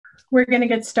We're going to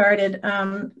get started.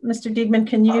 Mr. Diegman,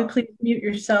 can you please mute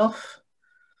yourself?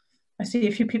 I see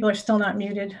a few people are still not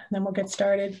muted, then we'll get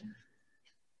started.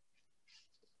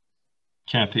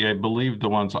 Kathy, I believe the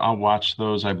ones, I'll watch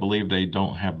those. I believe they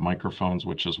don't have microphones,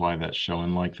 which is why that's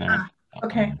showing like that.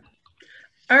 Okay.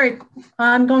 All right.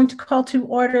 I'm going to call to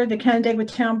order the Canandaigua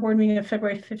Town Board meeting of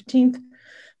February 15th,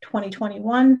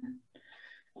 2021.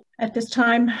 At this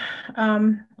time,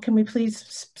 can we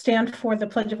please stand for the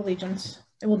Pledge of Allegiance?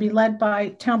 It will be led by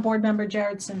Town Board Member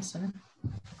Jared Simpson.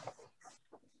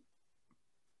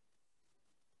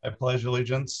 I pledge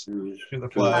allegiance to the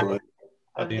flag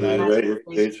of the United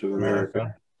States of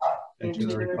America and to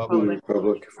the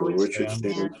republic for which it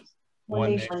stands,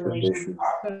 one nation,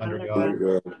 under God,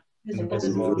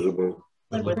 indivisible,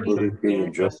 with liberty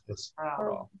and justice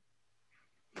for all.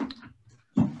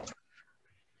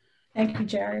 Thank you,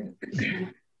 Jared.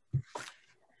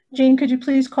 Jean, could you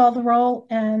please call the roll,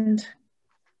 and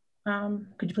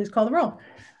could you please call the roll?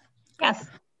 Yes.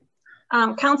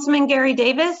 Councilman Gary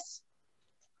Davis.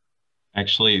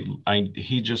 Actually,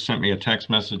 he just sent me a text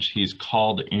message. He's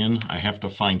called in. I have to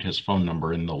find his phone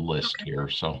number in the list here.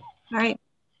 So. All right.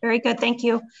 Very good. Thank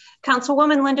you.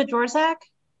 Councilwoman Linda Dworzak.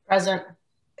 Present.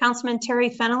 Councilman Terry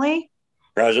Fennelly.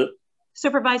 Present.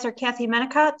 Supervisor Kathy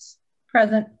Mennicott.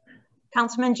 Present.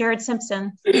 Councilman Jared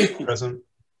Simpson. Present.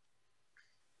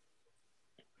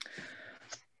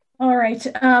 All right.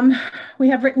 We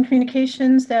have written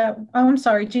communications that, oh, I'm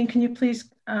sorry, Jean, can you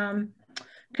please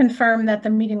confirm that the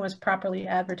meeting was properly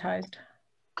advertised?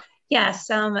 Yes,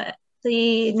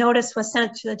 the notice was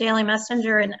sent to the Daily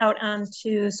Messenger and out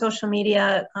onto social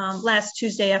media last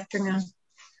Tuesday afternoon.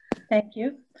 Thank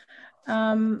you.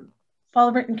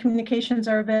 All written communications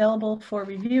are available for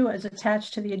review as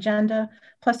attached to the agenda,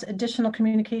 plus additional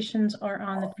communications are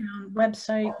on the town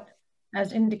website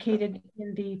as indicated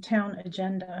in the town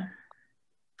agenda.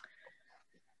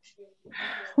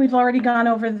 We've already gone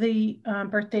over the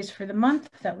birthdays for the month.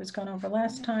 That was gone over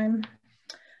last time.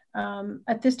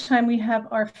 At this time, we have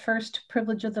our first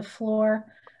privilege of the floor.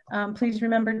 Please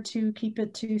remember to keep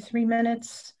it to 3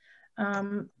 minutes.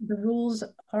 The rules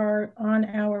are on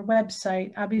our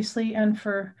website, obviously, and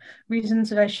for reasons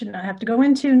that I should not have to go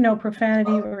into, no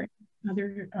profanity or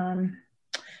other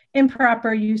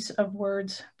improper use of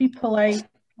words. Be polite,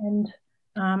 and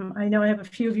I know I have a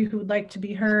few of you who would like to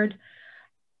be heard.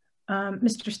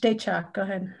 Mr. Stachak, go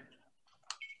ahead.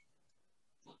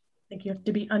 I think you have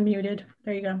to be unmuted.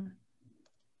 There you go.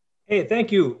 Hey,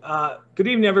 thank you. Good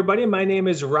evening, everybody. My name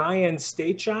is Ryan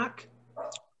Stachak,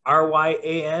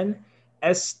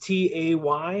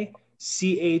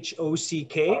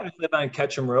 R-Y-A-N-S-T-A-Y-C-H-O-C-K. I live on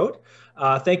Ketchum Road.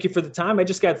 Thank you for the time. I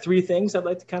just got 3 things I'd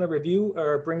like to kind of review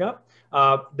or bring up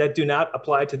that do not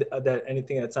apply to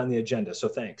anything that's on the agenda, so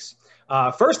thanks.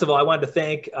 First of all, I wanted to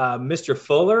thank Mr.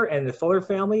 Fuller and the Fuller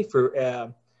family for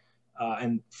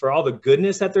all the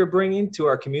goodness that they're bringing to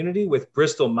our community with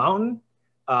Bristol Mountain.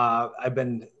 I've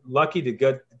been lucky to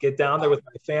get down there with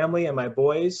my family and my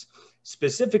boys.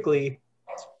 Specifically,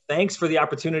 thanks for the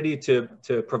opportunity to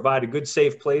provide a good,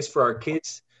 safe place for our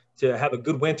kids to have a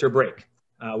good winter break.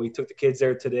 We took the kids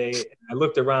there today. I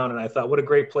looked around and I thought, what a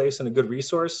great place and a good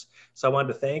resource. So I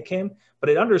wanted to thank him. But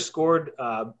it underscored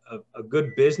a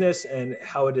good business and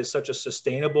how it is such a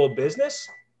sustainable business,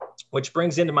 which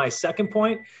brings into my second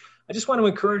point. I just want to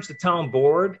encourage the town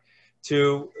board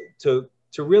to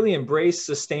really embrace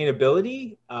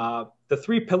sustainability. The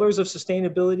 3 pillars of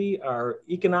sustainability are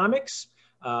economics,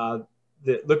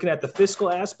 looking at the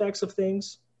fiscal aspects of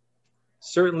things,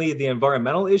 certainly the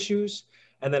environmental issues,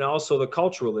 and then also the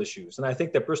cultural issues. And I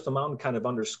think that Bristol Mountain kind of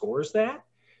underscores that.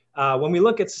 When we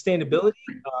look at sustainability,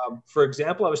 for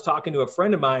example, I was talking to a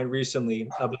friend of mine recently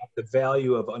about the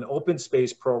value of an open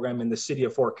space program in the city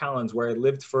of Fort Collins, where I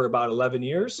lived for about 11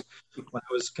 years when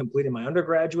I was completing my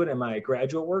undergraduate and my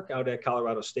graduate work out at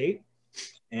Colorado State.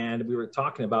 And we were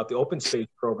talking about the open space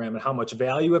program and how much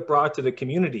value it brought to the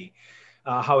community,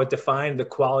 how it defined the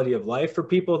quality of life for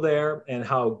people there, and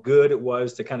how good it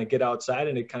was to kind of get outside,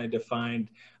 and it kind of defined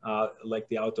like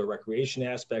the outdoor recreation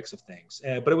aspects of things.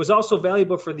 But it was also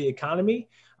valuable for the economy,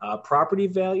 property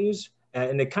values,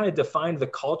 and it kind of defined the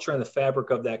culture and the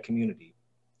fabric of that community.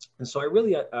 And so I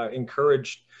really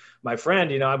encouraged my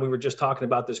friend, we were just talking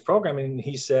about this program, and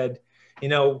he said,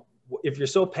 if you're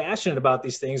so passionate about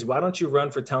these things, why don't you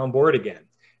run for town board again?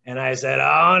 And I said,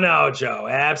 oh no, Joe,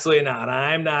 absolutely not.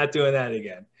 I'm not doing that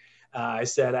again. I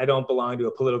said, I don't belong to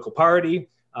a political party.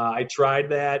 I tried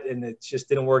that and it just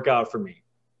didn't work out for me.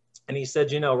 And he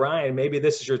said, Ryan, maybe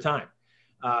this is your time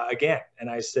again. And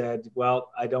I said,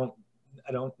 well, I don't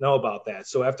know about that.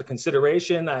 So after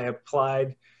consideration, I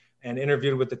applied and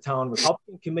interviewed with the town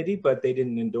Republican committee, but they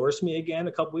didn't endorse me again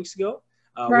a couple weeks ago.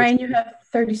 Ryan, you have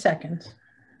 30 seconds.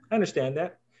 I understand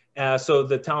that. So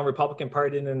the town Republican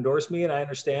Party didn't endorse me, and I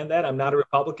understand that. I'm not a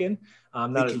Republican.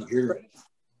 I'm not a Democrat.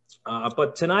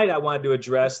 But tonight I wanted to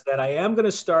address that I am going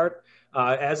to start,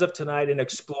 as of tonight, an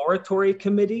exploratory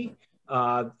committee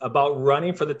about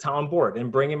running for the town board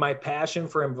and bringing my passion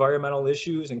for environmental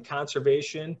issues and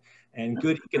conservation and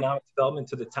good economic development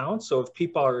to the town. So if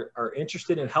people are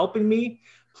interested in helping me,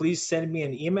 please send me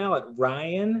an email at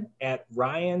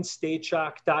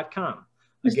ryan@ryanstachok.com.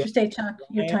 Mr. Stachok,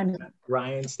 your time is up.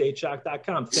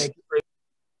 ryanstachok.com. Thank you for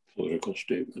political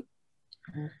statement.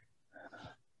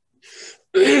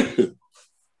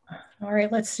 All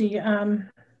right, let's see.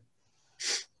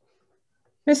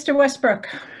 Mr. Westbrook.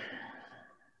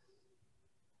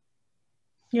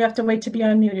 You have to wait to be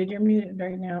unmuted. You're muted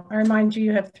right now. I remind you,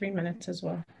 you have 3 minutes as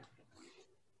well.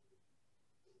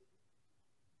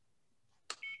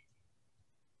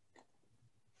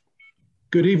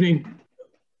 Good evening.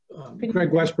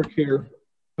 Craig Westbrook here.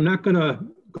 I'm not going to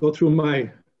go through my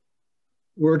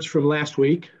words from last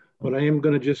week, but I am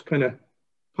going to just kind of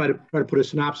try to put a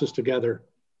synopsis together.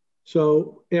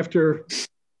 So after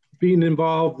being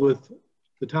involved with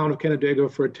the town of Canandaigua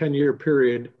for a 10-year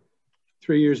period,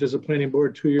 3 years as a planning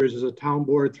board, 2 years as a town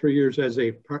board, 3 years as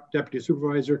a deputy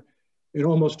supervisor, and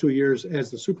almost 2 years as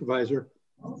the supervisor,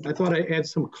 I thought I'd add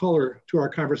some color to our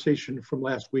conversation from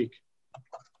last week.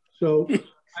 So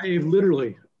I've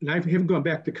literally, and I haven't gone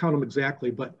back to count them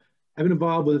exactly, but I've been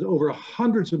involved with over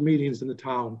hundreds of meetings in the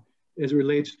town as it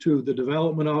relates to the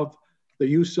development of, the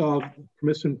use of,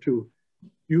 permission to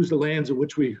use the lands in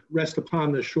which we rest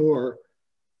upon the shore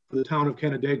for the town of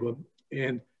Canandaigua.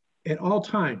 And at all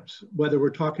times, whether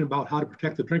we're talking about how to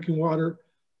protect the drinking water,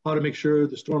 how to make sure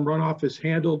the storm runoff is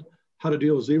handled, how to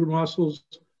deal with zebra mussels,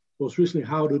 most recently,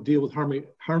 how to deal with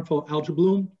harmful algae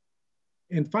bloom.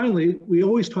 And finally, we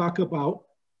always talk about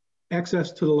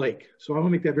access to the lake. So I want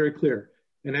to make that very clear.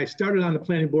 And I started on the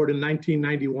planning board in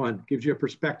 1991, gives you a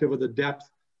perspective of the depth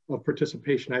of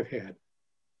participation I've had.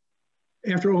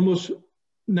 After almost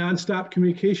nonstop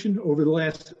communication over the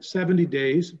last 70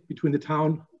 days between the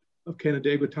town of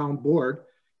Canandaigua Town Board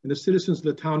and the citizens of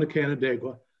the town of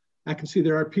Canandaigua, I can see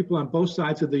there are people on both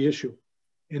sides of the issue.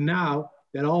 And now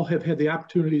that all have had the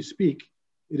opportunity to speak,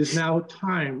 it is now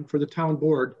time for the town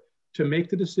board to make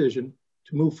the decision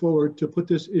to move forward to put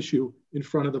this issue in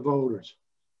front of the voters.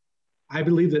 I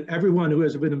believe that everyone who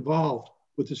has been involved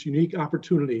with this unique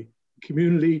opportunity,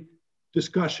 community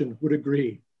discussion, would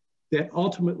agree that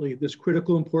ultimately this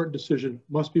critical important decision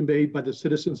must be made by the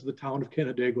citizens of the town of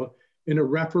Canandaigua in a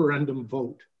referendum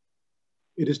vote.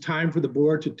 It is time for the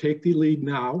board to take the lead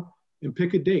now and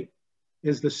pick a date,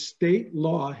 as the state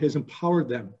law has empowered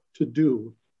them to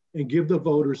do, and give the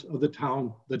voters of the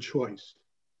town the choice.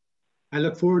 I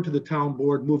look forward to the town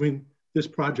board moving this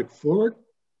project forward,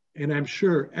 and I'm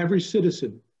sure every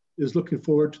citizen is looking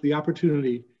forward to the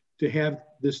opportunity to have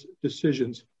this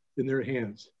decisions in their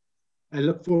hands. I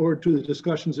look forward to the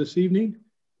discussions this evening,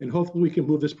 and hopefully we can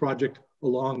move this project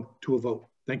along to a vote.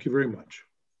 Thank you very much.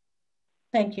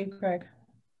 Thank you, Greg.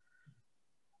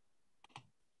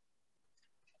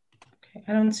 Okay,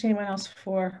 I don't see anyone else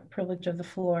for privilege of the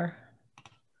floor.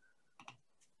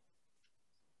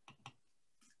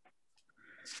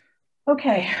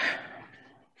 Okay.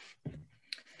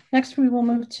 Next, we will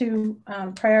move to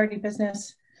priority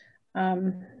business.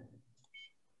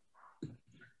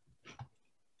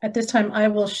 At this time, I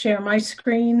will share my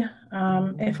screen.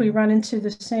 If we run into the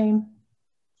same,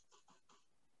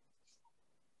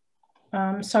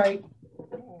 sorry,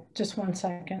 just 1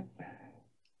 second.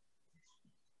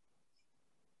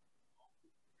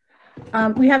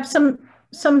 We have some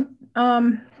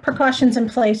precautions in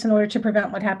place in order to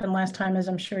prevent what happened last time, as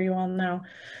I'm sure you all know.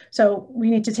 So we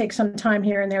need to take some time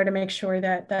here and there to make sure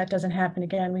that that doesn't happen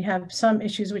again. We have some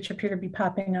issues which appear to be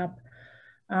popping up.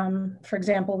 For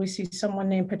example, we see someone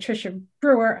named Patricia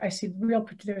Brewer. I see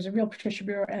there's a real Patricia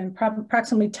Brewer and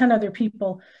approximately 10 other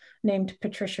people named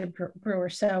Patricia Brewer.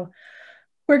 So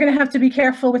we're going to have to be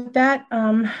careful with that,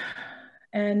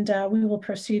 and we will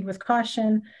proceed with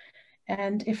caution.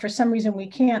 And if for some reason we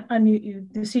can't unmute you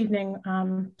this evening,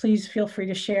 please feel free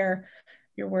to share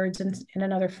your words in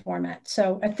another format.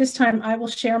 So at this time, I will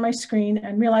share my screen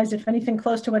and realize if anything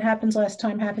close to what happens last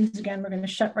time happens again, we're going to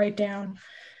shut right down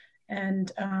and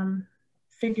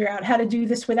figure out how to do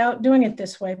this without doing it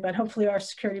this way. But hopefully our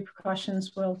security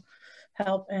precautions will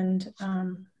help. And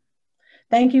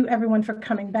thank you everyone for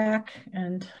coming back,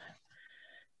 and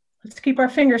let's keep our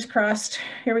fingers crossed.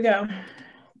 Here we go.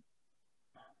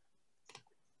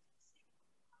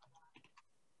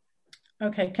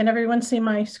 Okay, can everyone see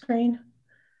my screen?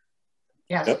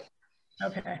 Yes. Yep.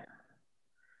 Okay.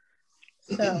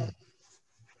 So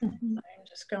I'm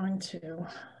just going to,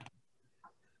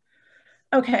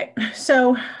 okay,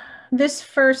 so this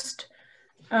first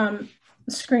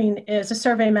screen is a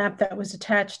survey map that was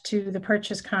attached to the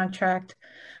purchase contract.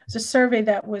 It's a survey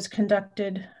that was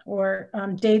conducted or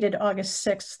dated August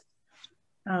 6th,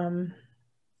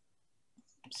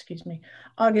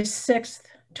 August 6th,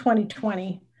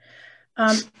 2020.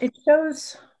 It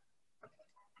shows,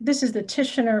 this is the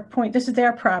Tichenor Point, this is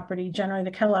their property, generally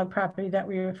the Kellogg property that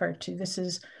we refer to. This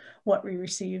is what we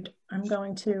received. I'm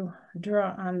going to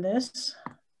draw on this.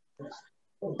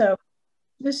 So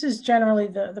this is generally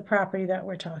the property that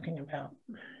we're talking about.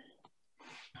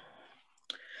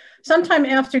 Sometime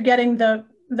after getting the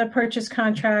purchase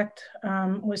contract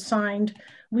was signed,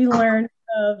 we learned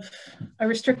of a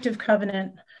restrictive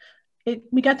covenant.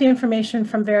 We got the information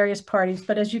from various parties,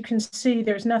 but as you can see,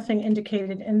 there's nothing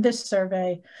indicated in this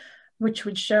survey which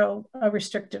would show a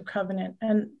restrictive covenant.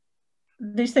 And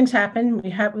these things happen.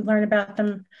 We learn about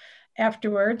them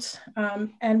afterwards.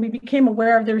 And we became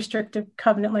aware of the restrictive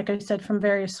covenant, like I said, from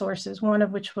various sources, one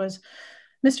of which was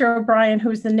Mr. O'Brien,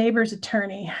 who's the neighbor's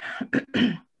attorney.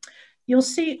 You'll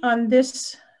see on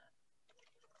this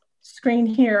screen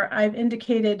here, I've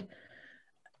indicated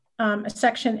a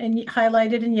section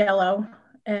highlighted in yellow,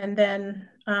 and then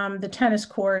the tennis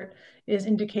court is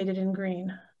indicated in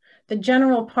green. The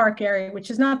general park area, which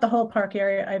is not the whole park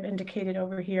area, I've indicated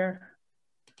over here.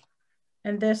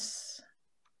 And this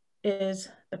is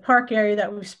the park area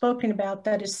that we've spoken about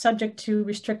that is subject to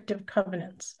restrictive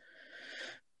covenants.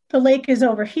 The lake is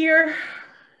over here.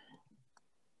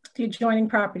 The adjoining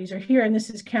properties are here, and this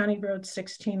is County Road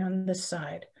 16 on this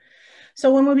side. So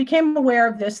when we became aware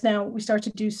of this, now we start to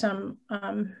do some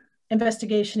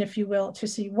investigation, if you will, to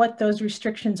see what those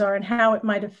restrictions are and how it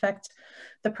might affect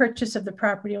the purchase of the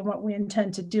property and what we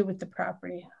intend to do with the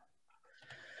property.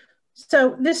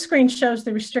 So this screen shows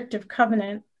the restrictive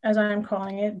covenant, as I'm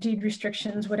calling it, deed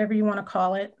restrictions, whatever you want to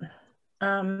call it.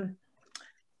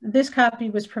 This copy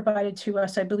was provided to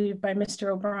us, I believe, by Mr.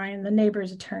 O'Brien, the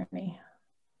neighbor's attorney.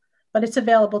 But it's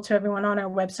available to everyone on our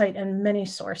website and many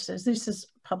sources. This is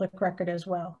public record as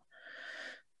well.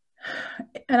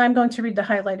 And I'm going to read the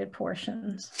highlighted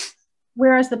portions.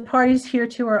 Whereas the parties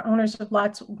hereto are owners of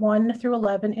lots 1 through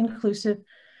 11 inclusive,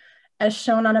 as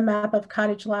shown on a map of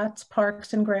cottage lots,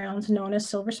 parks, and grounds known as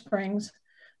Silver Springs,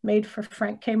 made for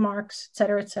Frank K. Marks, et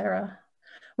cetera, et cetera.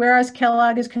 Whereas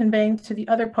Kellogg is conveying to the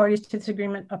other parties to this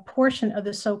agreement a portion of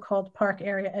the so-called park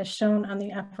area as shown on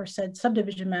the aforesaid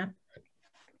subdivision map,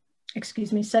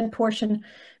 said portion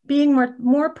being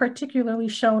more particularly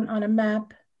shown on a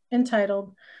map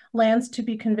entitled Lands to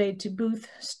be Conveyed to Booth,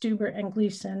 Stuber, and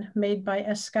Gleason, made by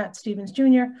S. Scott Stevens,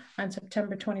 Jr. on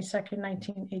September 22nd,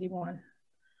 1981.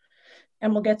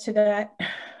 And we'll get to that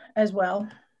as well.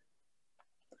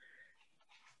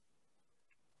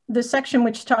 The section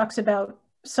which talks about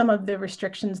some of the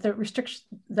restrictions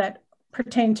that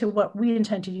pertain to what we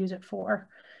intend to use it for,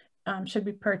 should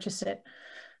we purchase it.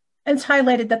 And it's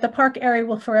highlighted that the park area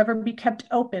will forever be kept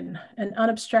open and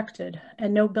unobstructed,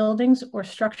 and no buildings or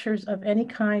structures of any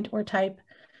kind or type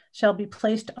shall be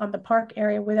placed on the park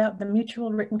area without the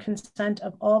mutual written consent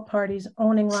of all parties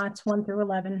owning lots 1 through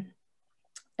 11,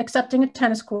 excepting a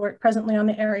tennis court presently on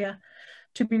the area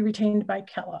to be retained by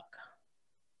Kellogg.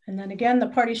 And then again, the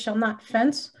parties shall not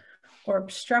fence or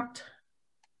obstruct,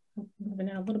 moving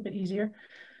in a little bit easier,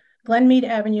 Glenmead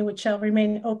Avenue, which shall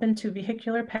remain open to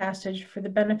vehicular passage for the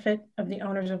benefit of the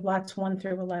owners of lots 1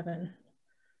 through 11.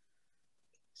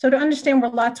 So to understand where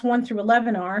lots 1 through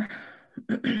 11 are,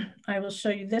 I will show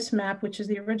you this map, which is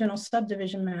the original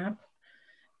subdivision map.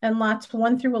 And lots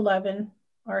 1 through 11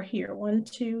 are here. 1,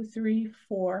 2, 3,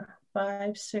 4,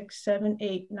 5, 6, 7,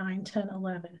 8, 9, 10,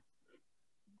 11.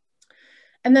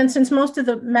 And then since most of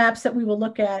the maps that we will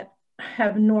look at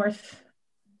have north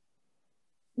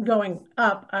going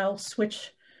up, I'll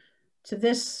switch to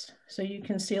this so you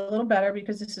can see a little better,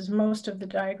 because this is most of the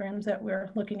diagrams that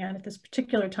we're looking at this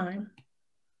particular time.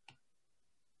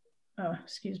 Oh,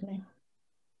 excuse me.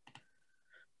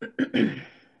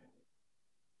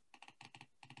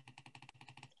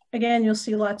 Again, you'll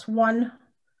see lots 1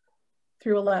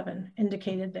 through 11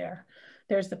 indicated there.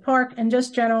 There's the park, and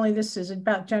just generally, this is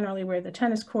about generally where the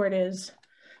tennis court is.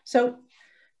 So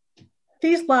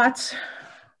these lots,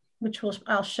 which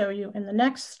I'll show you in the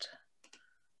next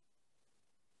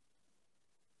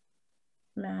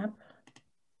map,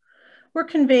 were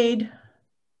conveyed.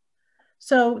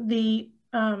 So the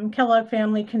Kellogg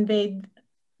family conveyed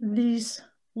these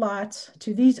lots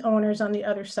to these owners on the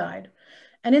other side.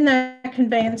 And in that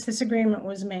conveyance, this agreement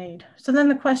was made. So then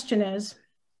the question is,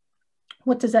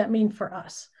 what does that mean for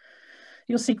us?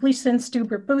 You'll see Gleason,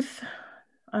 Stuber, Booth.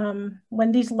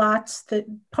 When these lots, that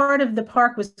part of the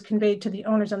park was conveyed to the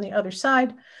owners on the other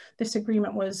side, this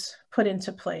agreement was put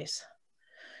into place.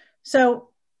 So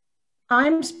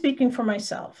I'm speaking for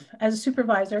myself as a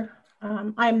supervisor.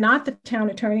 I'm not the town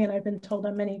attorney, and I've been told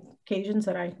on many occasions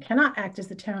that I cannot act as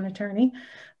the town attorney,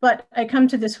 but I come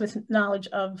to this with knowledge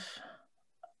of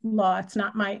law. It's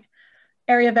not my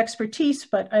area of expertise,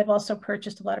 but I've also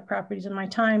purchased a lot of properties in my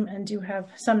time and do have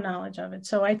some knowledge of it.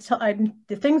 So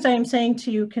the things I am saying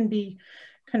to you can be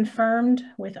confirmed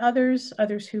with others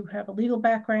who have a legal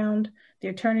background, the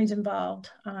attorneys involved.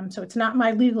 So it's not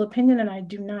my legal opinion, and I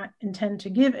do not intend to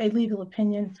give a legal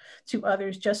opinion to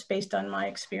others just based on my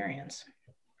experience.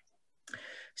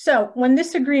 So when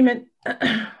this agreement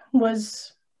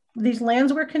these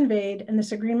lands were conveyed and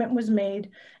this agreement was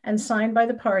made and signed by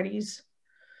the parties,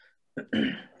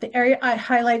 the area I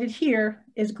highlighted here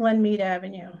is Glenmead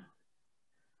Avenue.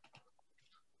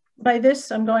 By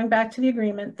this, I'm going back to the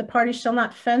agreement. The parties shall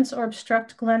not fence or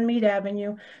obstruct Glenmead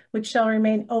Avenue, which shall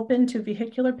remain open to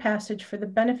vehicular passage for the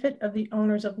benefit of the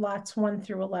owners of lots 1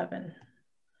 through 11.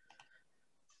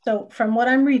 So from what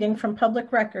I'm reading from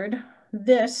public record,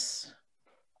 this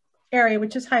area,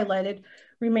 which is highlighted,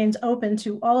 remains open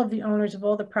to all of the owners of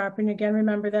all the property. And again,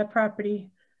 remember that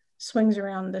property swings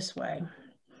around this way.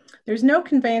 There's no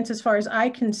conveyance, as far as I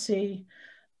can see,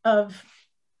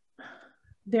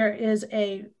 there is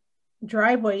a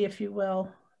driveway, if you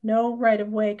will, no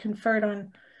right-of-way conferred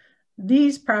on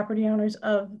these property owners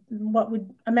of what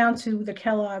would amount to the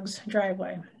Kellogg's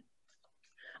driveway.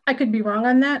 I could be wrong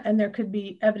on that, and there could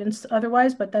be evidence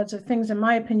otherwise, but those are things, in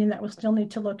my opinion, that we'll still need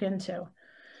to look into.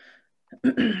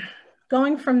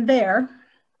 Going from there,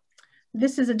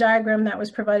 this is a diagram that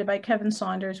was provided by Kevin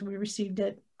Saunders. We received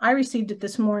it. I received it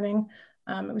this morning.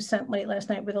 It was sent late last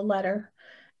night with a letter.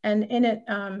 And in it,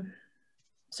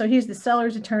 so he's the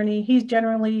seller's attorney. He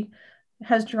generally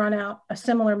has drawn out a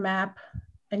similar map.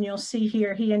 And you'll see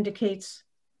here, he indicates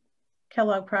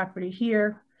Kellogg property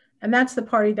here. And that's the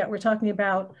party that we're talking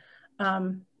about,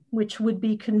 which would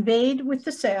be conveyed with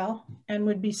the sale and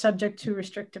would be subject to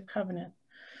restrictive covenant.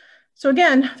 So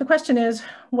again, the question is,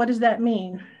 what does that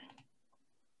mean?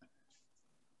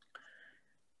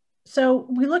 So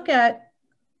we look at,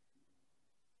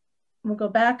 we'll go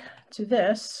back to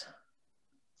this,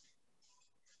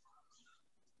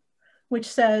 which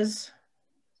says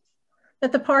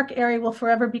that the park area will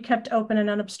forever be kept open and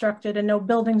unobstructed, and no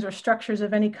buildings or structures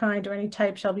of any kind or any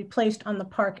type shall be placed on the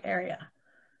park area.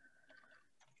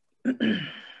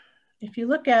 If you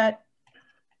look at,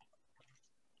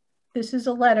 this is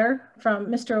a letter from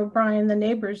Mr. O'Brien, the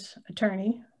neighbor's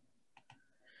attorney.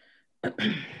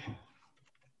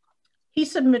 He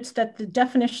submits that the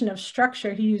definition of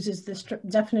structure, he uses this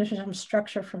definition of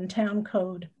structure from town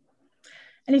code.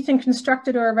 Anything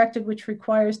constructed or erected which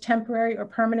requires temporary or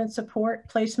permanent support,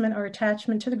 placement, or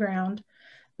attachment to the ground,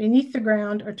 beneath the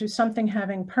ground, or to something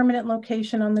having permanent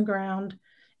location on the ground,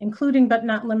 including but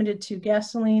not limited to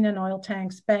gasoline and oil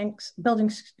tanks,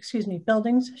 buildings,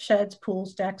 sheds,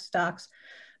 pools, decks, docks,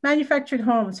 manufactured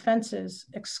homes, fences,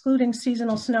 excluding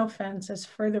seasonal snow fence as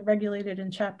further regulated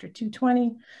in Chapter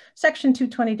 220, Section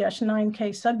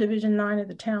 220-9K, Subdivision 9 of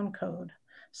the Town Code.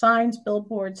 Signs,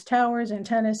 billboards, towers,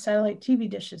 antennas, satellite TV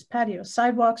dishes, patios,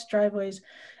 sidewalks, driveways,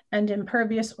 and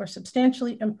impervious or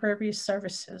substantially impervious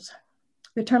surfaces.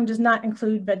 The term does not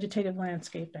include vegetative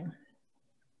landscaping.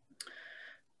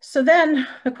 So then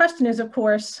the question is, of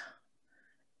course,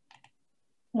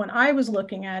 when I was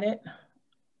looking at it,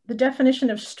 the definition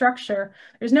of structure,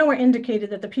 there's nowhere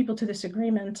indicated that the people to this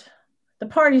agreement, the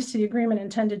parties to the agreement,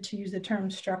 intended to use the term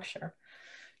structure.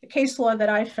 The case law that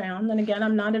I found, and again,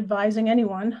 I'm not advising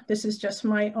anyone, this is just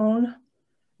my own,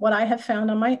 what I have found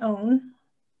on my own,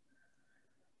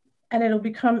 and it'll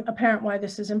become apparent why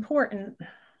this is important.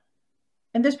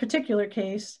 In this particular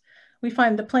case, we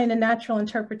find the plain and natural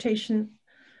interpretation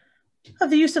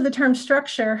of the use of the term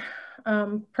structure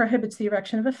prohibits the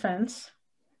erection of a fence.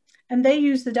 And they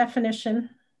use the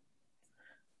definition,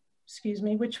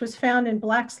 which was found in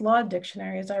Black's Law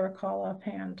Dictionary, as I recall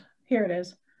offhand. Here it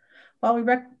is. While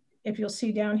if you'll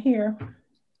see down here,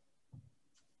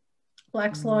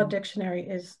 Black's Law Dictionary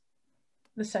is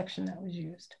the section that was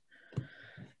used.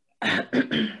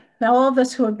 Now, all of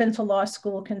us who have been to law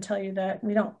school can tell you that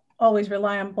we don't always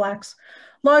rely on Black's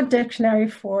Law Dictionary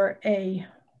for a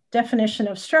definition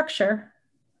of structure.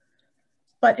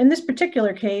 But in this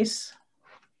particular case,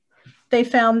 they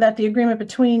found that the agreement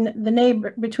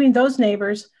between those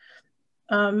neighbors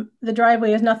the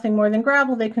driveway is nothing more than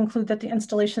gravel, they conclude that the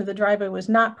installation of the driveway was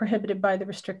not prohibited by the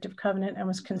restrictive covenant and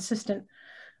was consistent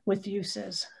with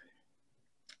uses.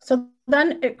 So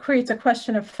then it creates a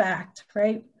question of fact,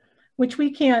 right? Which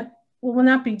will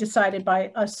not be decided by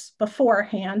us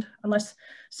beforehand unless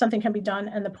something can be done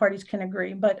and the parties can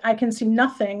agree. But I can see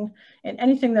nothing in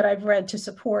anything that I've read to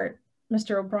support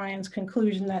Mr. O'Brien's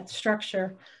conclusion that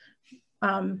structure,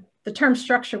 the term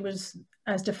structure was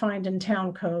as defined in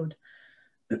town code.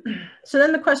 So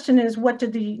then the question is, what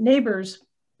did the neighbors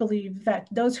believe that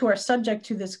those who are subject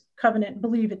to this covenant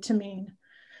believe it to mean?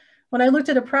 When I looked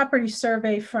at a property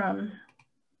survey from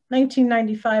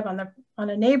 1995 on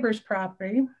a neighbor's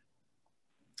property,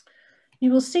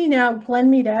 you will see now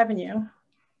Glenmead Avenue,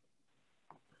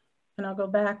 and I'll go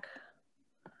back,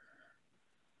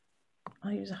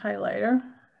 I'll use a highlighter.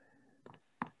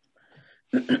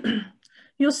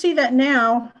 You'll see that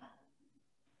now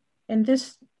in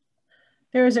this,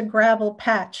 there is a gravel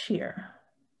patch here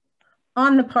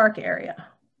on the park area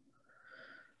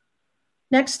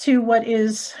next to what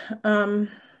is an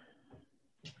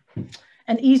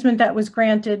easement that was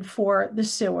granted for the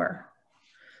sewer.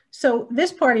 So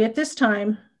this party at this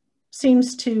time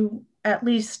seems to at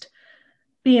least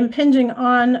be impinging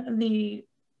on the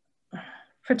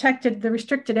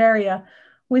restricted area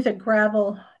with a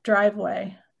gravel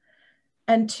driveway.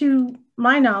 And to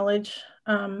my knowledge,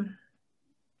 and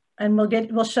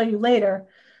we'll show you later,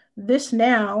 this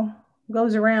now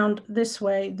goes around this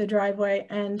way, the driveway,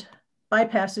 and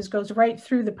bypasses, goes right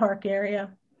through the park area.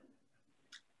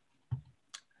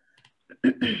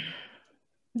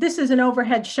 This is an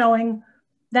overhead showing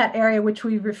that area which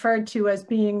we referred to as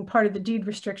being part of the deed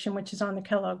restriction, which is on the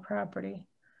Kellogg property.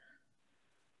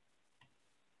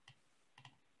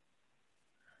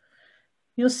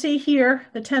 You'll see here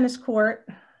the tennis court.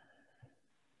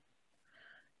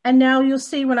 And now you'll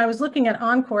see when I was looking at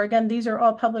Encore, again, these are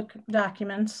all public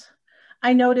documents,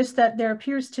 I noticed that there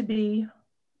appears to be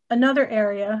another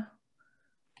area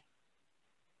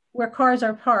where cars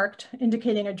are parked,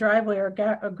 indicating a driveway or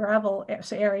a gravel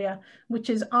area, which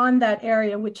is on that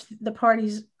area, which the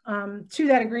parties to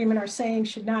that agreement are saying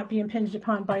should not be impinged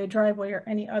upon by a driveway or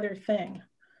any other thing.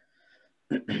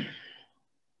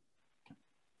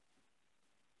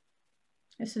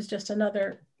 This is just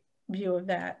another view of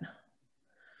that.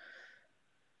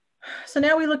 So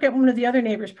now we look at one of the other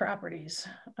neighbors' properties.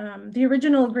 The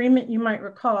original agreement, you might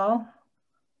recall,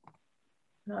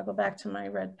 and I'll go back to my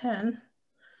red pen,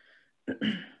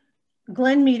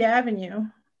 Glenmead Avenue,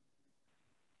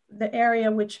 the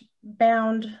area which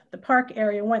bound the park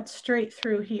area, went straight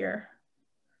through here.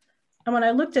 And when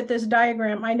I looked at this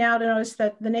diagram, I now noticed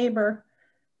that the neighbor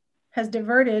has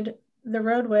diverted the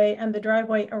roadway and the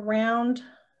driveway around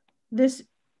this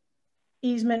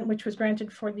easement, which was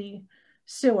granted for the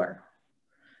sewer.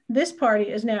 This party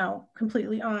is now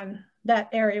completely on that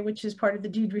area, which is part of the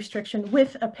deed restriction,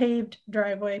 with a paved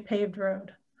driveway, paved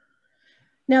road.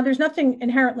 Now, there's nothing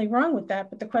inherently wrong with that,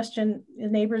 but the question, the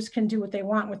neighbors can do what they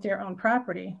want with their own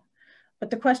property. But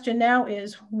the question now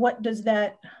is, what does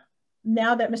that,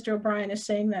 now that Mr. O'Brien is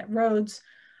saying that roads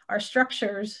are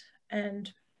structures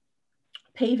and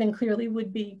paving clearly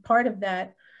would be part of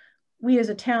that, we as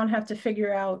a town have to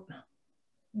figure out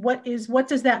what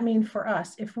does that mean for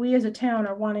us? If we as a town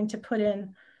are wanting to put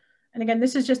in, and again,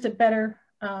 this is just a better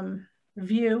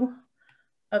view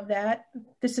of that.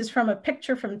 This is from a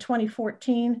picture from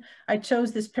 2014. I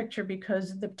chose this picture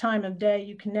because the time of day,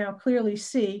 you can now clearly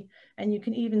see, and you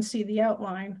can even see the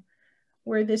outline,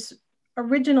 where this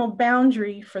original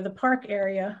boundary for the park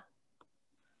area,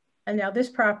 and now this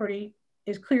property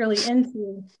is clearly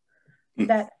into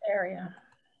that area.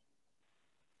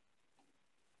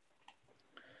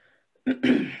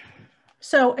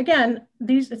 So again,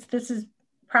 this is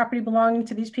property belonging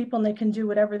to these people, and they can do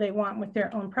whatever they want with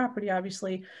their own property,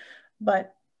 obviously.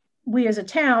 But we as a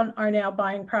town are now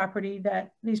buying property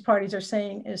that these parties are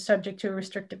saying is subject to a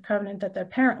restrictive covenant that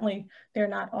apparently they're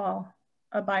not all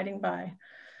abiding by.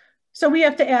 So we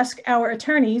have to ask our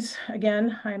attorneys,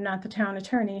 again, I'm not the town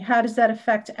attorney, how does that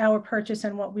affect our purchase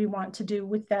and what we want to do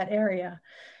with that area?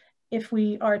 If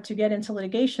we are to get into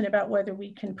litigation about whether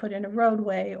we can put in a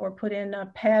roadway or put in a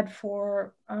pad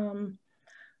for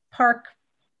park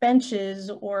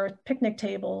benches or picnic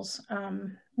tables,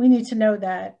 we need to know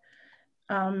that.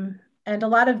 And a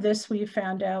lot of this we've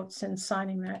found out since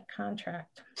signing that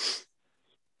contract.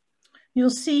 You'll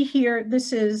see here,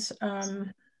 this is,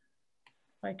 if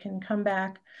I can come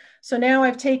back. So now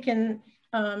I've taken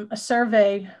a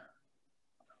survey.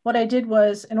 What I did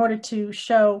was, in order to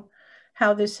show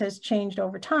how this has changed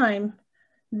over time,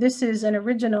 this is an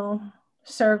original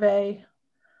survey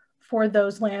for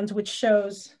those lands, which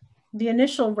shows the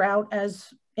initial route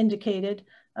as indicated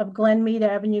of Glenmead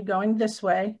Avenue going this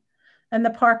way. And the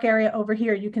park area over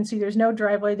here, you can see there's no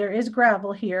driveway. There is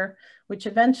gravel here, which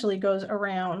eventually goes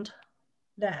around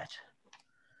that.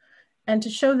 And to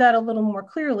show that a little more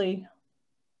clearly,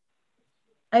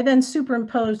 I then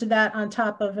superimposed that on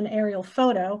top of an aerial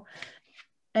photo.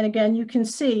 And again, you can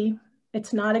see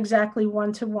it's not exactly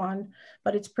one-to-one,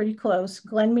 but it's pretty close.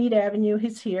 Glenmead Avenue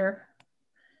is here.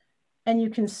 And you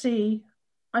can see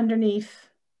underneath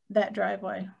that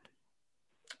driveway.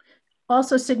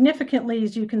 Also significantly,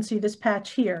 as you can see this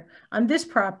patch here, on this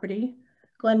property,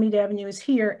 Glenmead Avenue is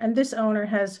here, and this owner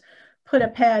has put a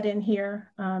pad in here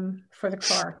for the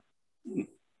car.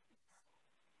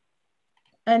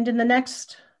 And in the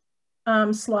next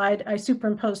slide, I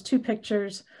superimposed two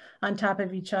pictures on top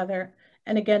of each other.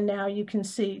 And again, now you can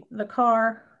see the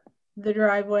car, the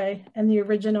driveway, and the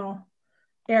original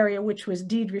area, which was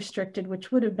deed restricted,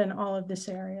 which would have been all of this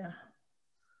area.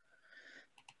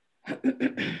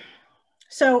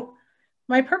 So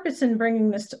my purpose in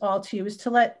bringing this all to you is to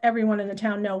let everyone in the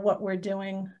town know what we're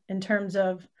doing in terms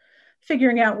of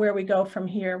figuring out where we go from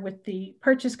here with the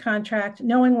purchase contract,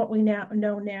 knowing what we now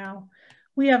know now.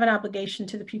 We have an obligation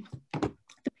to the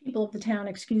people of the town,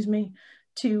 excuse me,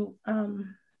 to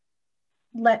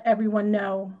let everyone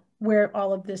know where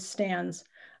all of this stands.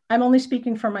 I'm only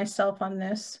speaking for myself on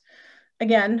this.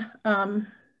 Again,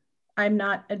 I'm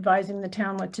not advising the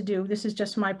town what to do. This is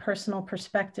just my personal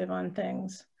perspective on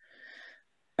things.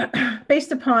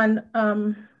 Based upon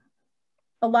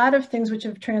a lot of things which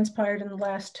have transpired in the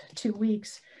last 2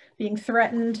 weeks, being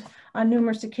threatened on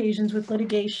numerous occasions with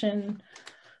litigation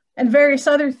and various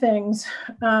other things,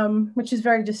 which is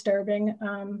very disturbing.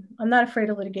 I'm not afraid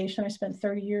of litigation. I spent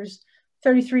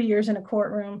 33 years in a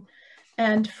courtroom.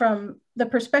 And from the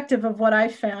perspective of what I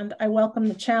found, I welcome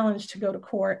the challenge to go to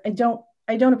court. I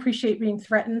don't appreciate being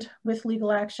threatened with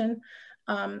legal action.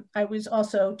 I was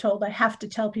also told I have to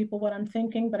tell people what I'm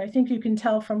thinking, but I think you can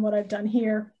tell from what I've done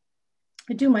here.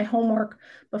 I do my homework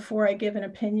before I give an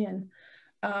opinion.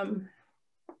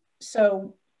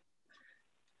 So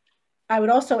I would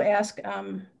also ask,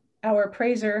 our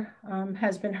appraiser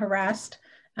has been harassed,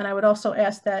 and I would also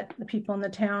ask that the people in the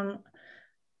town,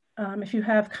 if you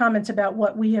have comments about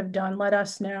what we have done, let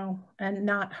us know and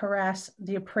not harass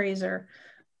the appraiser.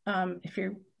 If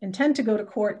you intend to go to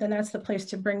court, then that's the place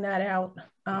to bring that out.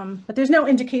 But there's no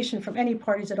indication from any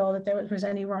parties at all that there was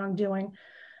any wrongdoing.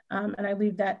 And I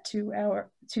leave that to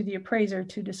the appraiser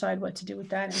to decide what to do with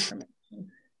that information.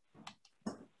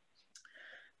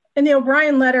 In the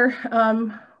O'Brien letter,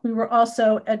 we were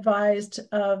also advised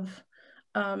of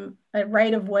a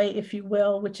right-of-way, if you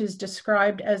will, which is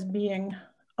described as being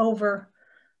over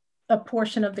a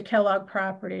portion of the Kellogg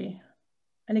property.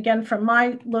 And again, from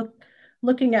my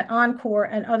looking at Encore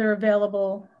and other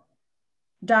available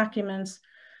documents,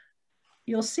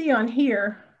 you'll see on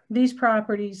here, these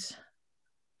properties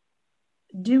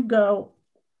do go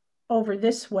over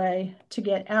this way to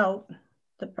get out,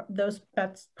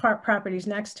 that's properties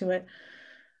next to it.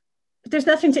 But there's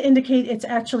nothing to indicate it's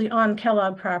actually on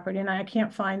Kellogg property, and I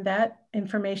can't find that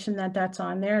information that's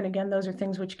on there. And again, those are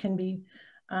things which can be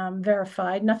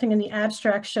verified. Nothing in the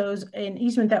abstract shows an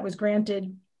easement that was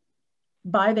granted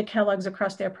by the Kellogg's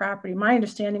across their property. My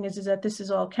understanding is that this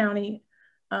is all county,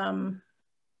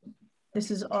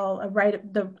 this is all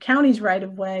the county's right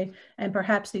of way, and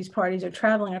perhaps these parties are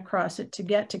traveling across it to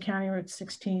get to County Route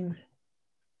 16.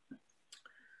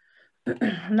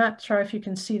 I'm not sure if you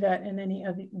can see that in any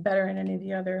of better in any of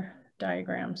the other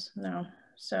diagrams. No.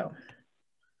 So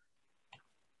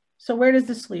where does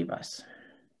this leave us?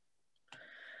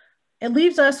 It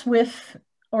leaves us with,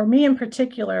 or me in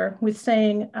particular, with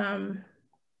saying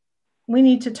we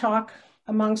need to talk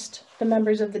amongst the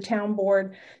members of the town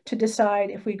board to decide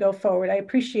if we go forward. I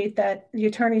appreciate that the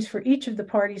attorneys for each of the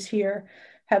parties here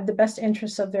have the best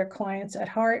interests of their clients at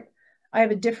heart. I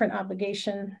have a different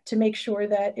obligation to make sure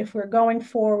that if we're going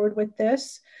forward with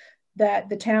this, that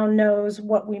the town knows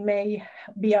what we may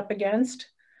be up against,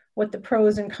 what the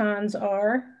pros and cons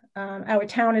are. Our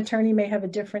town attorney may have a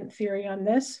different theory on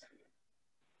this.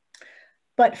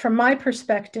 But from my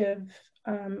perspective,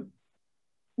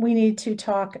 we need to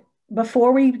talk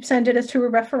before we send it to a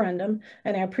referendum.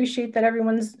 And I appreciate that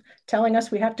everyone's telling us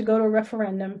we have to go to a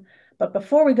referendum. But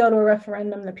before we go to a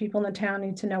referendum, the people in the town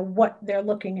need to know what they're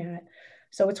looking at.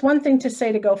 So it's one thing to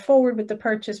say to go forward with the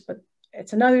purchase, but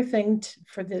it's another thing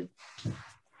for the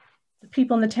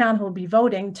people in the town who will be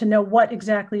voting to know what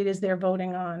exactly it is they're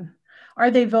voting on.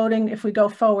 Are they voting, if we go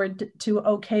forward, to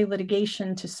okay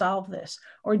litigation to solve this?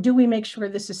 Or do we make sure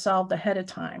this is solved ahead of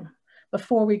time?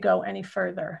 before we go any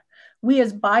further. We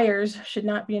as buyers should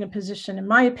not be in a position, in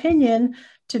my opinion,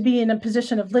 to be in a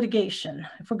position of litigation.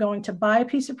 If we're going to buy a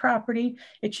piece of property,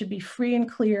 it should be free and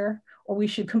clear, or we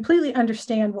should completely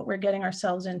understand what we're getting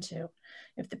ourselves into.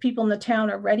 If the people in the town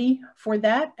are ready for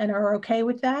that and are okay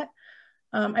with that,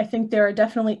 I think there are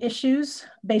definitely issues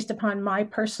based upon my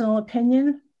personal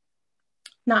opinion,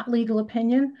 not legal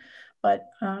opinion, but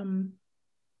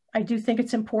I do think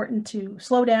it's important to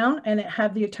slow down and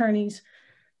have the attorneys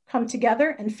come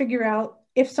together and figure out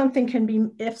if something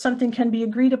can be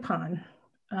agreed upon.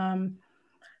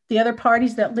 The other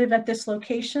parties that live at this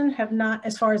location have not,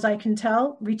 as far as I can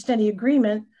tell, reached any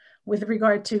agreement with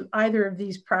regard to either of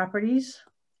these properties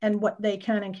and what they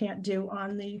can and can't do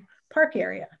on the park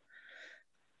area.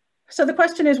 So the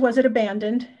question is, was it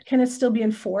abandoned? Can it still be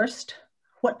enforced?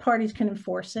 What parties can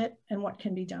enforce it and what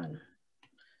can be done?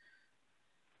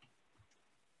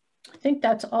 I think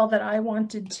that's all that I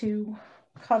wanted to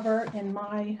cover in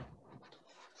my,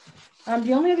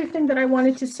 the only other thing that I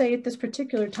wanted to say at this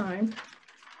particular time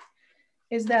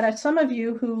is that some of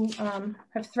you who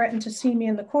have threatened to see me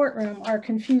in the courtroom are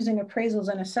confusing appraisals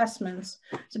and assessments.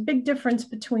 There's a big difference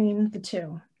between the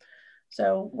two.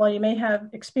 So while you may have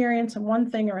experience in one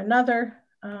thing or another,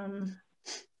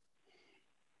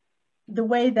 the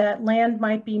way that land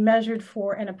might be measured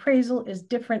for an appraisal is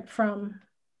different from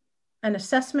an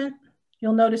assessment.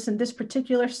 You'll notice in this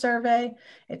particular survey,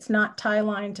 it's not tie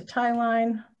line to tie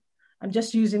line. I'm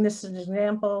just using this as an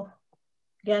example.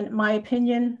 Again, my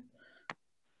opinion,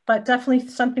 but definitely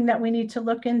something that we need to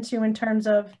look into in terms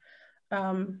of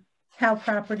how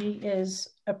property is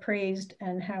appraised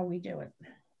and how we do it.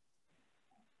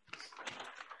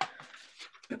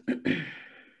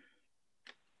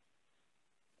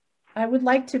 I would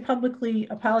like to publicly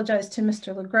apologize to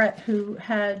Mr. Legret, who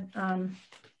had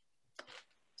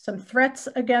some threats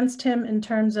against him in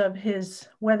terms of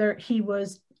whether he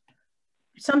was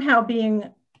somehow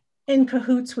being in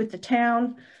cahoots with the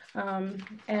town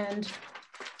and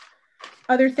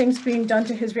other things being done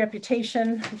to his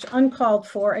reputation, which is uncalled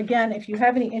for. Again, if you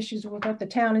have any issues with what the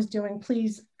town is doing,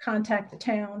 please contact the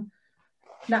town,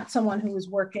 not someone who is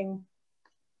working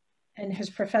in his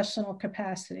professional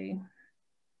capacity.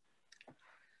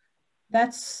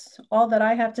 That's all that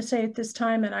I have to say at this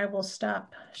time, and I will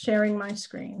stop sharing my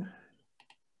screen.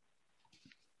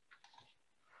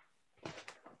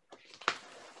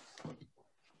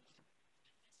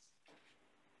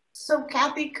 So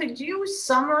Kathy, could you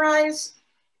summarize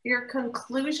your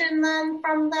conclusion then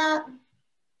from that?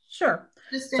 Sure.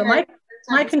 So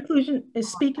my conclusion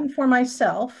is, speaking for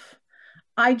myself,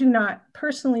 I do not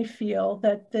personally feel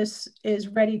that this is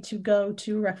ready to go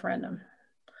to referendum.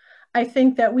 I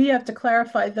think that we have to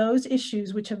clarify those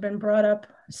issues which have been brought up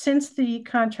since the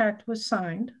contract was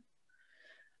signed,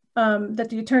 that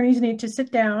the attorneys need to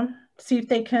sit down, see if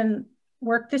they can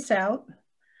work this out,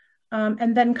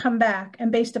 and then come back.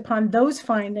 And based upon those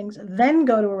findings, then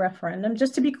go to a referendum.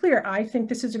 Just to be clear, I think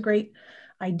this is a great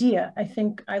idea.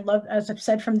 I love, as I've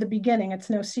said from the beginning, it's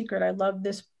no secret, I love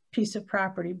this piece of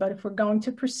property. But if we're going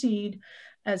to proceed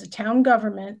as a town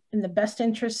government in the best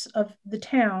interests of the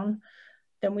town,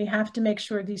 then we have to make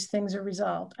sure these things are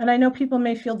resolved. And I know people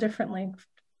may feel differently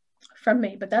from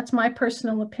me, but that's my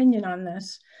personal opinion on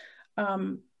this.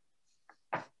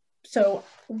 So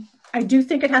I do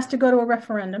think it has to go to a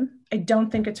referendum. I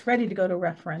don't think it's ready to go to a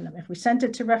referendum. If we sent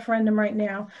it to referendum right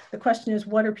now, the question is,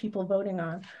 what are people voting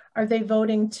on? Are they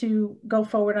voting to go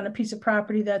forward on a piece of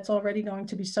property that's already going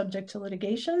to be subject to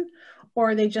litigation?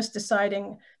 Or are they just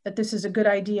deciding that this is a good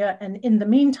idea, and in the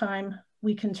meantime,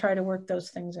 we can try to work those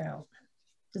things out?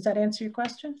 Does that answer your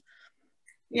question?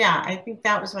 Yeah, I think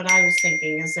that was what I was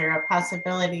thinking. Is there a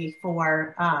possibility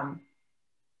for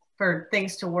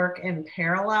things to work in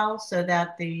parallel so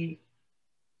that the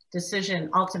decision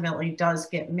ultimately does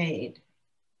get made?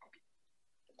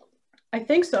 I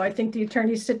think so. I think the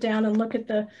attorneys sit down and look at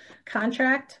the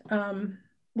contract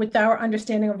with our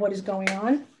understanding of what is going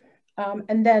on.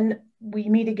 And then we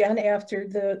meet again after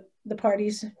the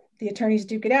attorneys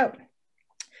duke it out.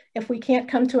 If we can't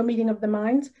come to a meeting of the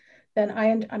minds, then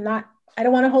I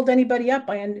don't want to hold anybody up.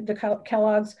 The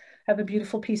Kellogg's have a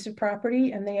beautiful piece of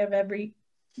property and they have every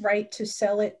right to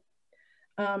sell it,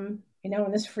 in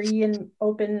this free and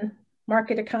open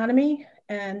market economy.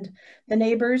 And the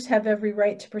neighbors have every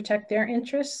right to protect their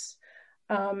interests.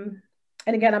 And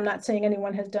again, I'm not saying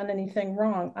anyone has done anything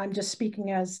wrong. I'm just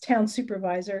speaking as town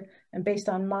supervisor and based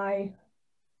on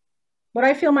what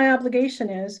I feel my obligation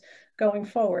is going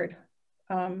forward.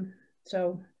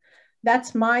 So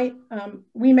that's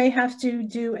we may have to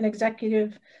do an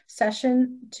executive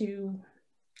session to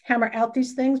hammer out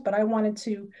these things, but I wanted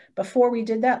to, before we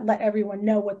did that, let everyone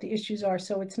know what the issues are.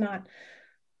 So it's not,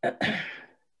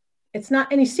 it's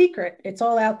not any secret. It's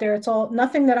all out there. It's all,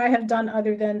 nothing that I have done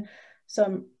other than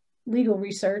some legal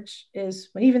research is,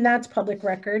 but even that's public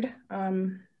record.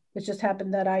 It just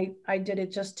happened that I did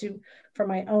it just for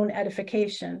my own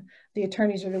edification. The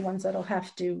attorneys are the ones that'll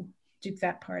have to duke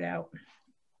that part out.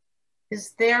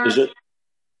 Is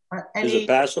it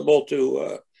possible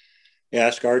to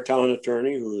ask our town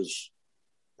attorney, who is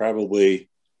probably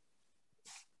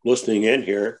listening in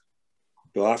here,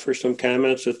 to offer some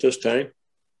comments at this time?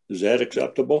 Is that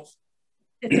acceptable?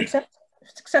 It's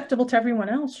acceptable to everyone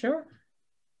else, sure.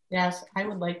 Yes, I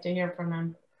would like to hear from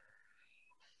him.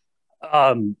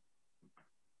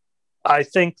 I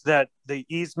think that the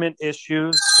easement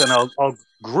issues, and I'll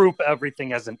group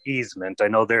everything as an easement. I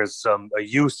know there's a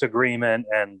use agreement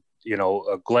and, you know,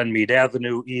 a Glenmead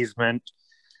Avenue easement,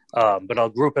 but I'll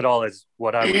group it all as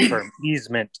what I would term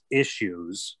easement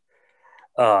issues.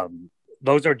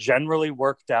 Those are generally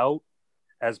worked out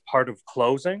as part of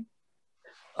closing,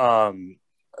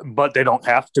 but they don't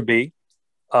have to be.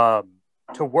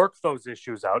 To work those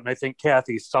issues out, and I think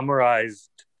Kathy summarized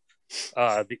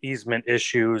the easement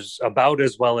issues about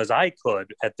as well as I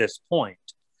could at this point.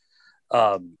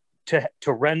 To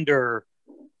render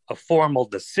a formal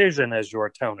decision as your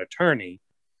town attorney,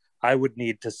 I would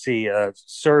need to see a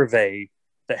survey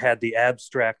that had the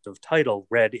abstract of title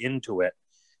read into it.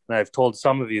 And I've told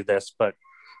some of you this, but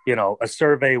you know, a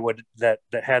survey that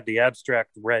had the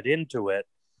abstract read into it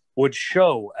would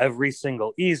show every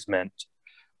single easement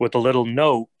with a little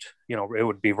note. You know, it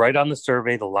would be right on the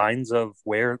survey, the lines of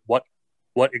what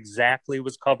exactly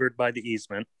was covered by the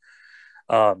easement,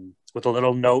 with a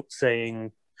little note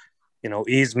saying, you know,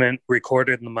 easement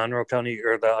recorded in the Monroe County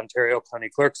or the Ontario County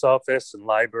Clerk's Office and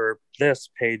LIBOR this,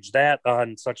 page that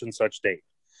on such and such date.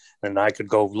 And I could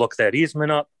go look that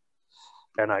easement up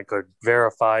and I could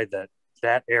verify that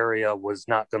that area was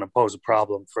not going to pose a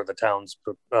problem for the town's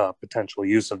potential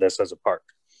use of this as a park.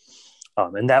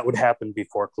 And that would happen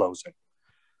before closing.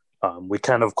 We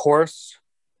can, of course,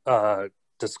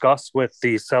 discuss with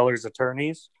the seller's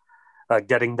attorneys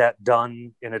getting that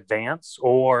done in advance,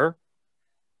 or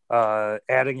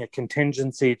adding a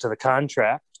contingency to the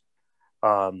contract.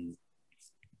 You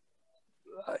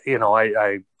know,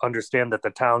 I understand that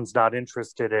the town's not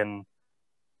interested in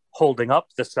holding up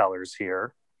the sellers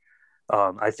here.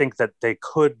 I think that they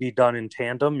could be done in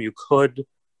tandem. You could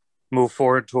move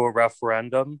forward to a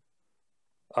referendum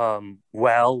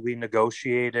while we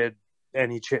negotiated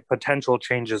any potential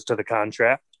changes to the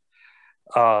contract.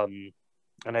 And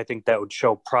I think that would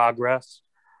show progress.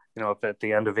 You know, if at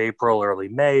the end of April, early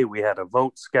May, we had a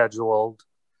vote scheduled,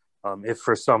 if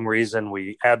for some reason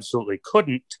we absolutely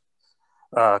couldn't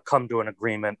come to an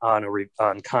agreement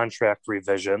on contract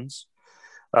revisions,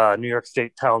 New York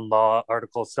State Town Law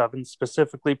Article 7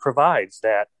 specifically provides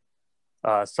that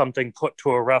something put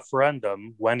to a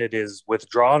referendum, when it is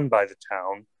withdrawn by the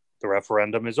town, the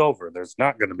referendum is over. There's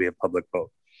not going to be a public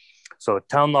vote. So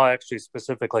town law actually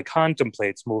specifically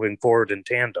contemplates moving forward in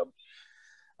tandem.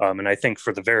 And I think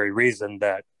for the very reason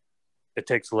that it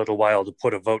takes a little while to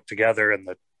put a vote together, and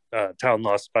the town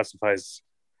law specifies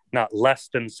not less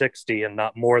than 60 and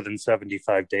not more than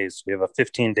 75 days. So we have a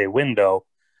 15-day window.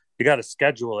 You got to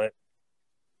schedule it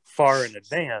far in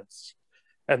advance,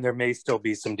 and there may still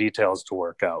be some details to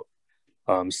work out.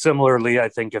 Similarly, I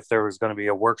think if there was going to be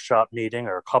a workshop meeting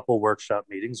or a couple workshop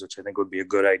meetings, which I think would be a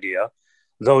good idea,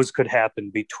 those could happen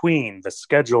between the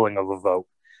scheduling of a vote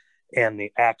and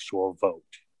the actual vote.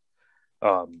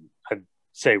 I'd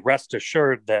say rest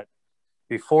assured that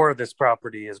before this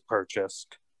property is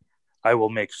purchased, I will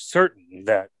make certain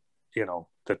that, you know,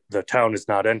 that the town is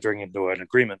not entering into an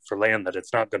agreement for land that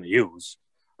it's not going to use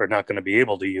or not going to be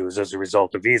able to use as a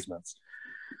result of easements.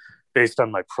 Based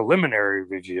on my preliminary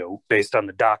review, based on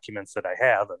the documents that I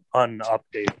have, an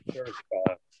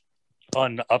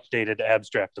unupdated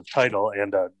abstract of title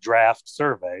and a draft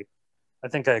survey, I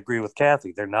think I agree with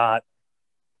Kathy. They're not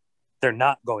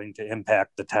going to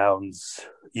impact the town's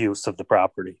use of the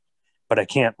property, but I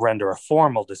can't render a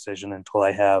formal decision until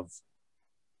I have,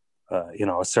 you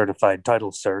know, a certified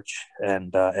title search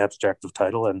and abstract of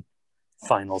title and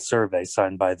final survey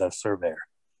signed by the surveyor.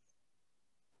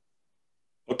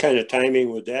 What kind of timing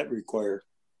would that require?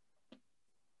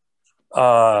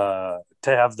 To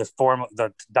have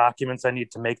the documents I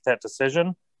need to make that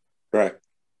decision? Right.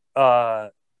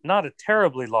 Not a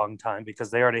terribly long time,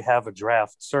 because they already have a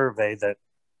draft survey that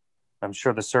I'm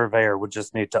sure the surveyor would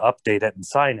just need to update it and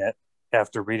sign it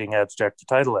after reading abstract of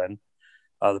title in.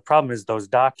 The problem is those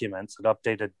documents, an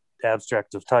updated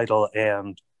abstract of title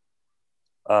and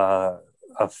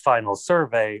a final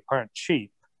survey aren't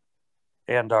cheap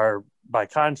and are by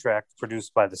contract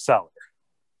produced by the seller.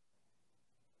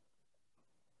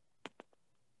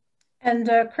 And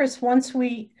Chris, once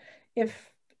we,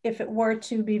 if it were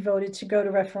to be voted to go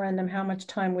to referendum, how much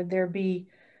time would there be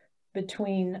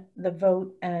between the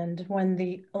vote and when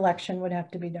the election would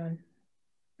have to be done?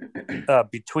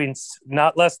 Between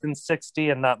not less than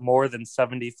 60 and not more than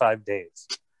 75 days.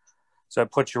 So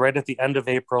it puts you right at the end of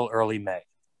April, early May.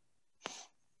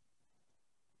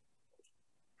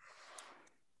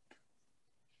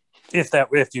 If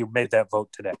you made that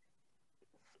vote today.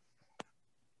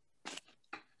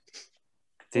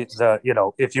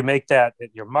 If you make that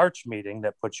at your March meeting,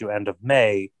 that puts you end of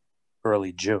May,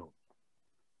 early June.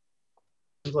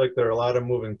 Seems like there are a lot of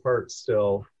moving parts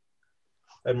still.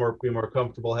 I'd be more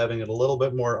comfortable having it a little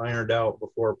bit more ironed out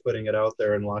before putting it out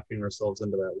there and locking ourselves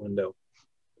into that window.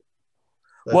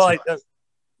 That's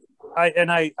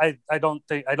I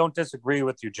don't disagree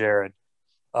with you, Jared,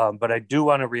 but I do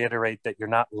want to reiterate that you're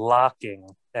not locking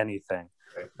anything.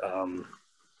 Okay.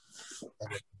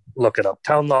 Look it up.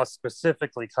 Town law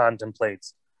specifically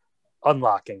contemplates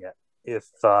unlocking it.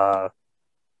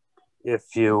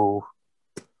 If you,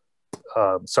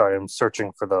 sorry, I'm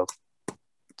searching for the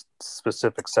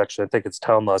specific section. I think it's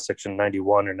town law section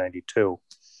 91 or 92.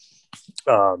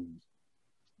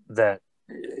 That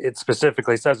it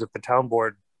specifically says if the town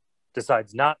board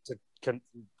decides not to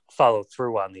follow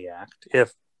through on the act,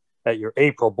 if at your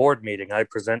April board meeting I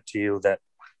present to you that,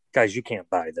 guys, you can't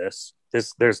buy this.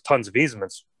 There's tons of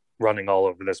easements running all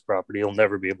over this property. You'll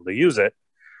never be able to use it.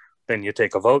 Then you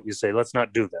take a vote. You say, let's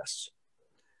not do this.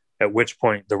 At which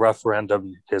point the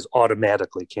referendum is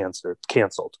automatically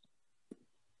canceled.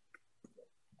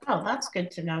 Oh, that's good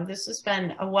to know. This has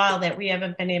been a while that we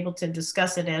haven't been able to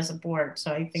discuss it as a board.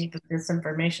 So I think that this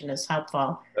information is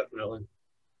helpful. Definitely.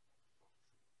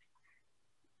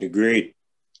 Agreed.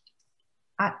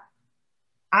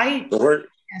 Where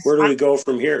do we go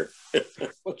from here?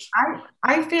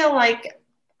 I feel like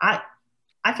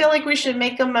we should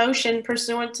make a motion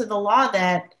pursuant to the law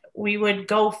that we would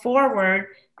go forward,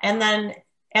 and then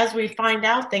as we find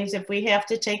out things, if we have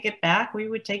to take it back, we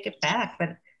would take it back.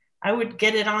 But I would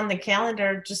get it on the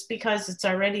calendar just because it's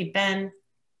already been,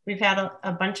 we've had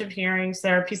a bunch of hearings.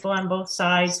 There are people on both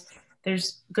sides.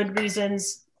 There's good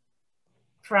reasons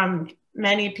from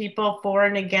many people for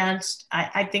and against.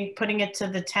 I think putting it to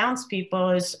the townspeople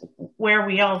is where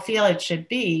we all feel it should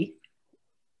be.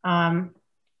 Or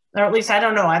at least, I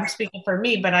don't know, I'm speaking for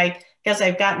me, but I guess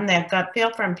I've gotten that gut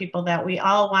feel from people that we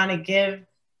all want to give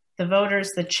the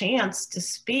voters the chance to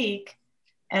speak.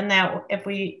 And that if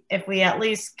we at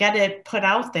least get it put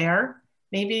out there,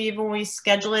 maybe even we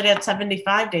schedule it at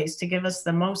 75 days to give us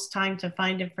the most time to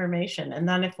find information. And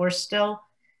then if we're still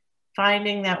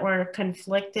finding that we're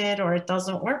conflicted or it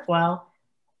doesn't work well,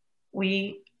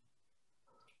 we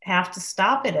have to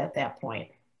stop it at that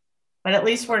point. But at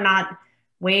least we're not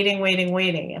waiting.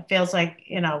 It feels like,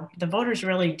 the voters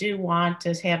really do want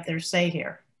to have their say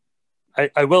here.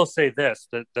 I will say this,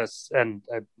 and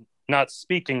not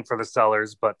speaking for the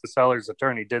sellers, but the seller's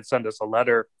attorney did send us a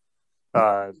letter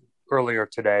earlier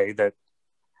today that,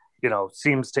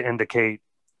 seems to indicate,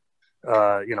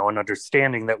 an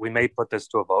understanding that we may put this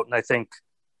to a vote. And I think,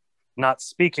 not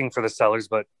speaking for the sellers,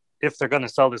 but if they're going to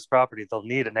sell this property, they'll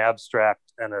need an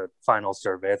abstract and a final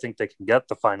survey. I think they can get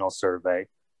the final survey.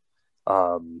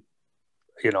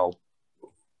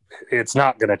 It's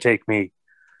not going to take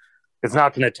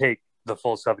the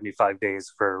full 75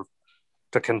 days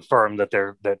to confirm that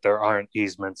there aren't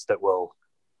easements that will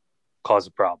cause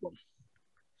a problem.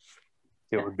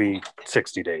 It would be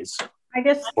 60 days. I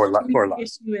guess or the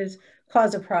less. issue is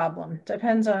cause a problem.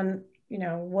 Depends on,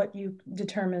 what you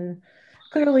determine.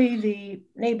 Clearly the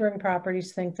neighboring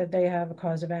properties think that they have a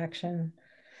cause of action.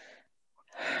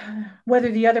 Whether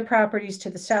the other properties to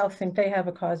the south think they have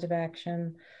a cause of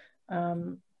action,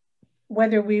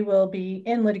 whether we will be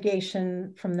in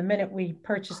litigation from the minute we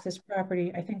purchase this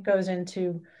property, I think goes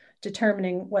into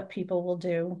determining what people will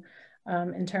do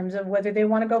in terms of whether they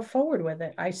want to go forward with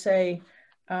it. I say,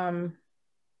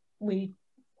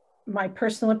 my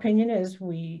personal opinion is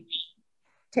we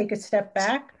take a step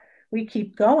back, we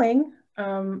keep going,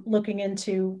 looking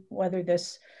into whether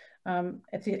this,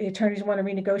 if the attorneys want to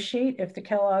renegotiate, if the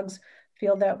Kellogg's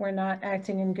feel that we're not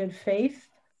acting in good faith,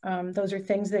 those are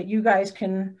things that you guys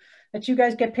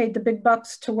get paid the big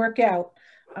bucks to work out.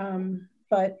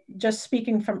 But just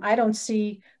speaking from, I don't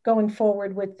see going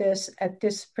forward with this at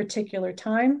this particular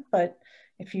time, but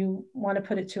if you want to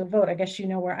put it to a vote, I guess you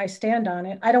know where I stand on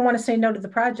it. I don't want to say no to the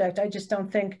project. I just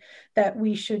don't think that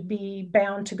we should be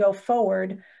bound to go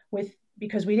forward with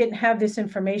because we didn't have this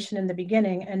information in the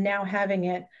beginning, and now having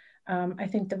it, I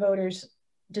think the voters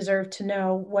deserve to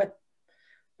know what,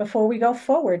 before we go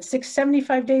forward.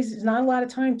 75 days is not a lot of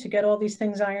time to get all these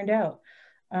things ironed out.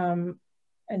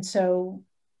 And so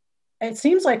it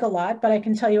seems like a lot, but I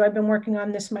can tell you I've been working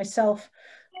on this myself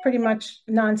pretty much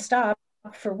nonstop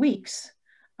for weeks.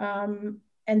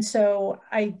 And so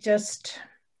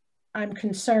I'm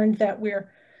concerned that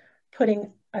we're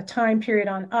putting a time period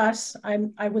on us.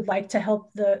 I would like to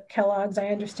help the Kellogg's. I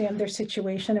understand their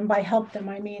situation, and by help them,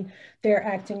 I mean they're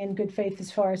acting in good faith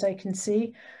as far as I can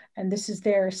see. And this is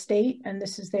their estate and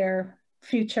this is their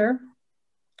future.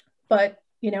 But,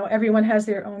 you know, everyone has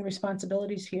their own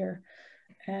responsibilities here.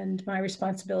 And my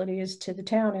responsibility is to the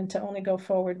town and to only go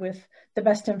forward with the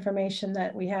best information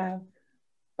that we have.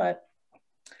 But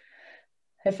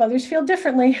if others feel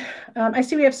differently, I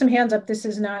see we have some hands up. This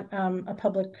is not a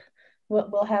public,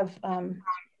 we'll have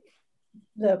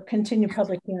the continued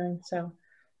public hearing, so.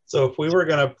 So if we were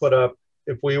gonna put up,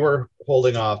 if we were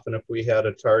holding off and if we had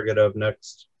a target of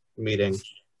next meeting,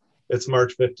 it's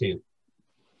March 15th.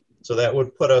 So that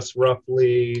would put us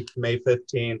roughly May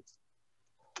 15th,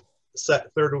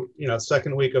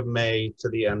 second week of May to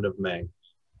the end of May.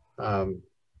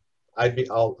 I'd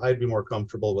be more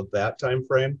comfortable with that time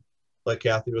frame. Like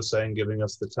Kathy was saying, giving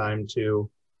us the time to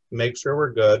make sure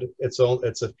we're good. It's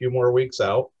a few more weeks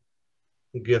out.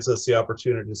 It gives us the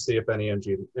opportunity to see if any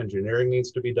engineering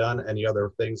needs to be done, any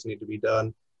other things need to be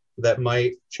done that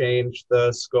might change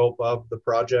the scope of the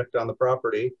project on the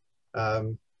property.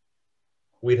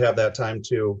 We'd have that time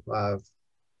to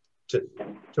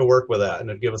work with that, and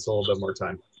it'd give us a little bit more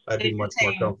time. I'd be much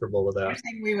more comfortable with that. You're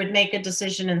saying we would make a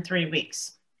decision in 3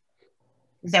 weeks.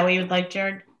 Is that what you would like,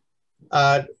 Jared?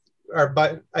 I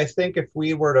think if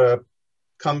we were to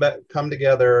come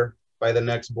together by the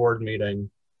next board meeting,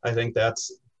 I think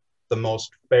that's the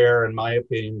most fair, in my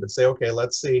opinion, to say, okay,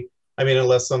 let's see. I mean,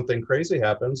 unless something crazy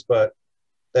happens, but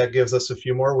that gives us a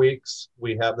few more weeks.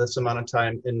 We have this amount of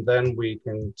time, and then we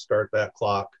can start that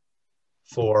clock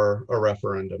for a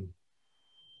referendum.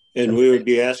 And we would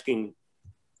be asking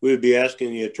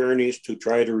the attorneys to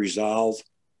try to resolve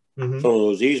some of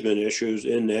those easement issues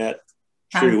in that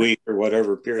 3 week or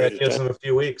whatever period. That gives them a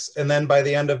few weeks. And then by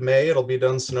the end of May, it'll be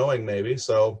done snowing maybe.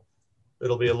 So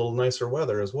it'll be a little nicer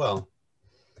weather as well.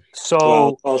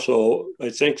 So also, I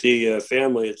think the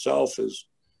family itself is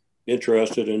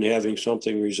interested in having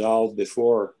something resolved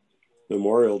before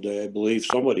Memorial Day. I believe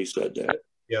somebody said that.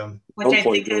 Yeah. Which I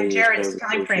think in Jared's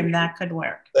time frame, that could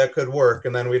work. That could work.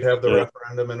 And then we'd have the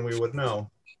referendum and we would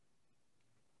know.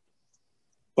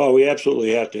 Well, we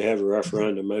absolutely have to have a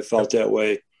referendum. I felt that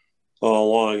way all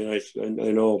along, and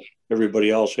I know everybody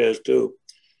else has too.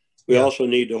 We also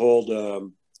need to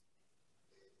hold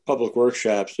public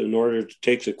workshops in order to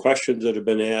take the questions that have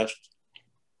been asked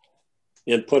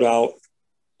and put out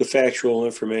the factual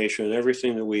information,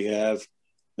 everything that we have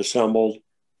assembled,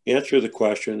 answer the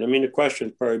question. I mean, the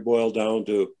question probably boiled down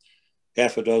to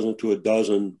half a dozen to a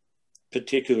dozen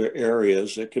particular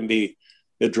areas that can be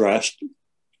addressed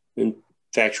and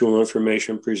factual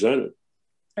information presented.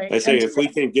 Right. I think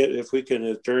if we can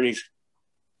attorneys,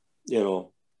 you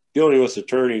know, dealing with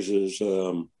attorneys is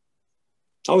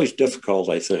always difficult,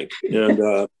 I think.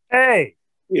 And hey,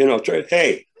 you know,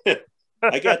 hey,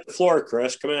 I got the floor,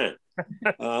 Chris. Come on.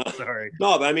 Sorry.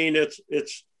 No, but I mean,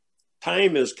 it's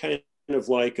time is kind of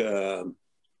like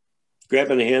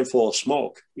grabbing a handful of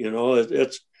smoke. You know,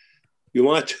 it's you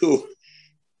want to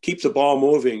keep the ball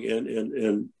moving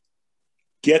and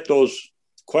get those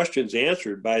questions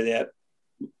answered by that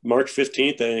March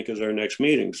 15th, I think, is our next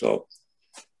meeting. So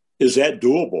is that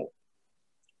doable?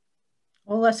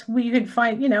 Well, unless we could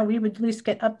find, you know, we would at least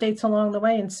get updates along the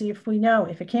way and see if we know.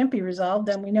 If it can't be resolved,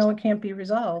 then we know it can't be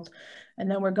resolved. And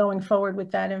then we're going forward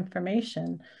with that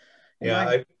information.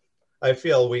 Yeah, I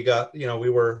feel we got, you know,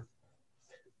 we were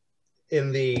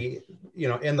in the, you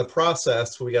know, in the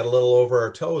process, we got a little over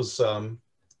our toes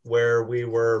where we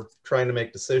were trying to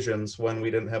make decisions when we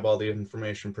didn't have all the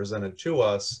information presented to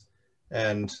us.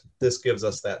 And this gives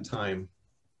us that time.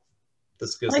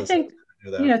 This gives us time to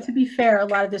do that. You know, to be fair, a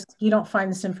lot of this, you don't find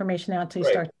this information out until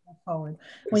you start to move forward.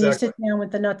 When you sit down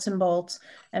with the nuts and bolts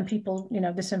and people, you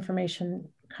know, this information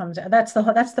comes out. That's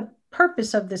the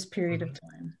purpose of this period of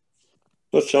time.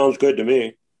 That sounds good to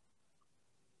me.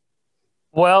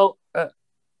 Well,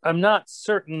 I'm not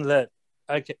certain that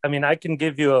I mean, I can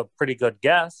give you a pretty good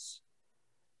guess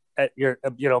at your,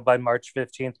 you know, by March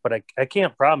 15th, but I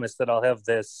can't promise that I'll have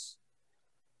this,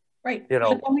 right, you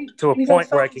know, to a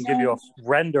point where I can give you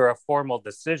render a formal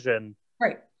decision.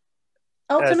 Right.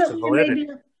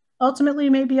 Ultimately,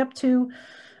 it may be up to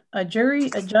a jury,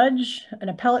 a judge, an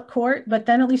appellate court, but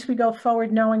then at least we go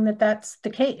forward knowing that that's the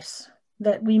case,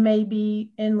 that we may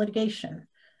be in litigation.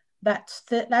 That's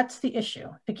the issue.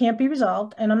 It can't be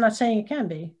resolved, and I'm not saying it can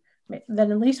be.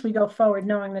 Then at least we go forward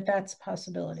knowing that that's a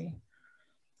possibility.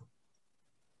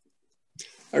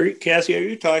 Cassie, are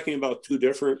you talking about two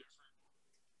different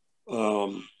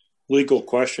legal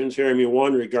questions here? I mean,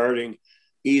 one regarding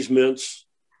easements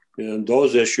and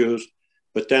those issues,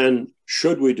 but then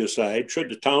should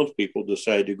the townspeople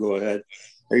decide to go ahead,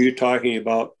 are you talking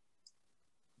about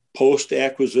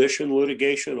post-acquisition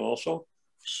litigation also?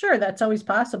 Sure, that's always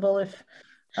possible if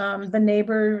the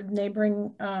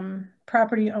neighboring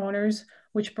property owners,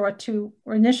 which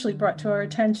initially brought to our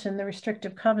attention the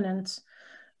restrictive covenants,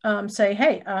 say,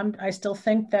 hey, I still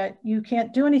think that you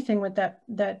can't do anything with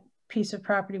that piece of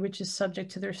property which is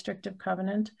subject to the restrictive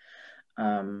covenant.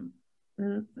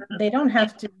 They don't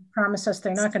have to promise us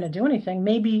they're not going to do anything.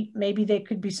 Maybe there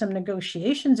could be some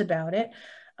negotiations about it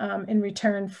in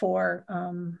return for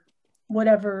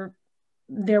whatever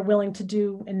they're willing to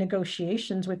do in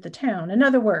negotiations with the town. In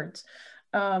other words,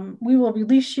 we will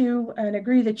release you and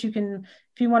agree that you can,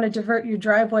 if you want to divert your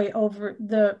driveway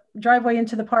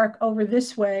into the park over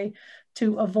this way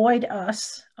to avoid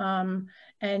us,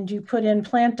 and you put in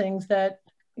plantings that,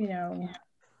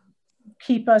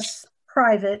 keep us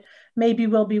private, maybe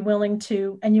we'll be willing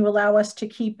to, and you allow us to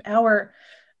keep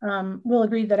we'll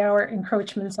agree that our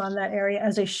encroachments on that area,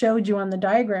 as I showed you on the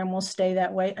diagram, will stay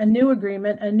that way. A new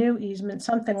agreement, a new easement,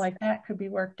 something like that could be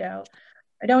worked out.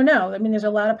 I don't know. I mean, there's a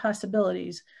lot of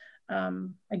possibilities.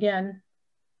 Again,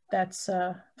 that's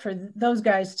for those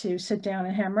guys to sit down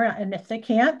and hammer out. And if they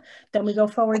can't, then we go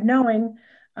forward knowing,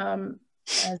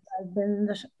 as I've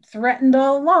been threatened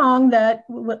all along, that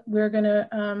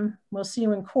we'll see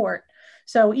you in court.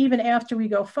 So even after we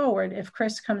go forward, if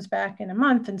Chris comes back in a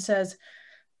month and says,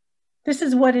 this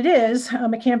is what it is,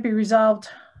 it can't be resolved.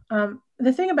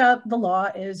 The thing about the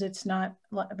law is it's not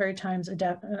a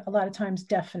lot of times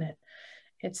definite.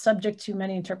 It's subject to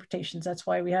many interpretations. That's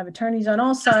why we have attorneys on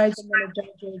all sides, and then a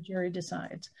judge or a jury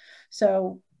decides.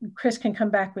 So Chris can come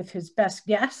back with his best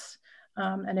guess.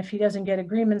 And if he doesn't get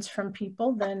agreements from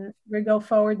people, then we go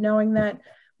forward knowing that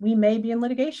we may be in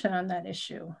litigation on that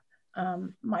issue.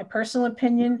 My personal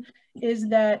opinion is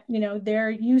that, their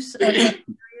use of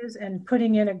areas and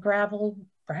putting in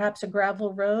perhaps a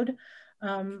gravel road,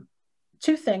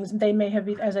 two things. They may have,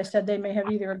 as I said, they may have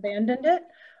either abandoned it,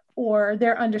 or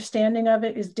their understanding of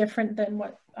it is different than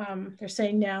what they're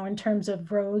saying now in terms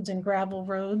of roads and gravel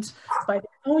roads by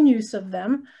their own use of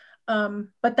them.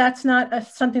 But that's not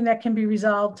something that can be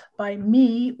resolved by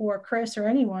me or Chris or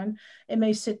anyone. It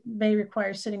may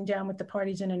require sitting down with the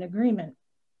parties in an agreement.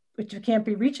 If you can't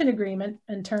reach an agreement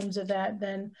in terms of that,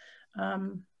 then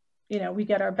we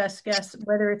get our best guess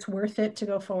whether it's worth it to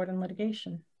go forward in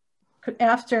litigation.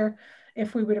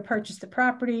 If we were to purchase the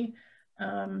property,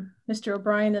 Mr.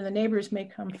 O'Brien and the neighbors may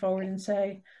come forward and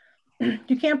say,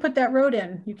 you can't put that road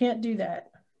in, you can't do that.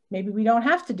 Maybe we don't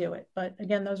have to do it, but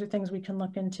again, those are things we can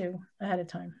look into ahead of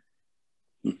time.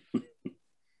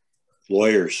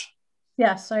 Lawyers.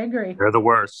 Yes, I agree. They're the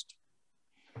worst.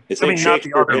 I mean, not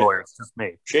the other lawyers, just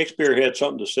me. Shakespeare had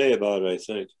something to say about it, I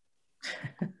think.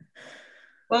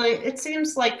 Well, it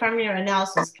seems like from your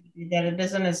analysis that it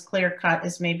isn't as clear cut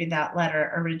as maybe that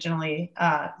letter originally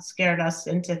scared us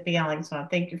into feeling. So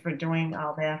thank you for doing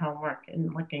all that homework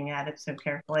and looking at it so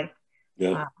carefully.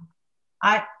 Yeah.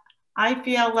 I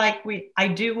feel like I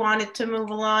do want it to move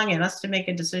along and us to make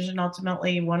a decision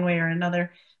ultimately one way or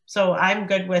another. So I'm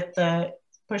good with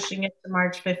pushing it to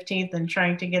March 15th and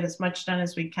trying to get as much done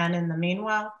as we can in the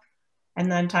meanwhile, and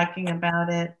then talking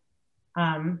about it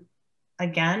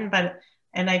again.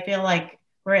 And I feel like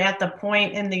we're at the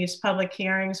point in these public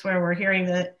hearings where we're hearing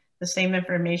the same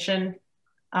information.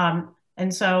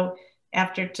 And so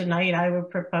after tonight, I would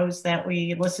propose that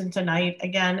we listen tonight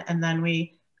again, and then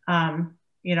we,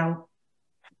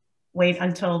 wait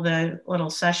until the little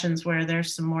sessions where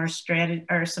there's some more strategy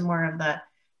or some more of the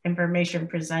information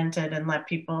presented, and let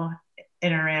people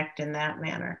interact in that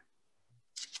manner.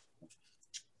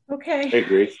 Okay. I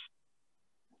agree.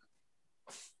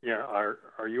 Yeah,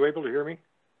 are you able to hear me?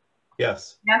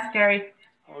 Yes. Yes, Gary.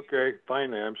 Okay,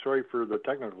 fine. I'm sorry for the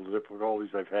technical difficulties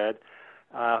I've had.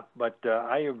 But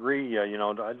I agree,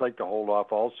 I'd like to hold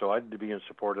off also. I'd be in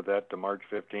support of that to March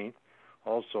 15th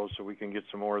also, so we can get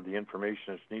some more of the information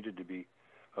that's needed to be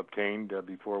obtained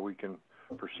before we can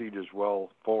proceed as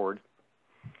well forward.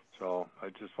 So I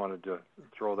just wanted to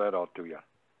throw that out to you.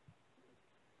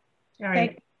 All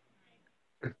right.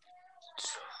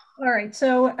 All right.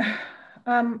 So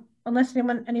unless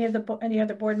any other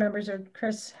board members or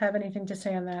Chris have anything to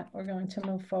say on that, we're going to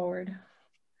move forward.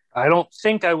 I don't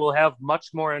think I will have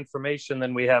much more information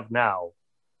than we have now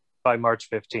by March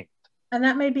 15th. And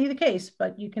that may be the case,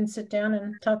 but you can sit down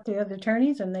and talk to the other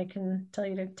attorneys and they can tell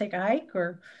you to take a hike,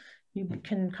 or you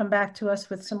can come back to us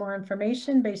with some more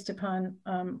information based upon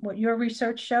what your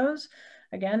research shows.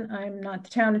 Again, I'm not the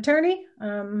town attorney,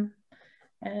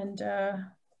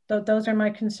 those are my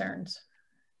concerns.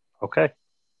 Okay.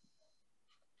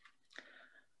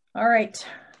 All right,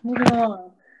 moving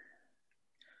along.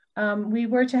 We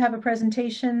were to have a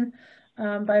presentation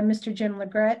by Mr. Jim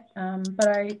Legret,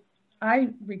 but I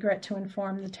regret to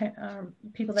inform the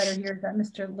people that are here that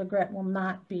Mr. Legret will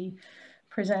not be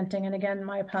presenting. And again,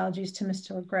 my apologies to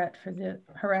Mr. Legret for the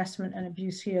harassment and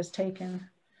abuse he has taken.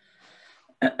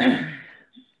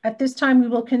 At this time, we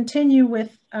will continue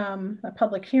with a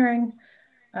public hearing.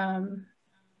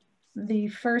 The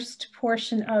first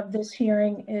portion of this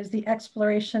hearing is the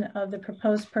exploration of the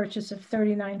proposed purchase of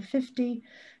 3950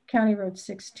 County Road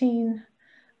 16.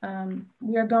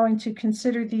 We are going to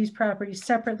consider these properties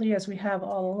separately as we have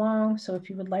all along. So if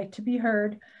you would like to be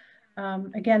heard,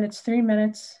 again, it's 3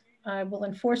 minutes. I will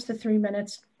enforce the 3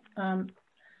 minutes. But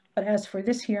as for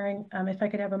this hearing, if I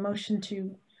could have a motion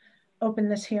to open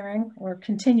this hearing or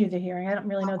continue the hearing. I don't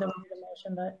really know that we need a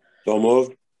motion, but. So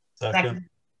moved. Second.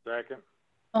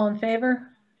 All in favor?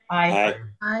 Aye.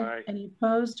 Aye. Any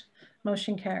opposed?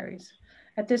 Motion carries.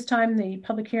 At this time, the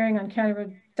public hearing on County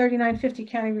Road 3950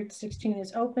 County Route 16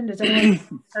 is open. Does anyone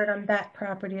start on that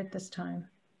property at this time?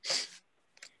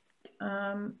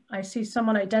 I see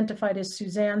someone identified as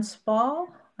Suzanne Spall.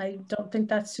 I don't think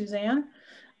that's Suzanne.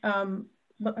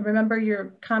 But remember,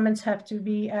 your comments have to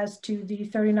be as to the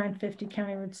 3950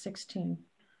 County Route 16.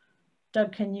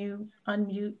 Doug, can you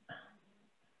unmute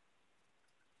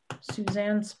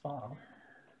Suzanne Spall?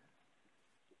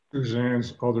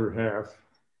 Suzanne's other half.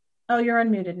 Oh, you're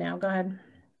unmuted now. Go ahead.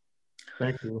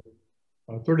 Thank you.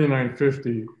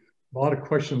 3950, a lot of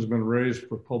questions have been raised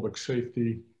for public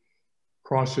safety,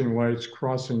 crossing lights,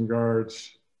 crossing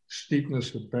guards,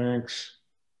 steepness of banks,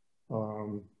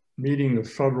 meeting the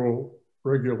federal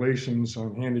regulations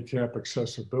on handicap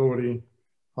accessibility,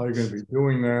 how you're going to be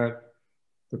doing that,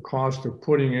 the cost of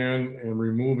putting in and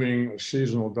removing a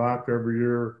seasonal dock every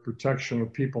year, protection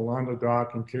of people on the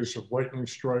dock in case of lightning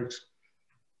strikes,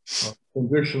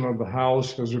 condition of the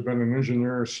house. Has there been an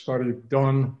engineer study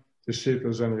done to see if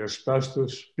there's any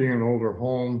asbestos? Being an older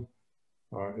home,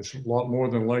 it's a lot more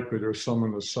than likely there's some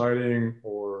in the siding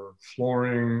or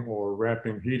flooring or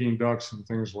wrapping heating ducts and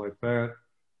things like that.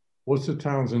 What's the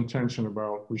town's intention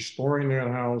about restoring that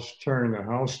house, tearing the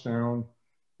house down,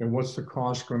 and what's the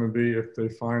cost going to be if they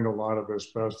find a lot of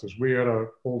asbestos? We had an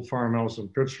old farmhouse in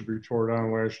Pittsburgh tore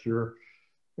down last year,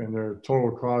 and their total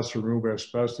cost to remove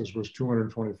asbestos was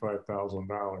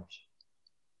 $225,000.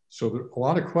 So a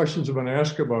lot of questions have been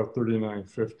asked about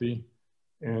 3950,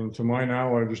 and to my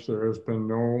knowledge, there has been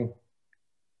no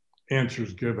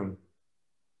answers given.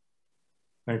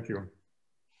 Thank you.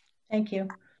 Thank you.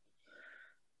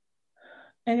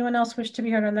 Anyone else wish to be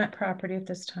heard on that property at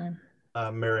this time?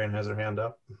 Marion has her hand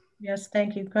up. Yes,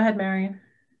 thank you. Go ahead, Marion.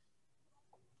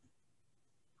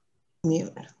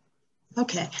 Mute.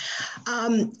 Okay.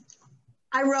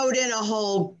 I wrote in a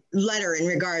whole letter in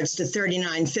regards to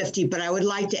 3950, but I would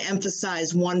like to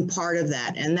emphasize one part of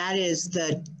that, and that is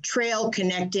the trail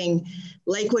connecting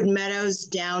Lakewood Meadows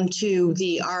down to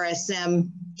the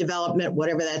RSM development,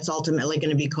 whatever that's ultimately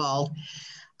going to be called.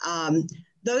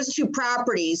 Those two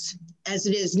properties, as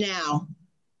it is now,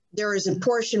 there is a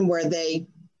portion where the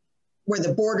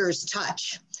borders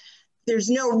touch. There's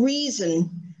no reason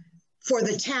for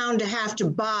the town to have to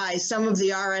buy some of the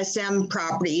RSM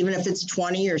property, even if it's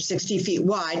 20 or 60 feet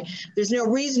wide. There's no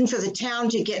reason for the town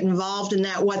to get involved in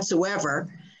that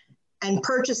whatsoever and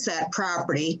purchase that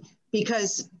property,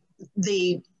 because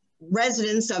the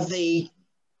residents of the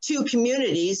two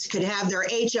communities could have their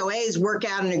HOAs work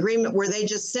out an agreement where they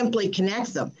just simply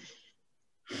connect them.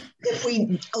 If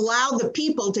we allow the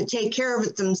people to take care of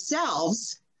it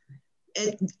themselves,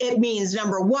 it means,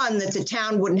 number one, that the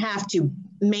town wouldn't have to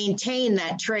maintain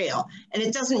that trail. And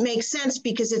it doesn't make sense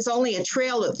because it's only a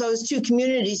trail that those two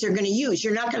communities are going to use.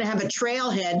 You're not going to have a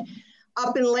trailhead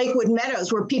up in Lakewood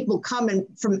Meadows where people come in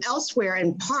from elsewhere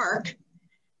and park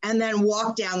and then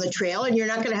walk down the trail. And you're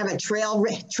not going to have a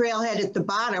trailhead at the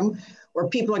bottom where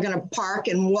people are going to park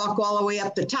and walk all the way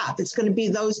up the top. It's going to be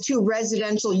those two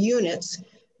residential units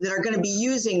that are going to be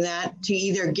using that to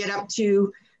either get up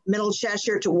to Middle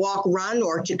Cheshire to walk, run,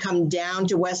 or to come down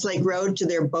to Westlake Road to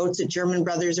their boats at German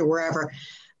Brothers or wherever.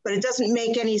 But it doesn't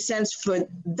make any sense for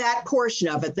that portion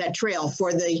of it, that trail,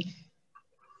 for the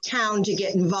town to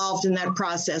get involved in that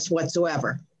process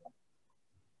whatsoever.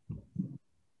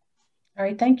 All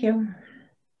right, thank you.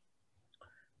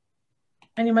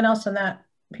 Anyone else on that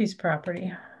piece of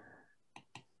property?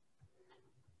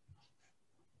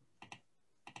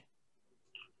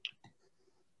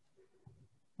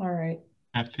 All right.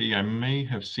 Kathy, I may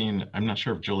have seen, I'm not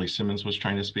sure if Julie Simmons was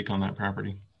trying to speak on that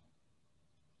property.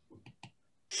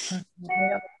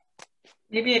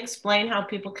 Maybe explain how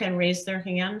people can raise their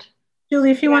hand.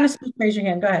 Julie, if you want to speak, raise your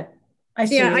hand. Go ahead.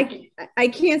 I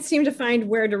can't seem to find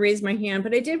where to raise my hand,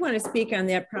 but I did want to speak on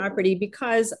that property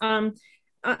because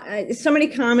so many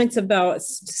comments about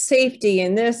safety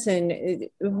and this, and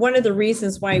one of the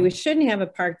reasons why we shouldn't have a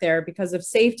park there because of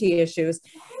safety issues.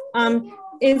 And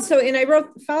I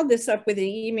followed this up with an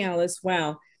email as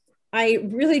well. I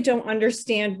really don't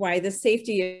understand why the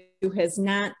safety issue has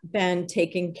not been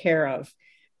taken care of.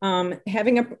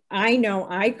 I know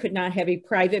I could not have a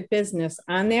private business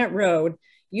on that road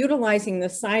utilizing the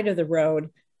side of the road.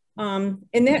 And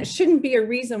that shouldn't be a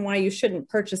reason why you shouldn't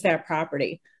purchase that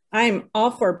property. I'm all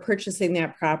for purchasing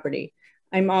that property.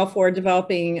 I'm all for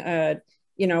developing,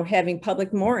 having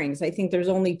public moorings. I think there's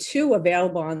only 2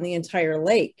 available on the entire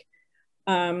lake.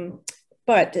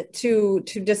 But to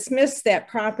dismiss that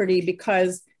property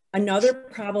because another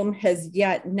problem has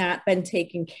yet not been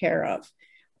taken care of.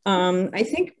 I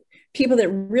think people that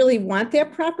really want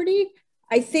that property,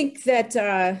 I think that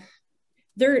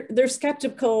they're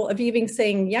skeptical of even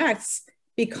saying yes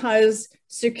because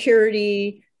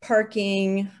security,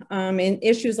 parking, and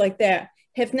issues like that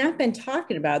have not been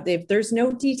talked about. There's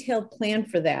no detailed plan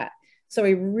for that. So I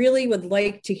really would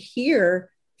like to hear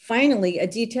finally a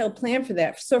detailed plan for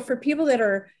that. So for people that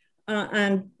are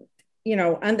on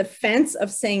the fence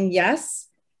of saying yes,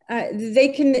 they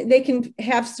can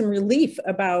have some relief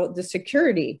about the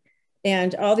security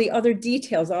and all the other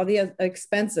details, all the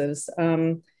expenses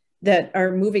that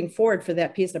are moving forward for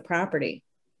that piece of property.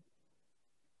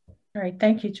 All right,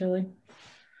 thank you, Julie.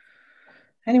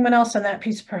 Anyone else on that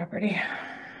piece of property?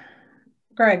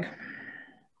 Greg.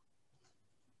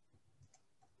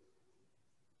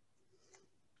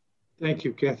 Thank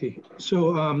you, Kathy.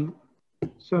 So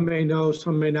some may know,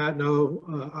 some may not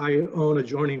know, I own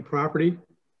adjoining property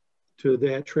to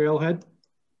that trailhead,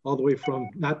 all the way from,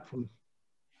 not from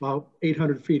about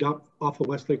 800 feet up off of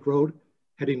Westlake Road,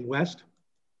 heading west.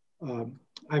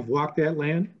 I've walked that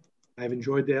land. I've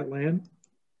enjoyed that land.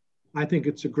 I think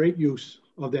it's a great use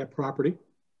of that property.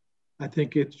 I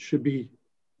think it should be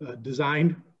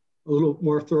designed a little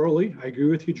more thoroughly. I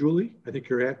agree with you, Julie. I think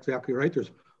you're exactly right.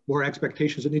 There's more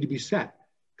expectations that need to be set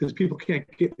because people can't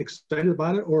get excited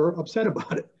about it or upset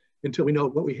about it until we know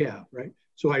what we have, right?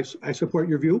 So I support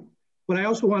your view, but I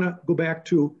also want to go back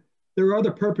to, there are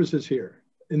other purposes here,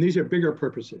 and these are bigger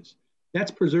purposes.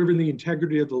 That's preserving the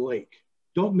integrity of the lake.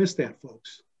 Don't miss that,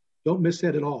 folks. Don't miss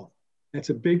that at all. That's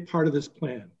a big part of this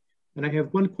plan. And I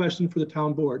have one question for the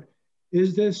town board.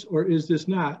 Is this or is this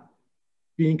not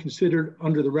being considered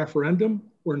under the referendum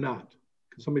or not?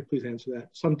 Can somebody please answer that?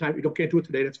 Sometime, you can't do it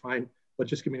today, that's fine, but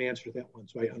just give me an answer to that one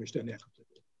so I understand that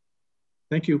completely.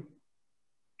 Thank you.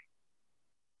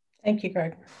 Thank you,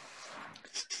 Greg.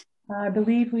 I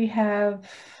believe we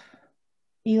have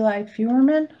Eli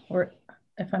Feuerman, or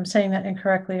if I'm saying that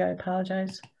incorrectly, I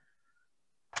apologize.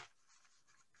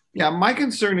 Yeah, my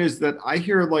concern is that I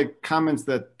hear like comments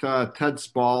that Ted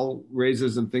Spall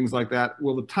raises and things like that.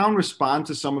 Will the town respond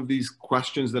to some of these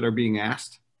questions that are being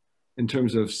asked in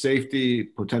terms of safety,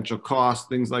 potential costs,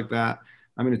 things like that?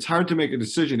 I mean, it's hard to make a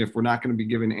decision if we're not going to be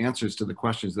giving answers to the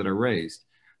questions that are raised.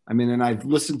 I mean, and I've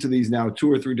listened to these now 2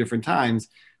 or 3 different times.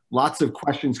 Lots of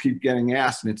questions keep getting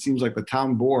asked, and it seems like the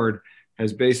town board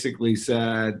has basically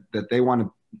said that they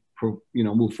want to,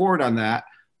 move forward on that.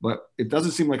 But it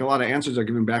doesn't seem like a lot of answers are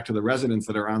given back to the residents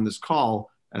that are on this call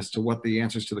as to what the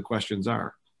answers to the questions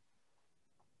are.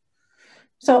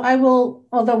 So I will,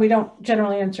 although we don't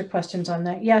generally answer questions on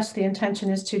that, yes, the intention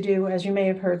is to do, as you may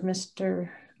have heard Mr.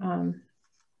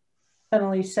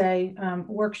 Fennelly say,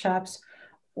 workshops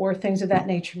or things of that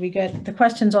nature. We get, the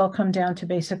questions all come down to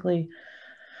basically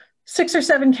 6 or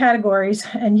 7 categories.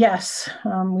 And yes,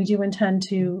 we do intend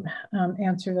to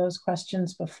answer those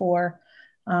questions before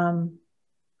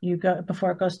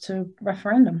before it goes to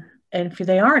referendum. And if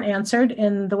they aren't answered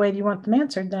in the way that you want them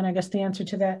answered, then I guess the answer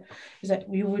to that is that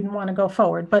we wouldn't want to go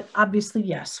forward. But obviously,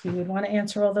 yes, we would want to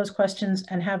answer all those questions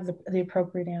and have the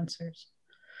appropriate answers.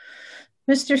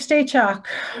 Mr. Stachok.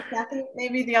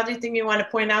 Maybe the other thing you want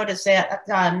to point out is that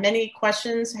many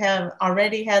questions have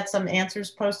already had some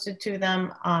answers posted to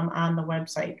them on the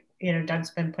website. Doug's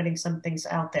been putting some things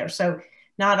out there. So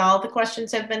not all the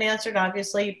questions have been answered,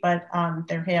 obviously, but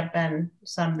there have been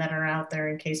some that are out there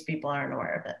in case people aren't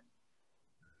aware of it.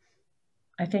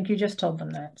 I think you just told them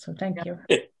that, so thank you.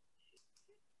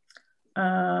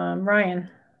 Ryan.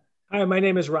 Hi, my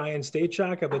name is Ryan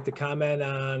Stachak. I'd like to comment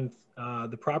on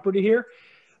the property here.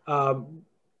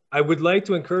 I would like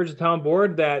to encourage the town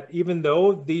board that even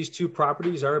though these two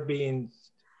properties are being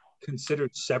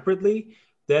considered separately,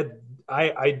 that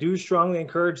I do strongly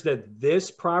encourage that this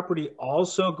property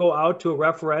also go out to a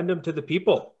referendum to the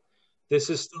people. This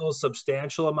is still a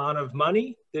substantial amount of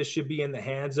money. This should be in the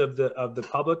hands of the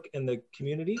public and the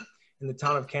community in the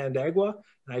town of Canandaigua.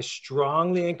 And I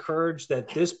strongly encourage that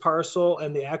this parcel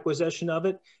and the acquisition of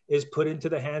it is put into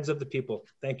the hands of the people.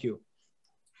 Thank you.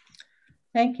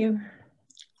 Thank you.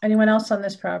 Anyone else on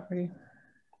this property?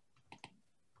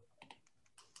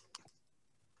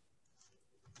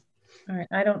 All right,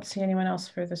 I don't see anyone else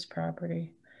for this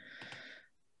property.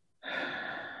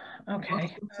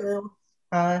 Okay.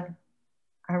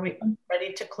 Are we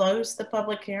ready to close the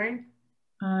public hearing?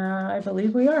 I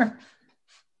believe we are.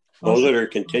 Close it or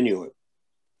continue it?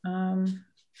 Oh,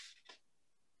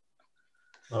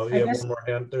 yeah, one more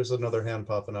hand. There's another hand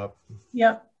popping up.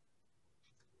 Yep.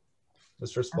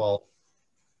 Mr. Spall.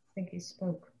 I think he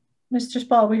spoke. Mr.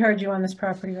 Spall, we heard you on this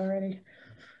property already.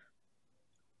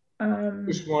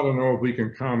 Just want to know if we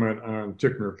can comment on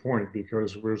Tickner Point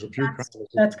because there's a few comments.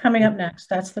 That's coming up next.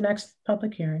 That's the next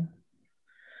public hearing.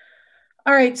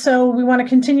 All right, so we want to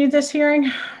continue this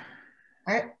hearing?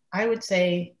 I would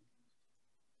say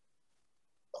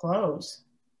close.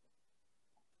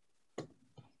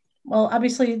 Well,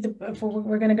 obviously, if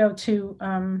we're going to go to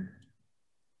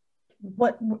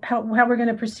how we're going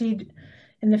to proceed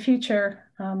in the future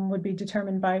would be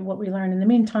determined by what we learn in the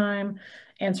meantime,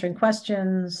 answering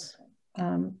questions.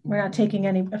 We're not taking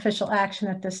any official action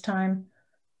at this time,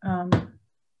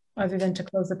 other than to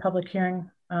close the public hearing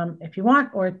if you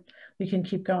want, or we can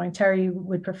keep going. Terry, you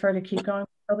would prefer to keep going with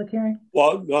the public hearing?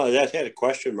 Well, no, that had a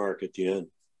question mark at the end.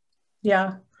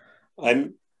 Yeah.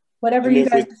 Whatever you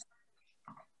guys.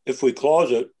 If we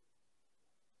close it,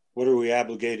 what are we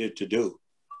obligated to do?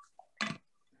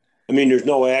 I mean, there's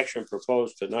no action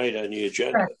proposed tonight on the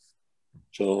agenda. Correct.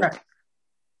 So. Correct.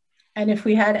 And if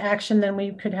we had action, then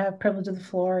we could have privilege of the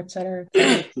floor, et cetera.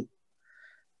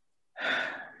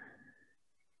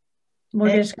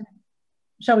 We're just,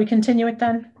 shall we continue it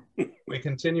then? We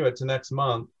continue it to next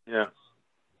month. Yeah.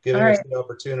 Giving us the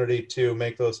opportunity to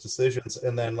make those decisions.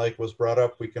 And then like was brought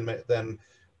up, we can make, then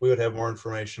we would have more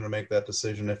information to make that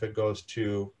decision if it goes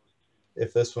to,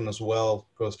 if this one as well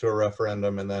goes to a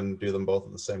referendum and then do them both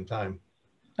at the same time.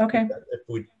 Okay. If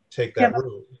we take that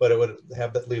route, but it would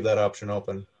have that, leave that option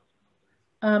open.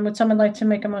 Would someone like to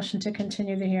make a motion to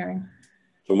continue the hearing?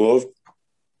 So moved.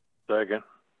 Second.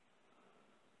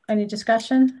 Any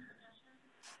discussion?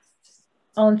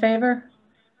 All in favor?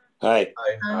 Aye.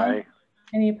 Aye. Aye.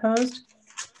 Any opposed?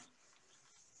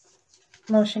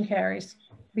 Motion carries.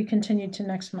 Be continued to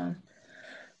next month.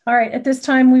 All right, at this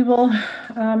time we will,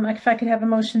 if I could have a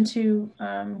motion to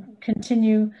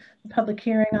continue the public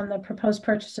hearing on the proposed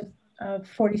purchase of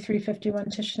 4351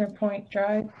 Tishner Point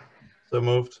Drive. So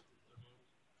moved.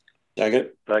 Second.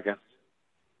 Second.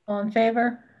 All in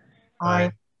favor?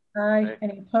 Aye. Aye.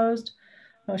 Any opposed?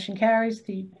 Motion carries.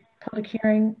 The public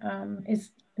hearing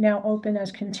is now open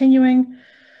as continuing.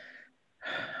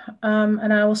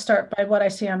 And I will start by what I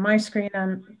see on my screen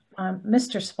on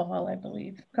Mr. Spall, I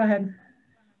believe. Go ahead.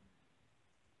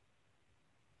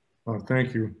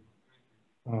 Thank you.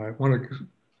 I want to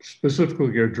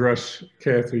specifically address,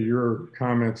 Kathy, your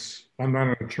comments. I'm not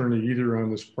an attorney either on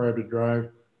this private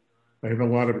drive. I have a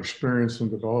lot of experience in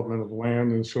development of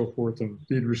land and so forth and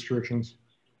deed restrictions.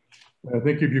 I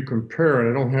think if you compare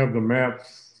it, I don't have the map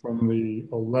from the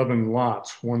 11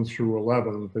 lots, 1 through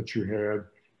 11 that you had,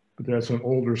 but that's an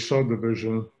older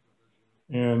subdivision.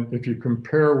 And if you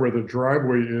compare where the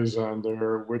driveway is on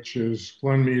there, which is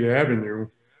Glenmead Avenue,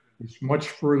 it's much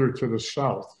further to the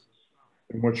south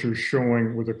than what you're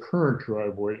showing with the current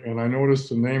driveway. And I noticed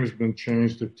the name has been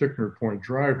changed to Tickner Point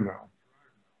Drive now.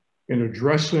 In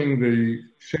addressing the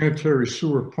sanitary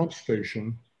sewer pump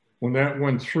station, when that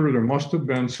went through, there must have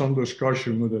been some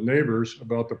discussion with the neighbors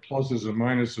about the pluses and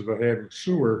minuses of having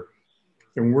sewer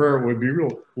and where it would be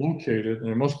located. And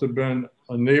it must have been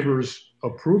a neighbors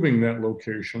approving that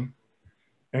location.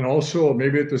 And also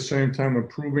maybe at the same time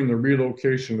approving the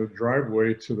relocation of the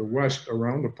driveway to the west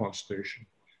around the pump station.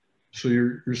 So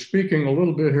you're speaking a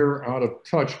little bit here out of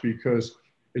touch because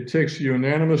it takes a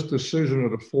unanimous decision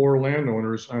of the 4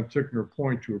 landowners on Tickner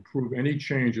Point to approve any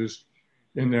changes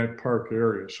in that park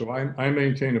area. So I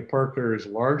maintain the park area is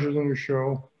larger than the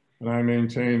show. And I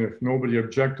maintain if nobody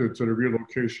objected to the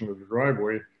relocation of the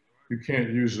driveway, you can't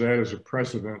use that as a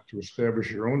precedent to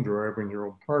establish your own driveway and your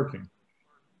own parking.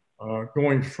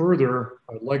 Going further,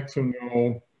 I'd like to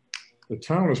know, the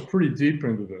town is pretty deep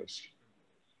into this.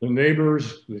 The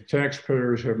neighbors, the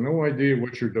taxpayers have no idea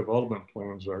what your development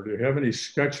plans are. Do you have any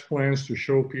sketch plans to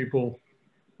show people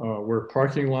where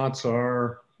parking lots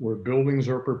are, where buildings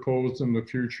are proposed in the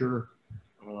future,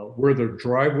 where the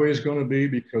driveway is going to be?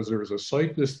 Because there's a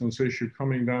sight distance issue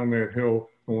coming down that hill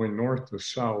going north to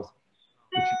south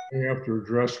that you may have to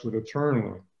address with a turn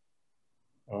lane.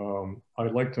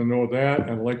 I'd like to know that,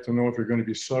 and I'd like to know if you're going to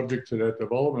be subject to that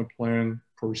development plan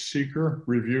for seeker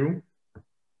review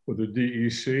with the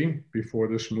DEC before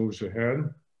this moves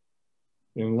ahead.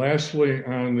 And lastly,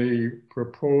 on the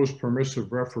proposed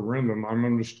permissive referendum, I'm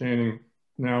understanding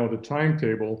now the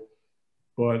timetable,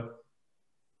 but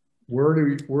where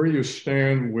do you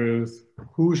stand with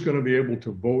who's going to be able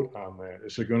to vote on that?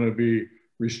 Is it going to be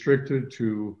restricted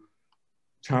to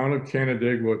town of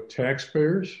Canandaigua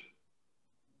taxpayers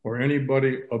or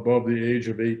anybody above the age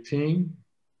of 18?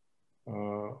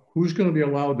 Who's going to be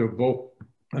allowed to vote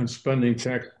on spending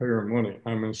taxpayer money?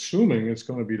 I'm assuming it's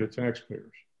going to be the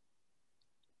taxpayers.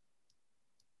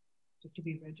 To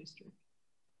be registered.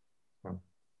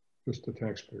 Just the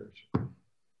taxpayers.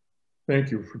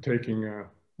 Thank you for taking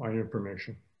my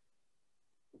information.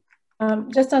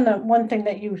 Just on the one thing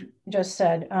that you just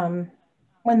said,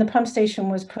 when the pump station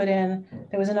was put in,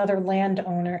 there was another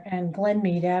landowner, and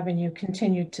Glenmead Avenue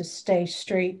continued to stay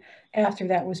straight after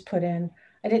that was put in.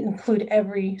 I didn't include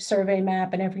every survey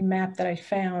map and every map that I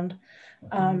found,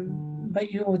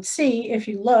 but you would see if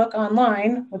you look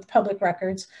online with public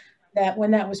records that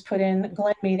when that was put in,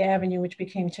 Glenmead Avenue, which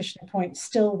became Tishner Point,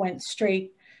 still went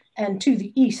straight and to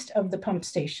the east of the pump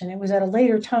station. It was at a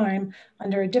later time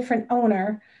under a different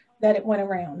owner that it went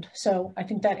around. So I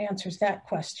think that answers that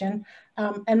question.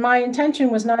 And my intention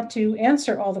was not to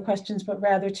answer all the questions, but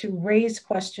rather to raise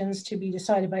questions to be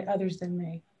decided by others than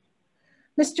me.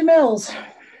 Mr. Mills.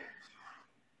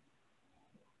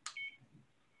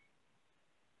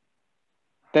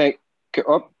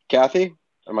 Kathy,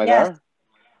 am I yes. there?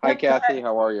 Hi, Kathy,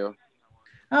 how are you?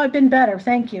 Oh, I've been better,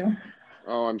 thank you.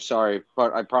 Oh, I'm sorry,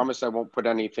 but I promise I won't put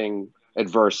anything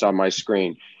adverse on my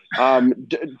screen.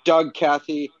 Doug,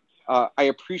 Kathy, I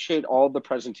appreciate all the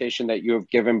presentation that you have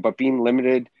given, but being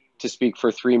limited to speak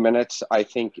for 3 minutes, I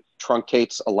think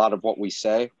truncates a lot of what we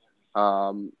say.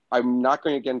 I'm not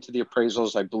going to get into the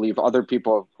appraisals. I believe other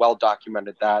people have well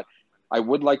documented that. I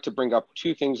would like to bring up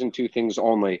two things and two things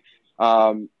only.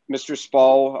 Mr.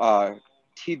 Spall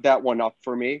teed that one up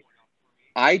for me.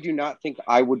 I do not think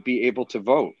I would be able to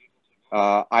vote.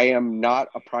 I am not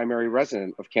a primary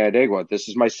resident of Canandaigua. This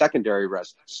is my secondary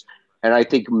residence. And I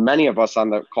think many of us on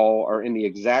the call are in the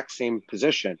exact same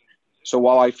position. So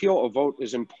while I feel a vote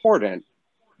is important,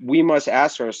 we must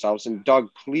ask ourselves, and Doug,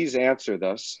 please answer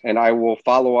this, and I will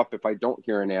follow up if I don't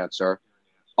hear an answer,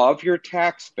 of your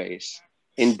tax base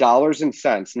in dollars and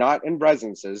cents, not in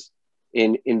residences,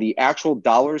 in the actual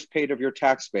dollars paid of your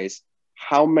tax base,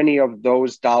 how many of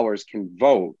those dollars can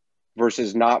vote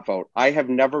versus not vote? I have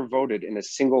never voted in a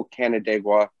single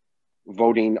Canandaigua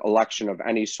voting election of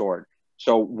any sort.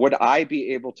 So would I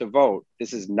be able to vote?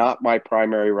 This is not my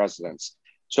primary residence.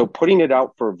 So putting it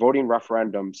out for a voting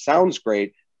referendum sounds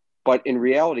great, but in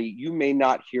reality, you may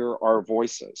not hear our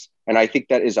voices. And I think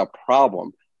that is a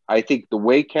problem. I think the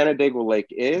way Canandaigua Lake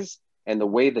is and the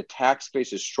way the tax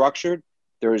base is structured,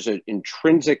 there is an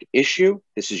intrinsic issue.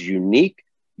 This is unique.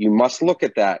 You must look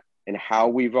at that and how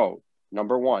we vote,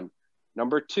 number one.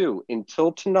 Number two,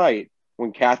 until tonight,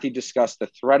 when Kathy discussed the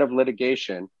threat of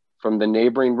litigation from the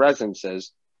neighboring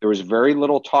residences, there was very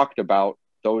little talked about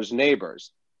those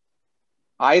neighbors.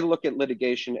 I look at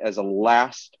litigation as a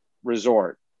last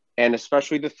resort, and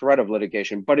especially the threat of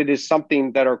litigation, but it is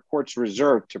something that our courts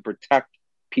reserve to protect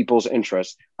people's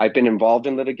interests. I've been involved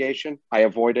in litigation. I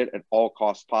avoid it at all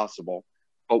costs possible.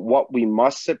 But what we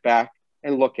must sit back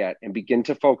and look at and begin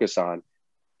to focus on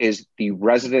is the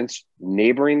residents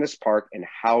neighboring this park and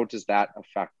how does that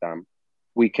affect them?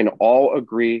 We can all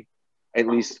agree, at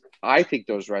least I think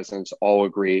those residents all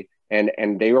agree, and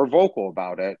they are vocal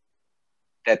about it,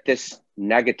 that this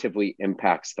negatively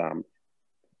impacts them.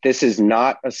 This is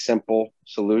not a simple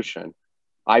solution.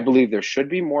 I believe there should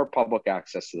be more public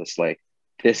access to this lake.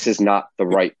 This is not the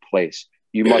right place.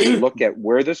 You must look at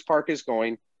where this park is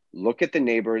going, look at the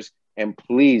neighbors, and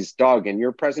please, Doug, in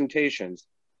your presentations,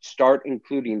 start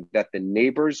including that the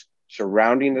neighbors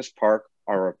surrounding this park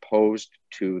are opposed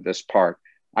to this park.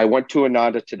 I went to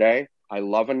Ananda today. I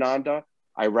love Ananda.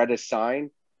 I read a sign.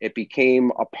 It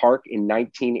became a park in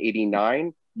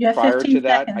 1989. Prior to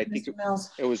that, seconds, I think Mills.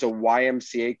 it was a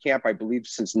YMCA camp, I believe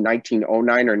since 1909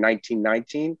 or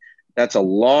 1919. That's a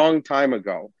long time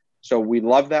ago. So we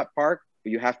love that park,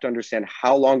 but you have to understand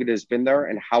how long it has been there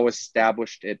and how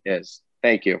established it is.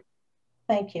 Thank you.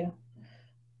 Thank you.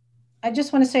 I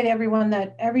just want to say to everyone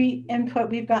that every input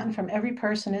we've gotten from every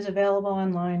person is available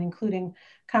online, including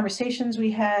conversations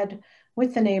we had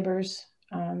with the neighbors,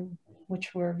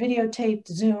 which were videotaped,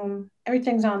 Zoom,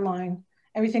 everything's online,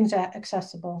 everything's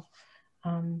accessible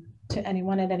to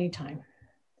anyone at any time.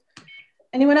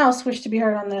 Anyone else wish to be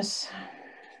heard on this?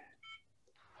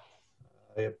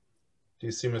 Do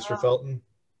you see Mr. Felton?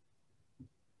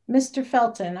 Mr.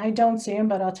 Felton, I don't see him,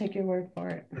 but I'll take your word for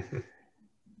it.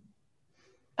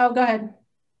 Oh, go ahead.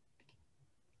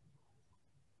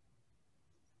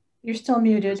 You're still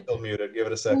muted. You're still muted. Give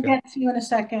it a second. We'll get to you in a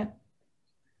second.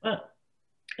 Well,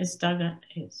 it's Doug.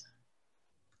 Can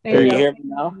you hear me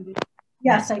now?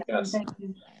 Yes, I can. Yes. Thank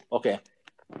you. Okay.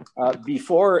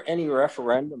 Before any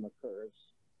referendum occurs,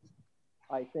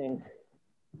 I think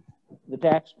the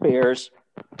taxpayers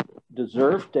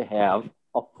deserve to have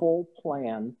a full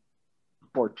plan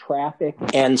for traffic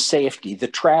and safety. The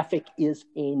traffic is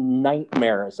a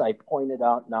nightmare, as I pointed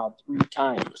out now 3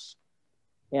 times.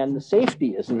 And the safety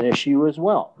is an issue as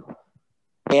well.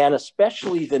 And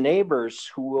especially the neighbors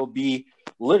who will be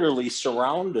literally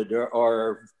surrounded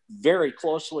or very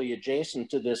closely adjacent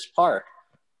to this park.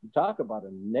 You talk about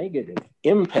a negative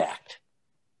impact.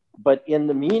 But in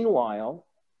the meanwhile,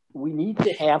 we need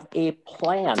to have a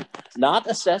plan, not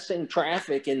assessing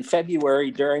traffic in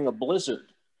February during a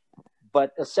blizzard,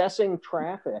 but assessing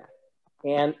traffic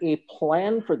and a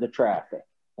plan for the traffic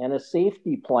and a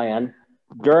safety plan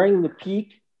during the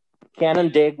peak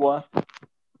Canandaigua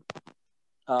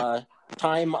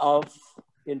time of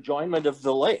enjoyment of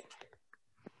the lake,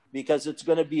 because it's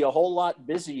going to be a whole lot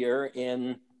busier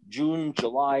in June,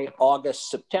 July,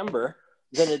 August, September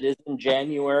than it is in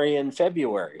January and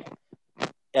February.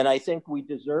 And I think we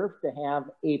deserve to have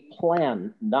a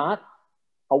plan, not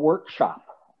a workshop,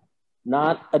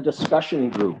 not a discussion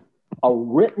group, a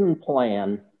written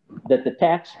plan that the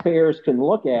taxpayers can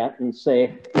look at and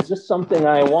say, is this something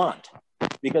I want?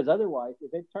 Because otherwise,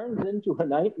 if it turns into a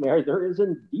nightmare, there is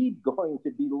indeed going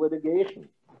to be litigation.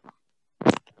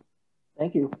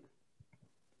 Thank you.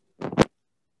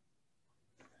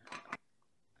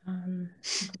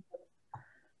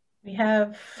 We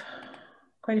have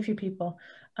quite a few people.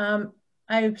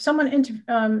 Someone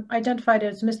identified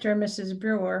as Mr. and Mrs.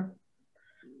 Brewer,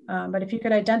 but if you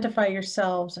could identify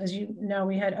yourselves, as you know,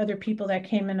 we had other people that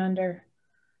came in under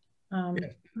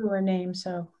Brewer name.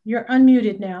 So you're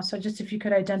unmuted now. So just if you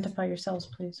could identify yourselves,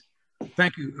 please.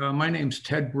 Thank you. My name's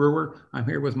Ted Brewer. I'm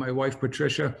here with my wife,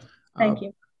 Patricia. Thank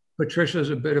you. Patricia is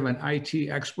a bit of an IT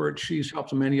expert. She's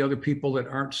helped many other people that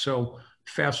aren't so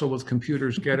facile with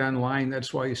computers get online.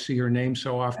 That's why you see her name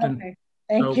so often. Okay.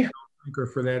 Thank you. Thank her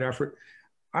for that effort.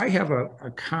 I have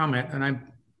a comment, and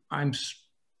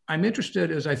I'm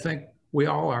interested, as I think we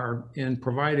all are, in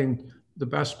providing the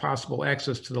best possible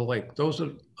access to the lake. Those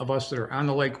of us that are on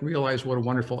the lake realize what a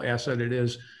wonderful asset it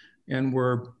is, and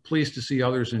we're pleased to see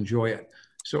others enjoy it.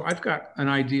 So I've got an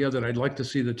idea that I'd like to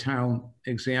see the town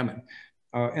examine,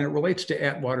 and it relates to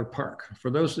Atwater Park.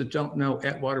 For those that don't know,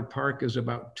 Atwater Park is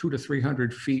about 200 to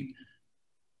 300 feet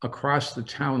across the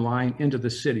town line into the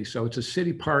city. So it's a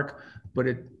city park, but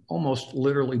it almost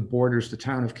literally borders the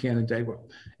town of Canandaigua.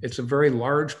 It's a very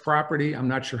large property. I'm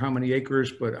not sure how many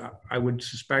acres, but I would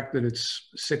suspect that it's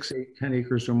 6, 8, 10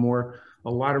 acres or more.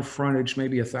 A lot of frontage,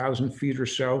 maybe 1,000 feet or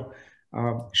so.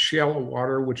 Shallow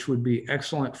water, which would be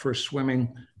excellent for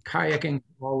swimming. Kayaking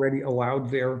already allowed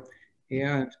there.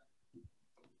 And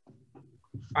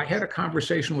I had a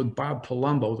conversation with Bob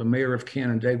Palumbo, the mayor of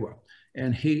Canandaigua,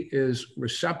 and he is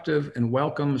receptive and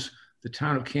welcomes the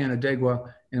town of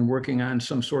Canandaigua and working on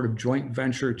some sort of joint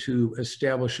venture to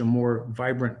establish a more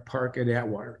vibrant park at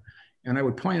Atwater. And I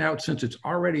would point out, since it's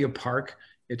already a park,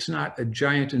 it's not a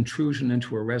giant intrusion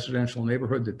into a residential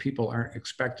neighborhood that people aren't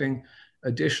expecting.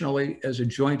 Additionally, as a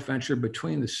joint venture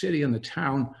between the city and the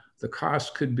town, the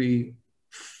cost could be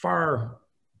far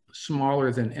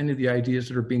smaller than any of the ideas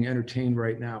that are being entertained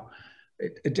right now.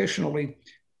 Additionally,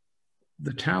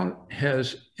 the town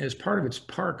has, as part of its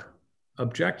park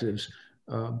objectives,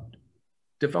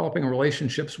 developing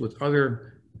relationships with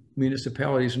other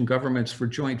municipalities and governments for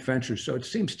joint ventures. So it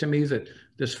seems to me that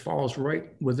this falls right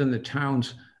within the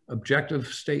town's objective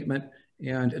statement,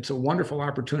 and it's a wonderful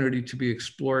opportunity to be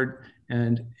explored.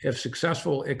 And if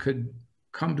successful, it could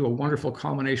come to a wonderful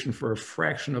culmination for a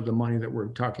fraction of the money that we're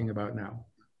talking about now.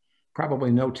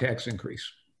 Probably no tax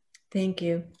increase. Thank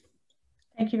you.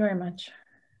 Thank you very much.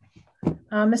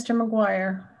 Mr.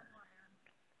 McGuire.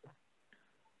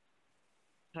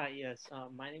 Hi, yes.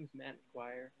 My name is Matt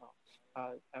McGuire.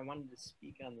 I wanted to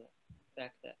speak on the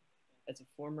fact that as a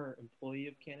former employee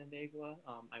of Canandaigua,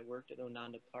 I worked at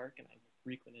Ononda Park and I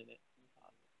frequented it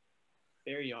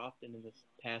very often in the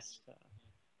past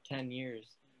 10 years.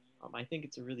 I think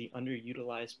it's a really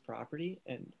underutilized property,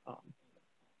 and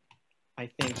I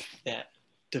think that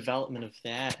development of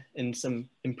that and some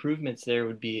improvements there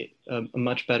would be a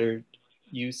much better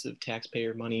use of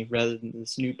taxpayer money rather than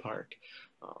this new park.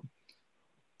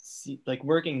 Like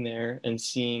working there and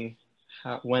seeing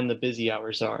when the busy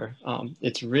hours are,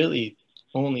 it's really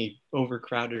only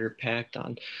overcrowded or packed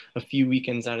on a few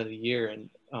weekends out of the year, and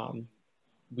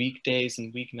weekdays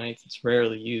and weeknights it's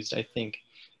rarely used. I think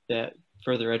that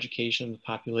further education of the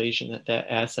population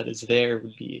that asset is there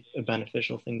would be a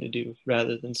beneficial thing to do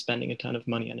rather than spending a ton of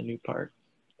money on a new park.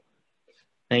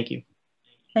 Thank you.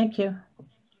 Thank you.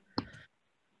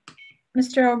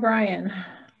 Mr. O'Brien,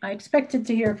 I expected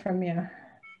to hear from you.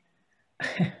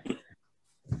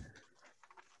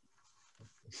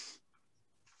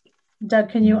 Doug,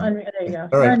 can you unmute? There you go.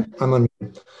 All right, I'm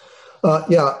unmuted.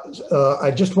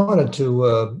 I just wanted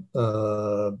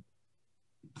to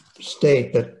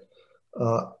state that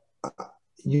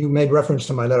you made reference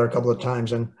to my letter a couple of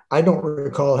times, and I don't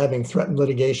recall having threatened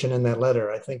litigation in that letter.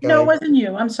 I think no, it wasn't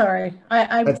you. I'm sorry.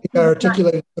 I think I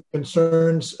articulated the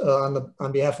concerns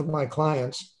on behalf of my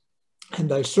clients,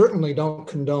 and I certainly don't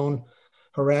condone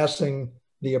harassing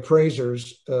the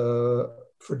appraisers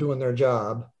for doing their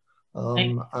job.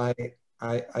 I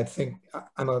think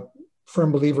I'm a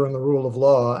firm believer in the rule of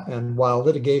law, and while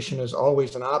litigation is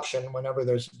always an option whenever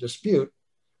there's a dispute,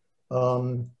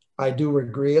 I do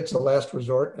agree it's a last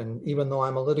resort, and even though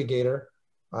I'm a litigator,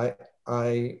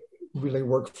 I really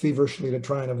work feverishly to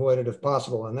try and avoid it if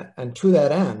possible. And to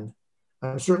that end,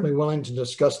 I'm certainly willing to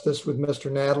discuss this with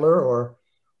Mr. Nadler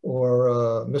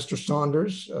or Mr.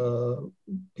 Saunders,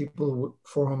 people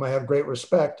for whom I have great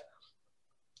respect.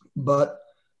 But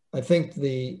I think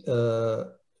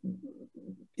the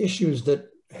issues that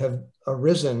have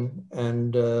arisen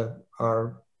and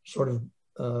are sort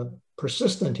of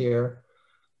persistent here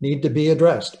need to be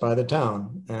addressed by the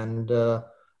town. And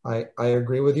I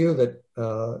agree with you that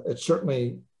it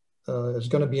certainly is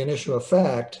going to be an issue of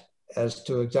fact as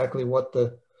to exactly what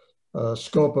the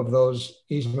scope of those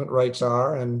easement rights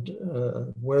are and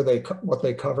what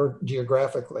they cover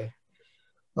geographically.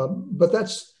 But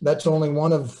that's only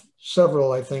one of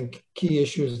several, I think, key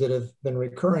issues that have been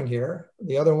recurring here.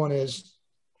 The other one is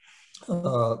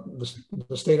the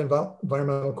State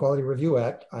Environmental Quality Review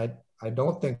Act. I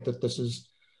don't think that this is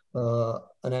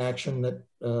an action that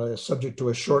is subject to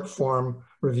a short form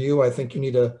review. I think you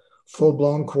need a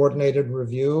full-blown coordinated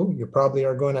review. You probably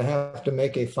are going to have to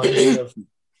make a finding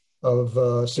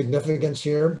of significance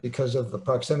here because of the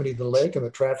proximity to the lake and the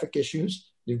traffic issues.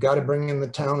 You've got to bring in the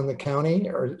town and the county,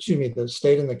 or excuse me, the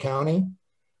state and the county.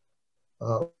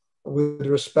 With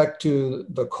respect to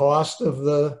the cost of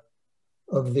the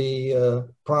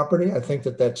property, I think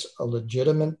that that's a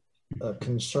legitimate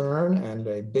concern and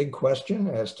a big question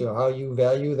as to how you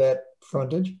value that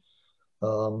frontage.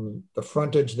 The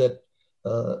frontage that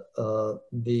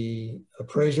the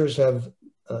appraisers have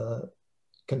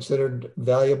considered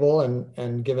valuable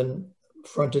and given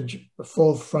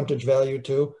full frontage value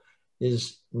to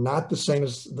is not the same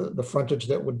as the frontage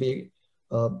that would be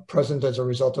present as a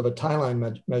result of a tie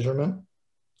line measurement.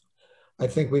 I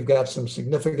think we've got some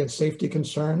significant safety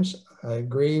concerns. I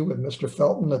agree with Mr.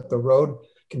 Felton that the road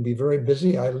can be very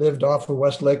busy. I lived off of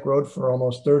West Lake Road for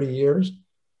almost 30 years,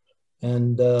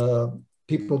 and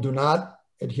people do not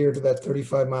adhere to that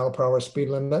 35-mile-per-hour speed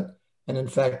limit. And in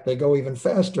fact, they go even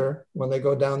faster when they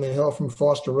go down the hill from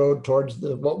Foster Road towards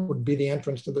what would be the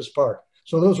entrance to this park.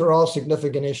 So those are all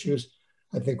significant issues.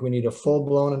 I think we need a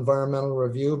full-blown environmental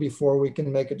review before we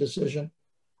can make a decision.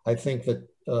 I think that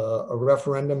a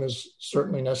referendum is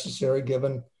certainly necessary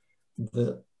given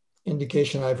the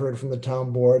indication I've heard from the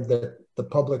town board that the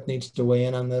public needs to weigh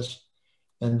in on this.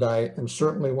 And I am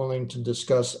certainly willing to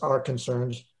discuss our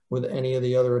concerns with any of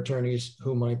the other attorneys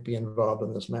who might be involved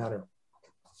in this matter.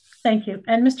 Thank you.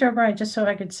 And Mr. O'Brien, just so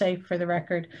I could say for the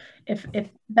record, if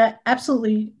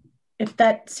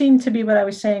that seemed to be what I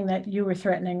was saying, that you were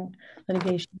threatening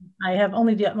litigation, I have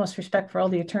only the utmost respect for all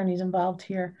the attorneys involved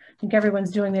here. I think everyone's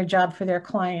doing their job for their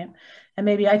client. And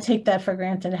maybe I take that for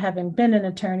granted, having been an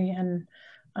attorney, and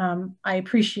I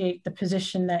appreciate the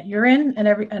position that you're in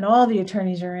and all the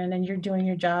attorneys are in, and you're doing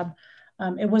your job.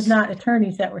 It was not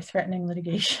attorneys that were threatening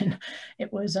litigation.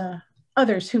 It was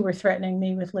others who were threatening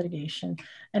me with litigation.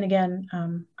 And again,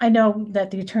 I know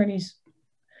that the attorneys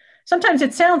sometimes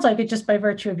it sounds like it just by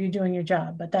virtue of you doing your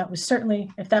job, but that was certainly,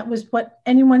 if that was what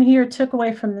anyone here took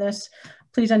away from this,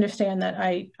 please understand that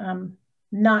I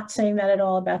not saying that at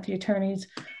all about the attorneys.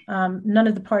 None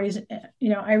of the parties, you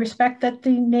know, I respect that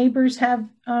the neighbors have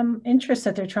interests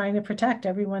that they're trying to protect.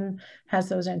 Everyone has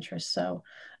those interests. So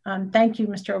thank you,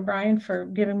 Mr. O'Brien, for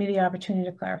giving me the opportunity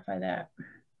to clarify that.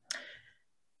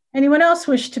 Anyone else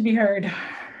wish to be heard?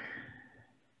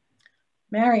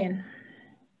 Marion.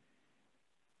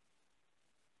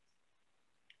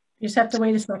 You just have to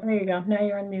wait a second. There you go. Now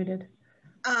you're unmuted.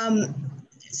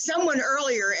 Someone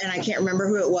earlier, and I can't remember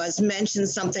who it was, mentioned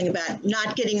something about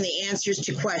not getting the answers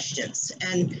to questions.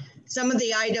 And some of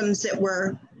the items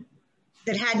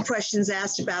that had questions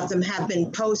asked about them have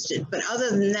been posted. But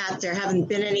other than that, there haven't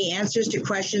been any answers to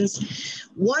questions.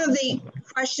 One of the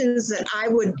questions that I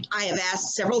have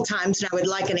asked several times and I would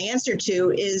like an answer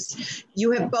to is,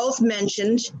 you have both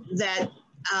mentioned that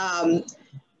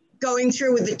going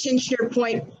through with the Tinchner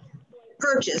Point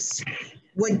purchase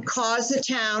would cause the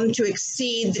town to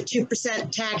exceed the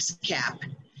 2% tax cap.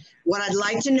 What I'd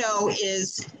like to know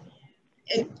is,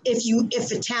 if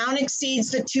the town exceeds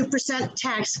the 2%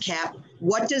 tax cap,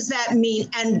 what does that mean?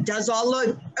 And does all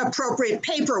the appropriate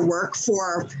paperwork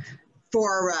for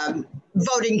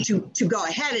voting to go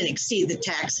ahead and exceed the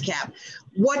tax cap?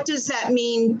 What does that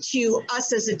mean to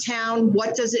us as a town?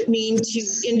 What does it mean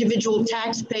to individual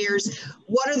taxpayers?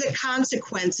 What are the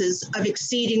consequences of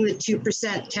exceeding the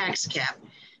 2% tax cap?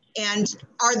 And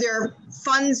are there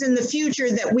funds in the future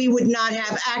that we would not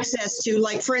have access to?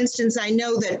 Like, for instance, I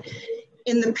know that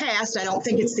in the past, I don't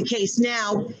think it's the case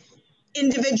now,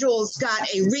 individuals got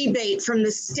a rebate from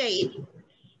the state,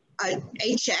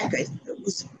 a check, it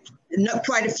was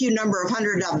quite a few number of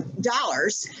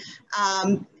 $100,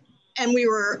 and we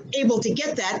were able to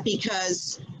get that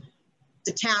because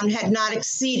the town had not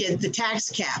exceeded the tax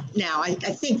cap. Now, I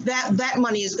think that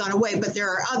money has gone away, but there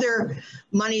are other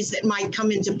monies that might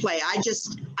come into play. I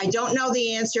don't know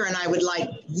the answer, and I would like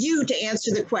you to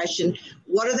answer the question.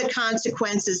 What are the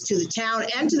consequences to the town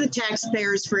and to the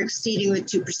taxpayers for exceeding the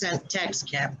 2% tax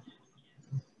cap?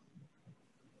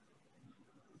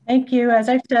 Thank you. As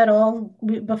I've said,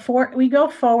 before we go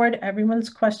forward, everyone's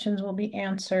questions will be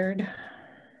answered.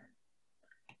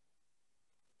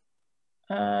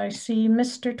 I see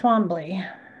Mr. Twombly.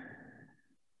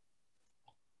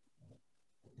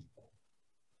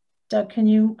 Doug, can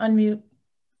you unmute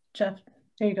Jeff?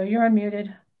 There you go. You're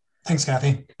unmuted. Thanks,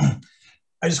 Kathy.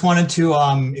 I just wanted to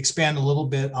expand a little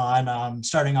bit on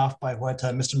starting off by what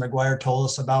Mr. McGuire told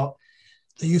us about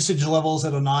the usage levels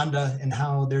at Ananda and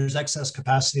how there's excess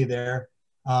capacity there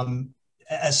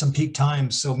at some peak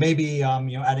times. So maybe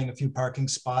adding a few parking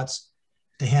spots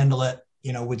to handle it,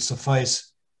 would suffice.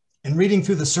 And reading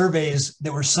through the surveys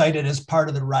that were cited as part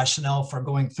of the rationale for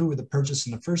going through with the purchase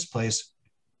in the first place,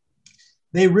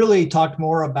 they really talked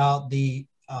more about the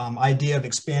idea of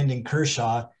expanding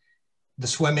Kershaw, the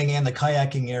swimming and the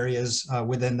kayaking areas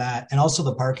within that, and also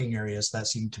the parking areas that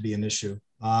seem to be an issue.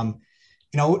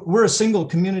 We're a single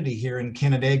community here in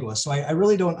Canandaigua, so I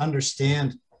really don't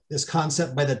understand this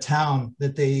concept by the town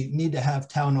that they need to have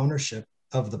town ownership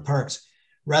of the parks,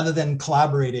 rather than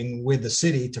collaborating with the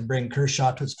city to bring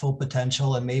Kershaw to its full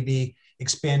potential and maybe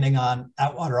expanding on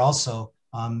Atwater also.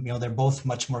 They're both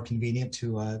much more convenient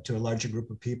to a larger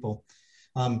group of people.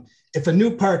 If a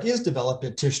new park is developed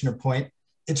at Tinchner Point,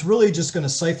 it's really just going to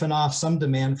siphon off some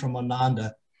demand from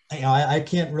Ananda. I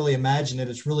can't really imagine that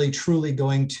it's really truly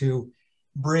going to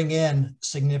bring in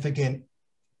significant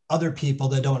other people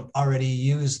that don't already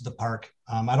use the park.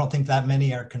 I don't think that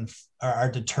many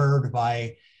are deterred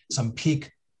by some peak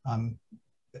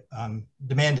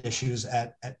demand issues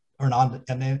at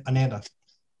Ananda.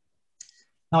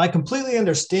 Now, I completely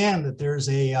understand that there's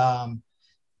a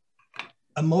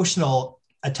emotional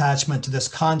attachment to this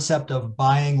concept of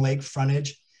buying lake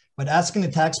frontage, but asking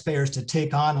the taxpayers to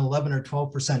take on 11 or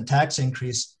 12% tax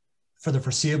increase for the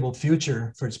foreseeable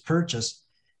future for its purchase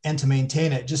and to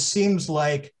maintain it just seems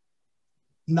like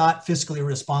not fiscally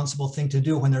responsible thing to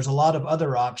do when there's a lot of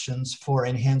other options for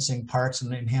enhancing parks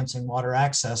and enhancing water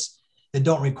access that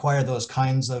don't require those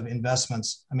kinds of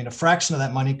investments. I mean, a fraction of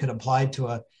that money could apply to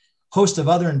a host of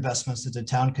other investments that the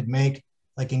town could make,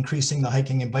 like increasing the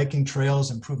hiking and biking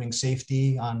trails, improving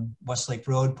safety on Westlake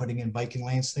Road, putting in biking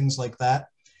lanes, things like that.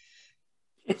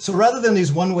 So rather than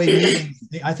these one-way meetings,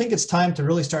 I think it's time to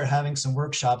really start having some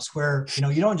workshops where,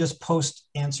 you don't just post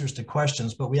answers to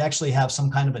questions, but we actually have some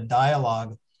kind of a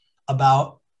dialogue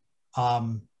about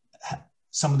some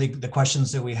of the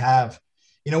questions that we have.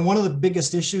 One of the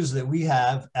biggest issues that we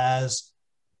have as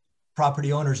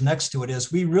property owners next to it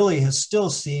is we really have still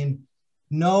seen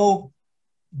no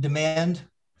demand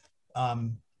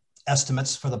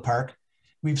estimates for the park.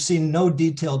 We've seen no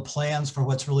detailed plans for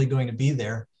what's really going to be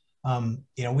there.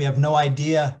 We have no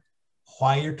idea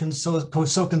why you're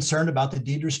so concerned about the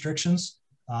deed restrictions,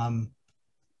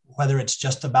 whether it's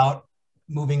just about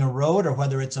moving a road or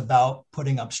whether it's about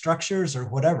putting up structures or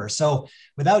whatever. So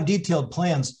without detailed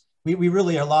plans, we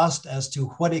really are lost as to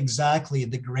what exactly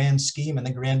the grand scheme and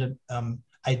the grand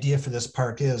idea for this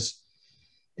park is.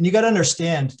 And you got to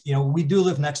understand, we do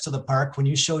live next to the park. When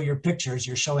you show your pictures,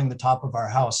 you're showing the top of our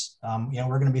house.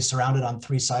 We're going to be surrounded on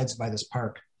 3 sides by this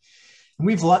park. And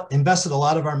we've invested a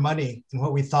lot of our money in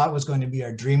what we thought was going to be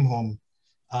our dream home.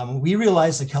 We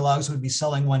realized that Kellogg's would be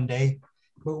selling one day,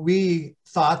 but we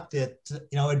thought that,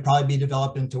 it'd probably be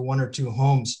developed into 1 or 2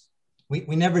 homes.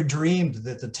 We never dreamed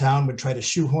that the town would try to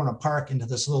shoehorn a park into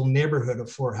this little neighborhood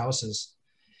of 4 houses.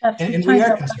 And we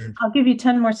are concerned. I'll give you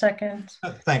 10 more seconds.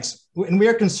 Thanks. And we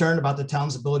are concerned about the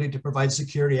town's ability to provide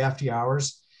security after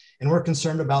hours. And we're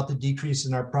concerned about the decrease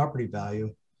in our property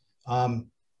value.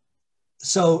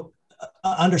 So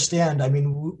understand,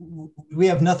 we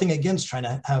have nothing against trying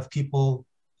to have people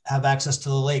have access to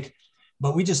the lake,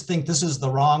 but we just think this is the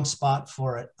wrong spot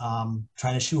for it.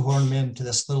 Trying to shoehorn them into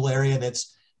this little area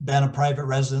that's been a private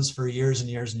residence for years and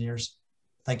years and years.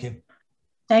 Thank you.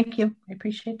 Thank you. I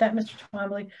appreciate that, Mr.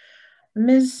 Twombly.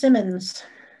 Ms. Simmons.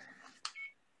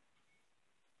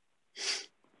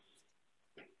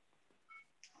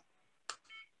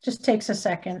 Just takes a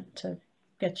second to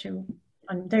get you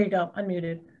on. There you go,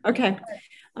 unmuted. Okay.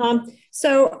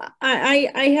 So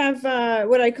I have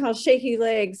what I call shaky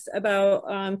legs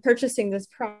about purchasing this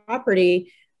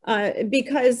property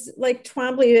because, like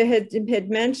Twombly had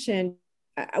mentioned,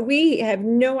 we have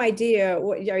no idea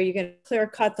are you going to clear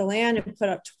cut the land and put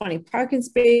up 20 parking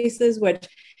spaces, which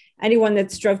anyone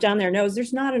that's drove down there knows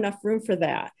there's not enough room for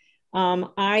that.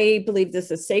 I believe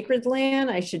this is sacred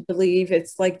land. I should believe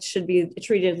should be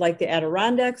treated like the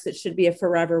Adirondacks. It should be a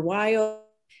forever wild.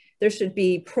 There should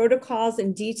be protocols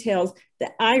and details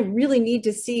that I really need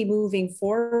to see moving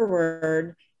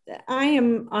forward that I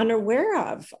am unaware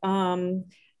of.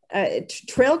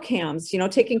 Trail cams,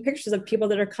 taking pictures of people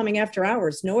that are coming after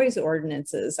hours, noise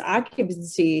ordinances,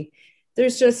 occupancy.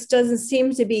 There's just doesn't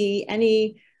seem to be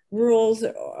any rules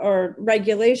or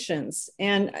regulations.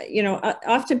 And,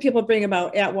 often people bring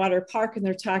about Atwater Park and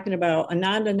they're talking about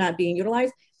Ananda not being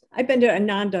utilized. I've been to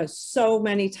Ananda so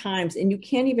many times and you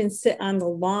can't even sit on the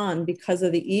lawn because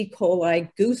of the E. coli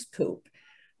goose poop.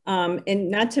 And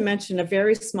not to mention a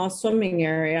very small swimming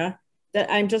area that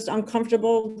I'm just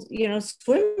uncomfortable,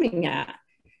 swimming at.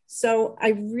 So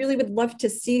I really would love to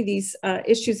see these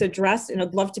issues addressed and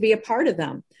I'd love to be a part of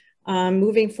them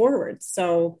moving forward.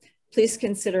 So please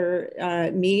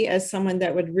consider me as someone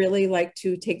that would really like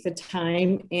to take the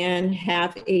time and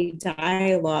have a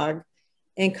dialogue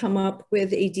and come up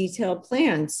with a detailed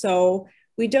plan. So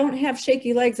we don't have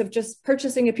shaky legs of just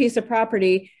purchasing a piece of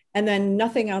property and then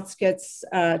nothing else gets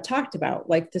talked about,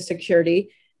 like the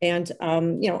security and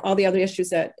all the other issues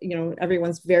that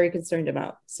everyone's very concerned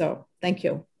about. So thank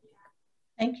you.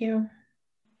 Thank you.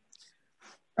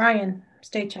 Brian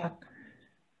Stachuk.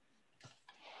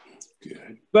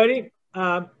 Good. Buddy,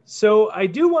 so I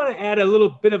do want to add a little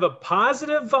bit of a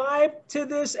positive vibe to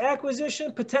this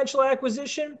potential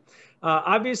acquisition.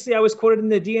 Obviously, I was quoted in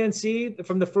the DNC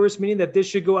from the first meeting that this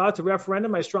should go out to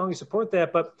referendum. I strongly support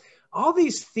that. But all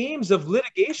these themes of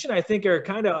litigation, I think, are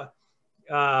kind of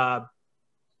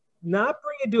not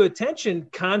bringing to attention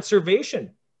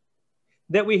conservation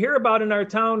that we hear about in our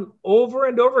town over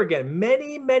and over again.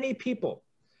 Many, many people.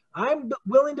 I'm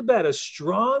willing to bet a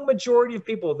strong majority of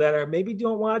people that are maybe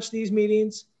don't watch these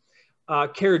meetings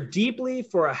care deeply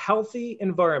for a healthy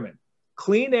environment,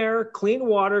 clean air, clean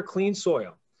water, clean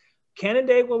soil.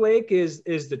 Canandaigua Lake is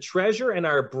the treasure and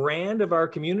our brand of our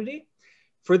community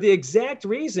for the exact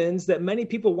reasons that many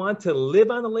people want to live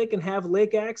on the lake and have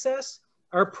lake access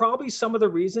are probably some of the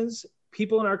reasons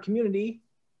people in our community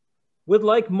would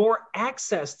like more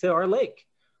access to our lake.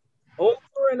 Over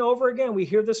and over again, we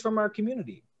hear this from our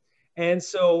community. And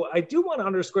so I do want to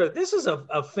underscore that this is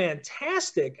a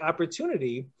fantastic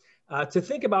opportunity to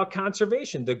think about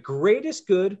conservation, the greatest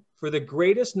good for the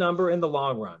greatest number in the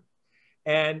long run.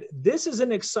 And this is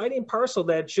an exciting parcel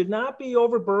that should not be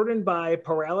overburdened by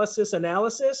paralysis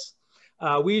analysis.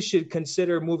 We should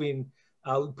consider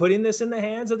putting this in the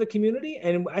hands of the community.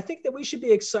 And I think that we should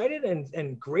be excited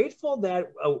and grateful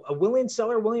that a willing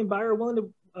seller, willing buyer, willing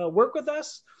to work with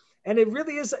us. And it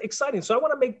really is exciting. So I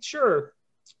want to make sure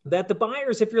that the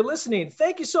buyers, if you're listening,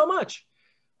 thank you so much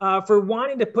for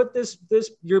wanting to put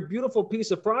your beautiful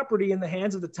piece of property in the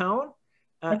hands of the town.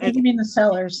 I think you mean the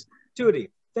sellers. Tootie,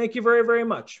 thank you very, very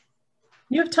much.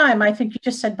 You have time. I think you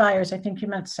just said buyers. I think you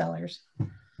meant sellers.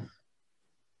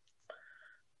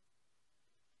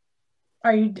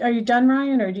 Are you done,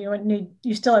 Ryan, or do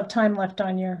you still have time left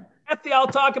on your? Kathy, I'll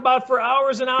talk about for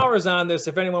hours and hours on this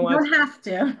if anyone wants. You don't have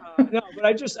to. No, but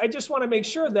I just want to make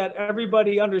sure that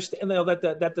everybody understands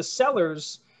that the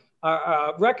sellers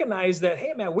recognize that,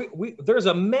 hey man, there's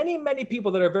many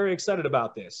people that are very excited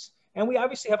about this, and we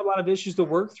obviously have a lot of issues to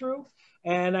work through.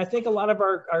 And I think a lot of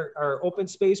our open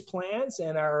space plans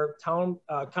and our town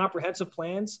comprehensive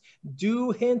plans do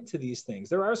hint to these things.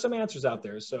 There are some answers out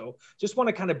there. So just want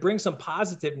to kind of bring some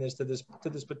positiveness to this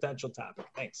potential topic.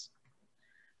 Thanks.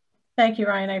 Thank you,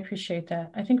 Ryan. I appreciate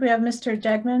that. I think we have Mr.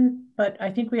 Degman, but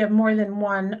I think we have more than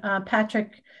one.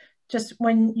 Patrick, just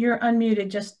when you're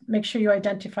unmuted, just make sure you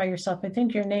identify yourself. I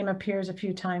think your name appears a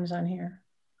few times on here.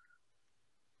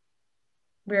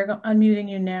 We're unmuting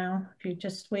you now. If you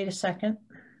just wait a second.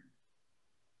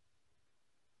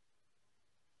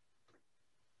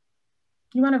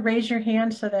 You want to raise your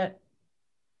hand so that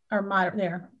our moderator,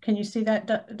 there. Can you see that,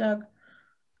 Doug?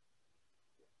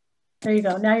 There you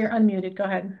go. Now you're unmuted. Go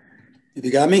ahead. Have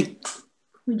you got me?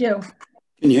 We do.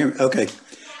 Can you hear me? Okay.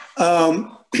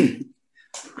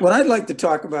 What I'd like to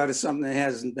talk about is something that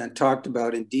hasn't been talked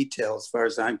about in detail as far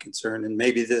as I'm concerned, and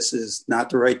maybe this is not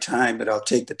the right time, but I'll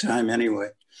take the time anyway.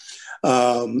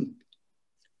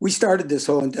 We started this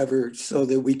whole endeavor so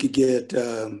that we could get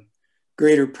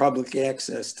greater public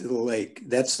access to the lake.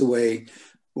 That's the way,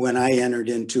 when I entered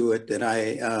into it, that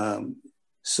I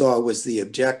saw was the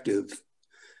objective.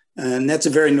 And that's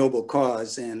a very noble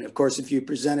cause. And of course, if you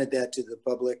presented that to the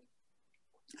public,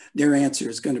 their answer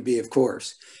is going to be, of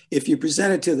course. If you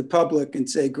present it to the public and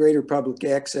say greater public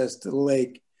access to the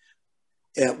lake,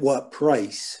 at what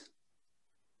price?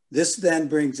 This then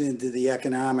brings into the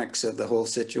economics of the whole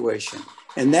situation.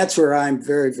 And that's where I'm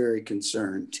very, very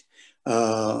concerned.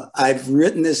 I've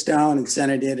written this down and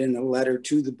sent it in a letter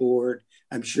to the board.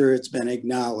 I'm sure it's been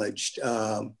acknowledged.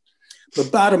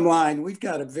 But bottom line, we've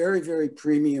got a very, very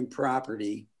premium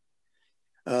property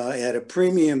at a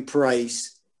premium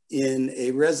price in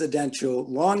a residential,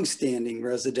 long-standing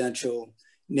residential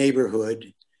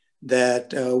neighborhood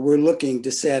that we're looking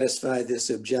to satisfy this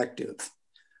objective.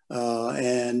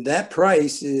 And that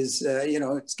price is,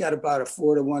 it's got about a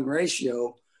 4-to-1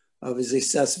 ratio of its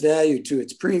assessed value to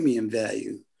its premium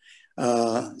value.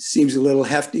 Seems a little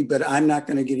hefty, but I'm not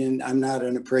going to get in. I'm not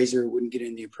an appraiser, wouldn't get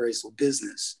in the appraisal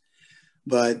business.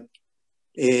 But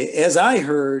as I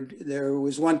heard, there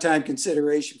was one-time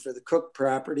consideration for the Cook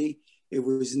property. It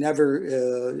was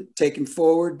never taken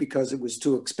forward because it was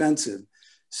too expensive.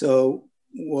 So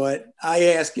what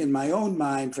I ask in my own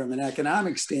mind from an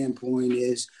economic standpoint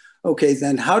is, okay,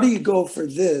 then how do you go for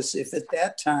this if at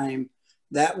that time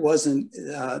that wasn't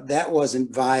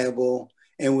viable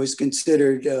and was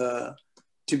considered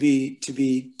to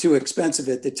be too expensive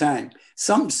at the time?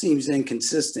 Something seems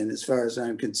inconsistent as far as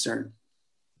I'm concerned.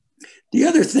 The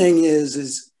other thing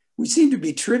is we seem to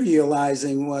be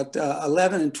trivializing what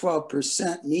 11 and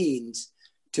 12% means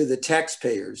to the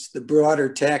taxpayers, the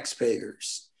broader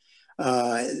taxpayers.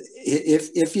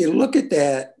 If you look at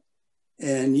that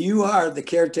and you are the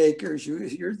caretakers,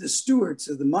 you're the stewards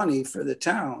of the money for the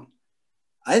town,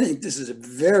 I think this is a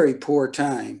very poor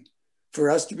time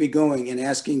for us to be going and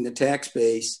asking the tax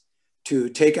base to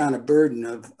take on a burden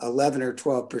of 11 or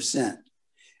 12%.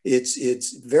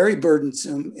 It's very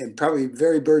burdensome, and probably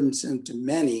very burdensome to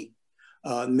many,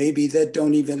 maybe that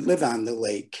don't even live on the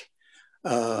lake.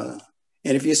 And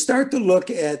if you start to look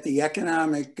at the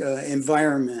economic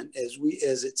environment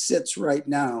as it sits right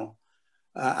now,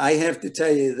 I have to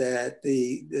tell you that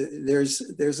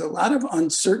there's a lot of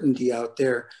uncertainty out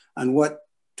there on what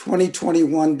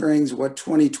 2021 brings, what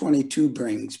 2022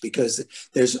 brings, because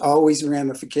there's always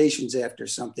ramifications after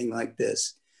something like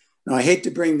this. Now, I hate to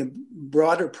bring the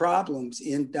broader problems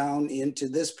down into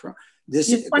this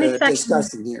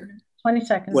discussion here. 20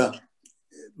 seconds. Well,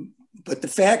 but the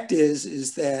fact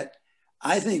is that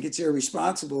I think it's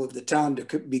irresponsible of the town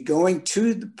to be going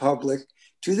to the public,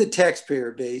 to the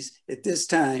taxpayer base at this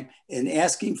time and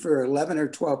asking for 11 or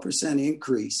 12%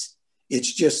 increase.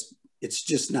 It's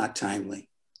just not timely.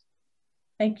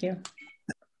 Thank you.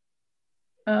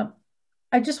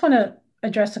 I just want to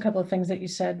address a couple of things that you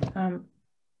said.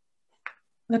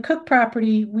 The Cook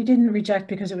property, we didn't reject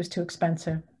because it was too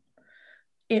expensive.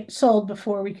 It sold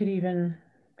before we could even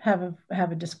have a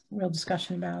real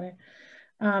discussion about it.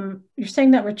 You're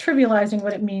saying that we're trivializing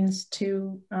what it means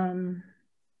to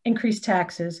increase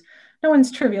taxes. No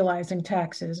one's trivializing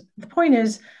taxes. The point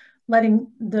is letting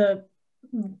the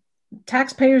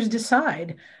taxpayers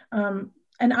decide. An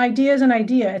idea is an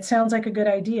idea. It sounds like a good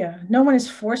idea. No one is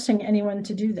forcing anyone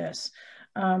to do this.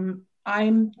 I'm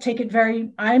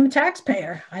a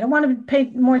taxpayer. I don't want to pay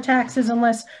more taxes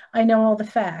unless I know all the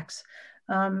facts.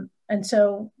 And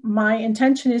so my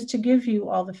intention is to give you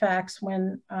all the facts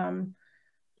when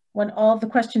all the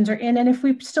questions are in. And if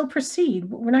we still proceed,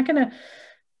 we're not going to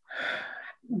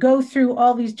jump through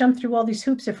all these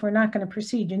hoops if we're not going to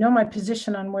proceed. You know my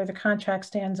position on where the contract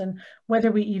stands and whether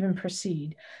we even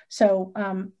proceed. So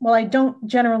while I don't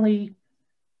generally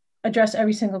address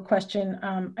every single question,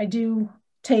 I do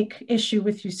take issue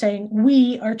with you saying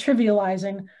we are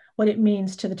trivializing what it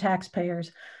means to the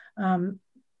taxpayers.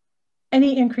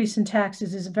 Any increase in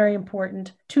taxes is very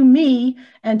important to me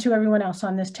and to everyone else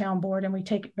on this town board, and we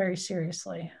take it very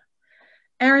seriously.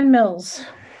 Aaron Mills.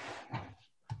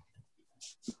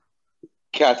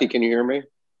 Kathy, can you hear me?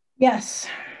 Yes.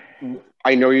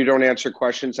 I know you don't answer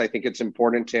questions. I think it's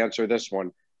important to answer this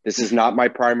one. This is not my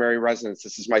primary residence.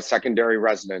 This is my secondary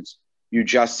residence. You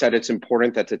just said it's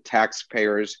important that the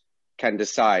taxpayers can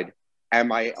decide,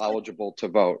 am I eligible to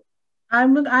vote?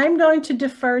 I'm going to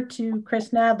defer to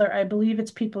Chris Nadler. I believe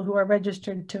it's people who are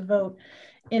registered to vote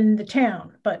in the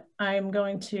town, but I'm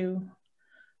going to.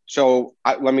 So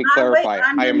let me clarify.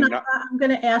 I'm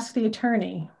going to ask the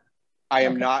attorney. I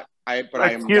am not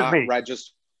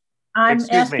registered. I'm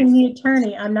asking the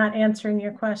attorney. I'm not answering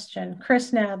your question.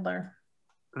 Chris Nadler.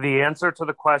 The answer to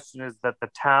the question is that the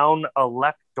town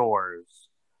electors,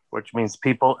 which means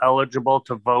people eligible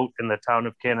to vote in the town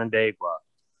of Canandaigua,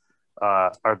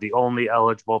 are the only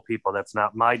eligible people. That's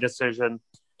not my decision.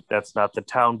 That's not the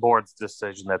town board's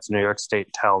decision. That's New York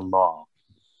State town law.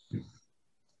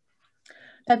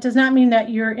 That does not mean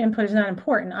that your input is not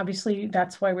important. Obviously,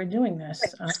 that's why we're doing this.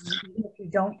 If you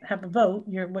don't have a vote,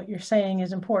 what you're saying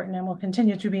is important and will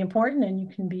continue to be important, and you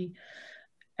can be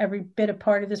every bit a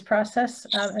part of this process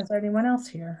as anyone else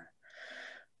here.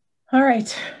 All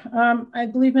right. I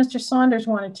believe Mr. Saunders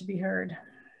wanted to be heard.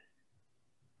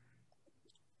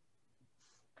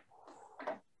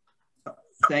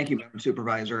 Thank you, Madam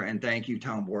Supervisor, and thank you,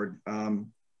 Town Board.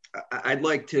 I'd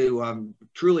like to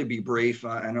truly be brief.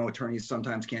 I know attorneys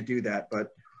sometimes can't do that, but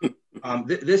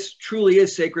this truly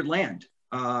is sacred land.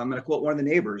 I'm going to quote one of the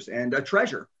neighbors, and a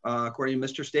treasure, according to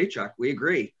Mr. Stachuk. We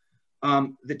agree.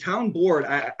 The Town Board,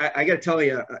 I got to tell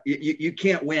you, you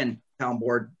can't win, Town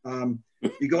Board.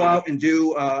 You go out and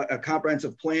do a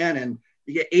comprehensive plan, and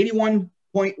you get 81.1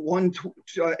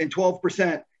 and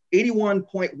 12%.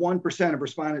 81.1% of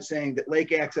respondents saying that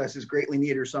lake access is greatly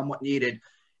needed or somewhat needed.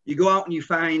 You go out and you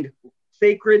find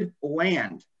sacred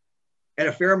land at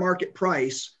a fair market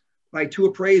price by two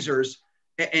appraisers,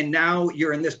 and now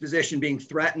you're in this position being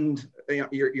threatened. You know,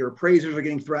 your appraisers are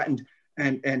getting threatened,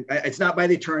 and it's not by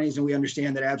the attorneys, and we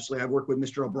understand that absolutely. I've worked with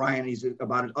Mr. O'Brien. He's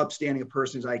about as upstanding a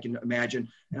person as I can imagine,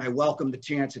 and I welcome the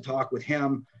chance to talk with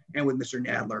him and with Mr.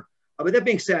 Nadler. But that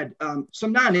being said,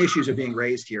 some non-issues are being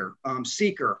raised here.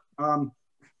 Seeker,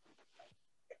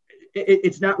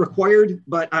 it's not required,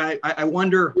 but I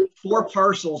wonder, 4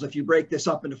 parcels, if you break this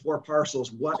up into 4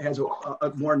 parcels, what has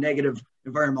a more negative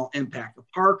environmental impact, a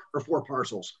park or 4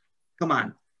 parcels? Come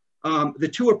on. The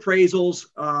 2 appraisals,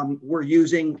 we're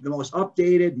using the most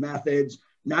updated methods,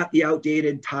 not the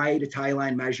outdated tie to tie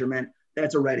line measurement.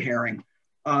 That's a red herring.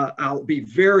 I'll be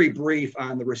very brief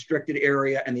on the restricted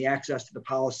area and the access to the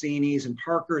Policinis and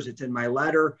Parkers. It's in my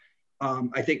letter.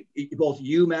 I think both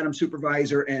you, Madam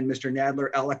Supervisor, and Mr. Nadler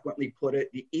eloquently put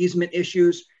it, the easement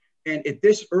issues. And at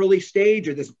this early stage,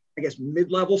 or this, I guess,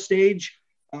 mid-level stage,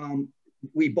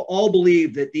 we all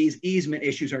believe that these easement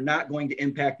issues are not going to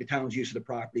impact the town's use of the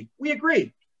property. We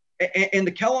agree. And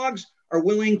the Kellogg's are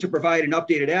willing to provide an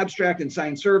updated abstract and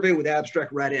signed survey with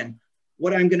abstract read in.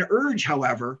 What I'm going to urge,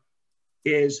 however,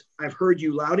 is I've heard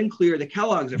you loud and clear, the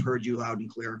Kellogg's have heard you loud and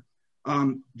clear,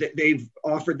 that they've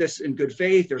offered this in good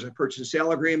faith. There's a purchase and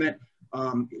sale agreement.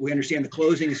 We understand the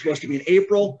closing is supposed to be in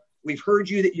April. We've heard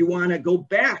you that you want to go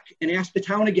back and ask the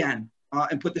town again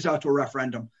and put this out to a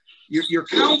referendum. Your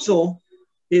council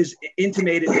is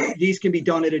intimated that these can be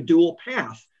done at a dual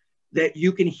path, that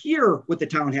you can hear what the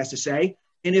town has to say.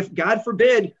 And if, God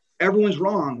forbid, everyone's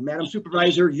wrong, Madam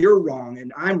Supervisor, you're wrong,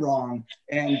 and I'm wrong,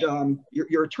 and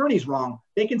your attorney's wrong,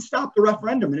 they can stop the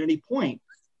referendum at any point.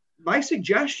 My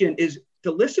suggestion is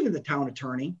to listen to the town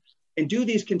attorney and do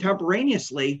these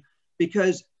contemporaneously,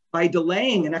 because by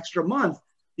delaying an extra month,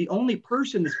 the only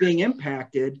person that's being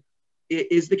impacted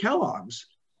is the Kellogg's,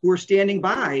 who are standing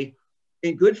by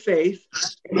in good faith.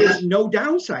 And there's no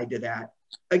downside to that.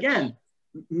 Again,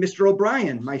 Mr.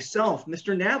 O'Brien, myself,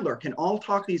 Mr. Nadler can all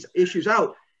talk these issues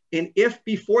out. And if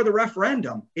before the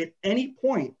referendum, at any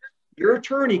point, your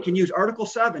attorney can use Article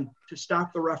 7 to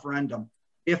stop the referendum,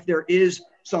 if there is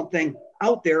something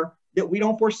out there that we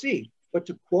don't foresee. But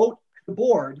to quote the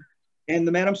board and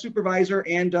the Madam Supervisor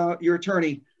and your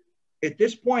attorney, at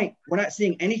this point, we're not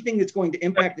seeing anything that's going to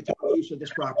impact the total use of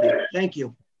this property. Thank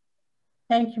you.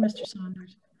 Thank you, Mr.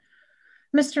 Saunders.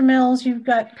 Mr. Mills, you've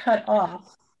got cut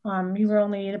off. You were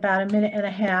only about 1.5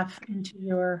 minutes into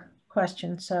your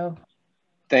question, so.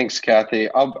 Thanks, Kathy.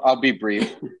 I'll be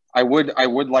brief. I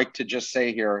would like to just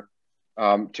say here,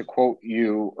 to quote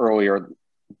you earlier,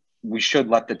 we should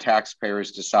let the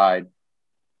taxpayers decide.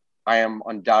 I am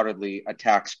undoubtedly a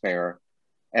taxpayer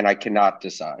and I cannot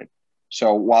decide.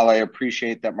 So while I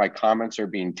appreciate that my comments are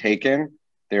being taken,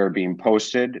 they are being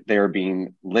posted, they are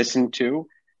being listened to,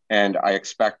 and I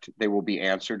expect they will be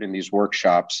answered in these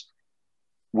workshops,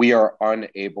 we are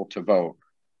unable to vote.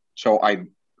 So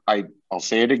I'll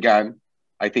say it again.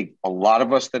 I think a lot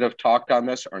of us that have talked on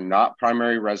this are not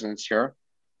primary residents here.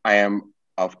 I am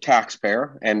a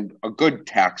taxpayer and a good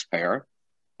taxpayer,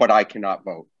 but I cannot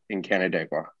vote in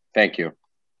Canandaigua. Thank you.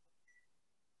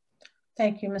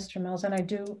 Thank you, Mr. Mills, and I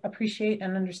do appreciate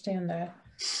and understand that.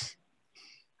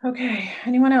 Okay,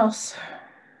 anyone else?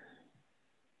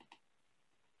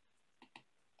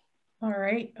 All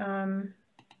right,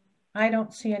 I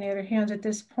don't see any other hands at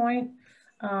this point.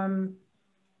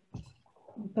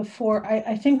 Before,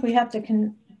 I think we have to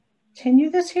continue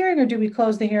this hearing, or do we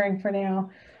close the hearing for now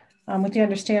with the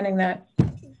understanding that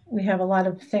we have a lot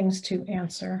of things to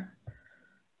answer?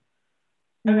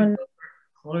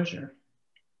 Closure.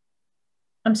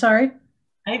 I'm sorry?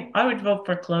 I would vote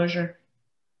for closure.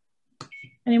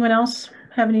 Anyone else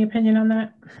have any opinion on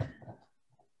that?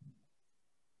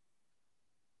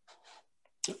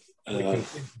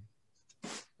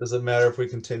 Does it matter if we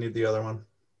continue the other one?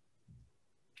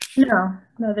 No,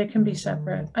 they can be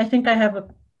separate. I think I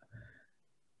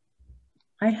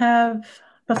have,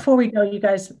 before we go, you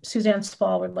guys, Suzanne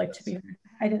Spall would like to be,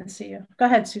 I didn't see you. Go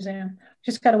ahead, Suzanne.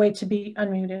 Just got to wait to be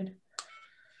unmuted.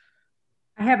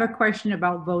 I have a question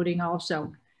about voting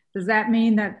also. Does that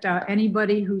mean that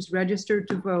anybody who's registered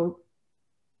to vote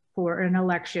for an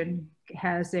election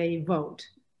has a vote?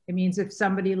 It means if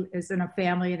somebody is in a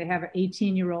family and they have an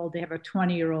 18-year-old, they have a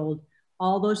 20-year-old,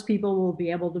 all those people will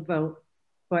be able to vote,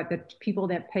 but the people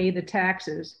that pay the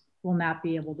taxes will not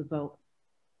be able to vote.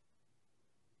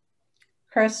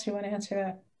 Chris, you want to answer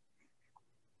that?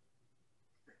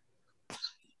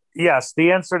 Yes,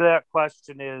 the answer to that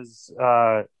question is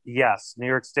yes. New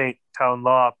York State town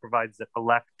law provides that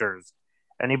electors,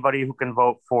 anybody who can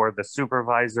vote for the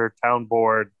supervisor, town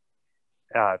board,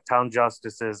 town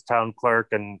justices, town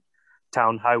clerk, and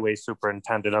town highway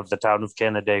superintendent of the town of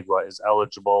Canandaigua is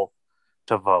eligible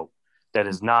to vote. That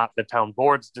is not the town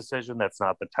board's decision. That's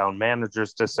not the town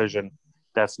manager's decision.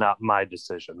 That's not my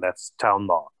decision. That's town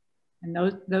law. And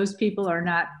those people are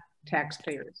not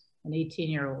taxpayers. An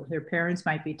 18-year-old. Their parents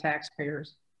might be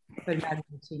taxpayers, but not an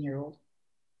 18-year-old.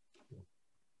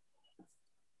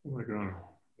 Oh my God,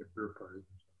 the beer party.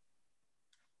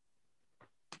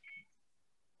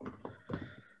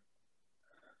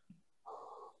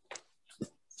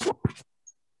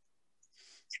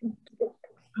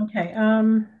 Okay,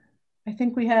 I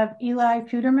think we have Eli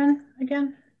Puderman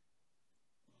again.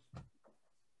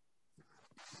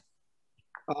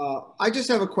 I just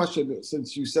have a question.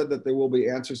 Since you said that there will be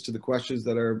answers to the questions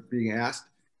that are being asked,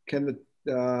 can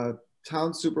the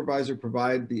town supervisor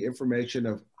provide the information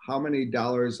of how many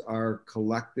dollars are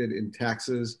collected in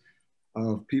taxes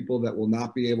of people that will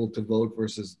not be able to vote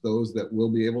versus those that will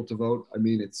be able to vote? I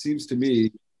mean, it seems to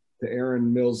me, to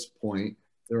Aaron Mills' point,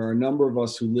 there are a number of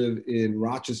us who live in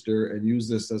Rochester and use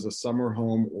this as a summer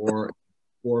home or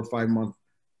 4 or 5 month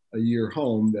a year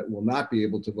home that will not be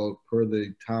able to vote per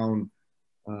the town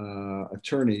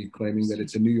attorney claiming that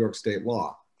it's a New York State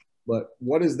law. But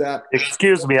what is that?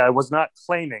 Excuse me, I was not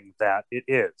claiming that. It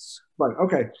is. Right,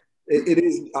 okay. It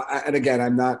is, and again,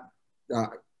 I'm not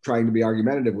trying to be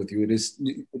argumentative with you. It is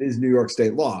New York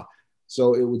State law.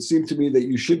 So it would seem to me that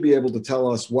you should be able to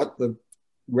tell us what the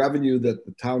revenue that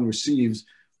the town receives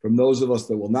from those of us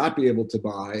that will not be able to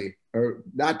buy or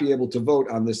not be able to vote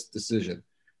on this decision.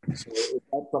 So is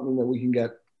that something that we can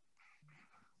get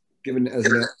given as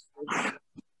an answer?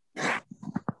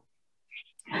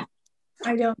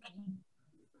 I don't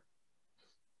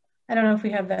know if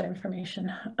we have that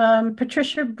information.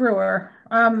 Patricia Brewer,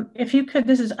 if you could,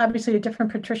 this is obviously a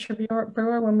different Patricia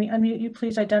Brewer. When we unmute you,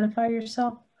 please identify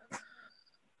yourself.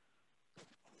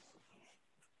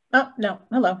 Oh, no,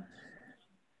 hello.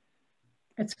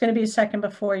 It's going to be a second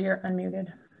before you're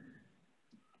unmuted.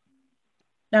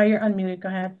 Now you're unmuted, go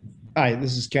ahead. Hi,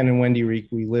 this is Ken and Wendy Reek.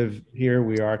 We live here,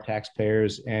 we are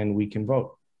taxpayers, and we can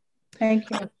vote. Thank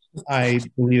you. I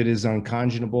believe it is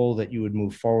unconscionable that you would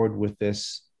move forward with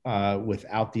this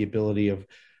without the ability of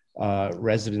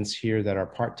residents here that are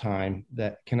part-time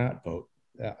that cannot vote.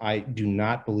 I do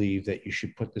not believe that you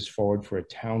should put this forward for a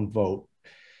town vote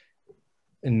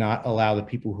and not allow the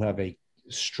people who have a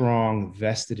strong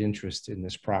vested interest in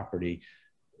this property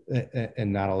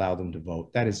and not allow them to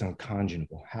vote. That is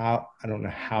unconscionable. I don't know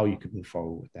how you could move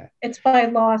forward with that. It's by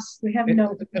laws. We have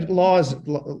no laws.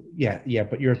 Yeah,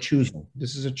 but you're choosing.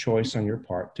 This is a choice on your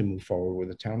part to move forward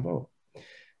with a town vote.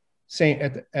 Same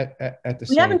at the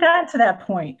we haven't gotten to that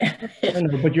point.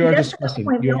 No, but you are discussing.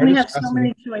 We only have so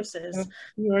many choices.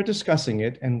 You are discussing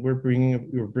it, and we're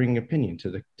bringing opinion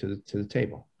to the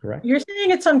table. Correct. You're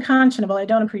saying it's unconscionable. I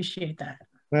don't appreciate that.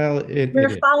 Well,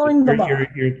 you're following the law.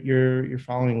 You're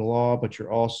following the law, but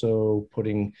you're also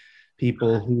putting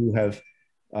people who have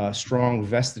strong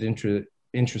vested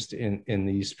interest in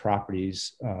these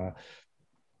properties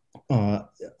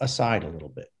aside a little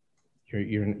bit.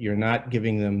 You're not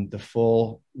giving them the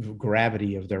full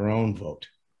gravity of their own vote,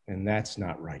 and that's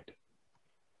not right.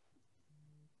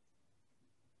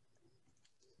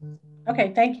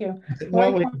 Okay, thank you.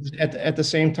 Well, at the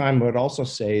same time, I would also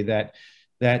say that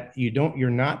you're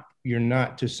not,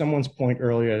 to someone's point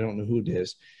earlier, I don't know who it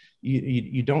is,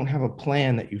 you don't have a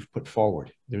plan that you've put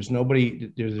forward. There's no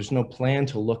plan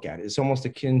to look at. It's almost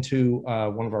akin to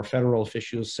one of our federal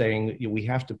officials saying we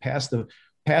have to pass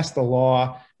the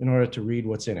law in order to read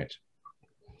what's in it,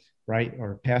 right?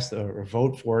 Or or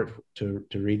vote for it to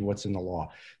read what's in the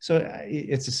law. So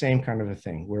it's the same kind of a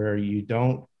thing where you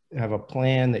don't have a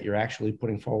plan that you're actually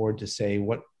putting forward to say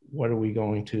what are we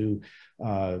going to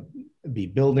be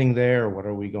building there, or what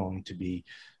are we going to be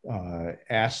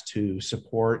asked to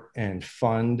support and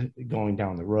fund going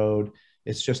down the road.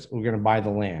 It's just we're going to buy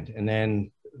the land, and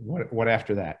then what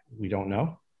after that? We don't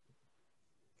know.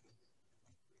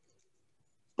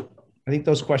 I think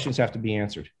those questions have to be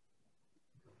answered.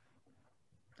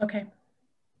 Okay.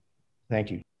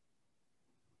 Thank you.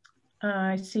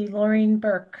 I see Laureen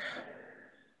Burke.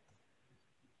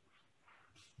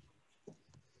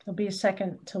 There'll be a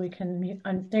second till we can mute.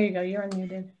 There you go. You're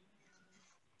unmuted.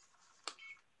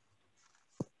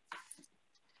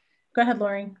 Go ahead,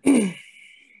 Laureen.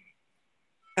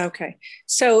 Okay.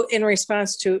 So in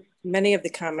response to many of the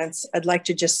comments, I'd like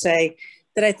to just say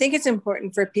that I think it's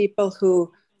important for people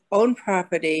who own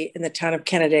property in the town of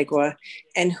Canandaigua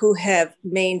and who have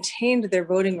maintained their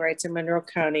voting rights in Monroe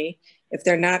County, if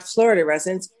they're not Florida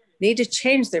residents, need to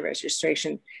change their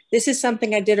registration. This is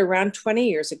something I did around 20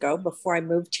 years ago before I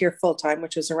moved here full-time,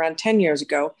 which was around 10 years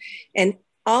ago. And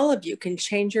all of you can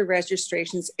change your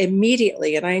registrations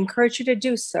immediately. And I encourage you to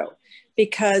do so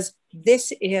because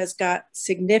this has got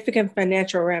significant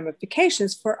financial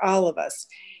ramifications for all of us.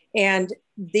 And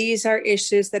these are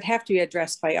issues that have to be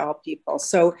addressed by all people.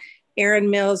 So Aaron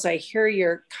Mills, I hear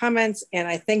your comments, and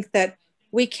I think that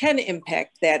we can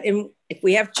impact that. And if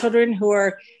we have children who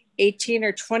are 18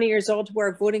 or 20 years old who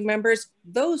are voting members,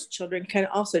 those children can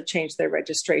also change their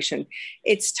registration.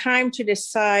 It's time to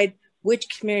decide which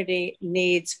community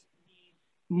needs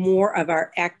more of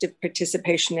our active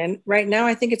participation. And right now,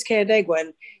 I think it's Canandaigua.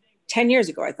 And 10 years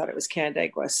ago, I thought it was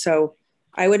Canandaigua. So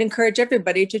I would encourage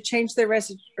everybody to change their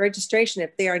registration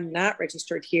if they are not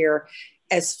registered here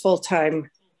as full-time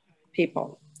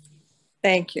people.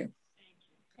 Thank you.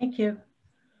 Thank you.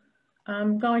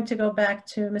 I'm going to go back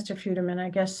to Mr. Fuderman. I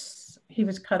guess he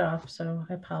was cut off, so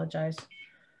I apologize.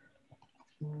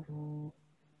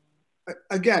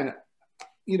 Again,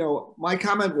 you know, my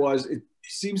comment was, it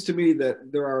seems to me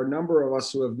that there are a number of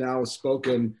us who have now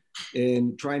spoken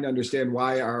in trying to understand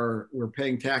why we're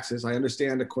paying taxes. I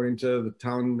understand, according to the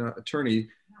town attorney,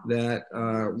 that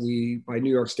we, by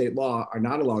New York state law, are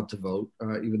not allowed to vote,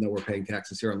 even though we're paying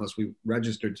taxes here, unless we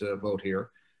registered to vote here.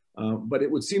 But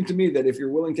it would seem to me that if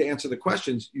you're willing to answer the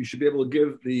questions, you should be able to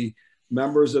give the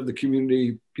members of the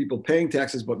community, people paying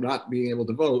taxes but not being able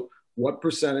to vote, what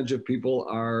percentage of people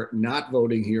are not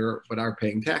voting here but are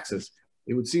paying taxes.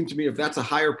 It would seem to me if that's a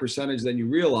higher percentage than you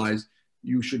realize,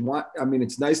 you should want, I mean,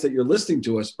 it's nice that you're listening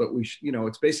to us, but we, you know,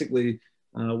 it's basically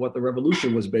what the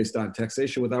revolution was based on,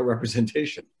 taxation without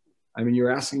representation. I mean,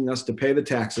 you're asking us to pay the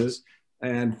taxes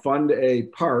and fund a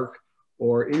park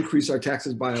or increase our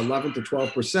taxes by 11 to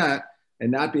 12%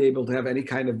 and not be able to have any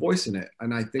kind of voice in it.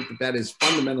 And I think that that is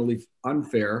fundamentally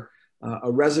unfair.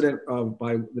 A resident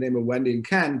by the name of Wendy and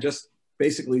Ken just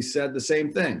basically said the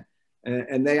same thing.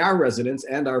 And they are residents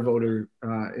and are voter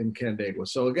in Canandaigua.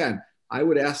 So again, I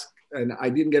would ask, and I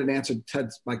didn't get an answer to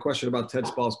my question about Ted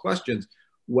Spall's questions.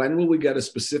 When will we get a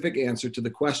specific answer to the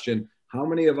question, how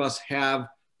many of us have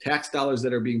tax dollars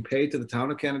that are being paid to the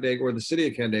town of Canandaigua or the city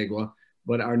of Canandaigua,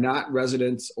 but are not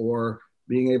residents or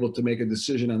being able to make a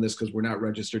decision on this because we're not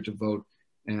registered to vote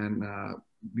and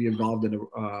be involved in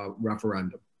a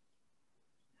referendum?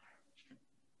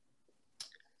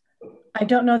 I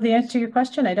don't know the answer to your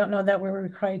question. I don't know that we're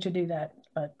required to do that.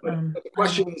 But the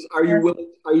question is, are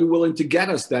you willing to get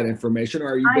us that information, or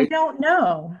are you? I don't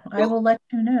know. Well, I will let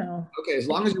you know. Okay, as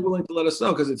long as you're willing to let us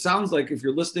know, because it sounds like if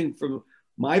you're listening from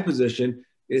my position,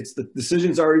 it's the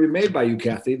decision's already been made by you,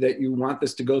 Kathy, that you want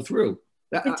this to go through.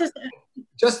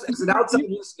 Just as an outside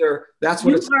listener, that's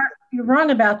what you're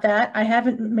wrong about that. I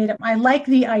haven't made up. I like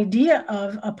the idea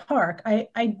of a park.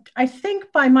 I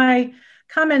think by my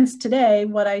comments today,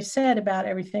 what I said about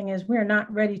everything is we're not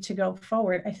ready to go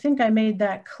forward. I think I made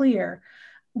that clear.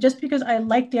 Just because I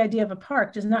like the idea of a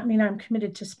park does not mean I'm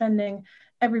committed to spending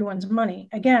everyone's money.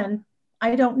 Again,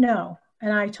 I don't know.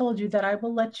 And I told you that I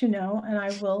will let you know and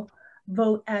I will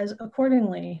vote as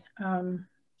accordingly.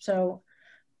 So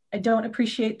I don't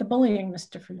appreciate the bullying,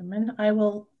 Mr. Friedman. I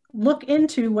will look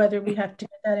into whether we have to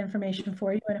get that information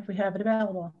for you and if we have it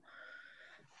available.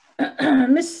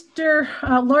 Mr.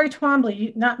 Lori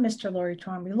Twombly, not Mr. Lori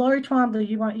Twombly. Lori Twombly,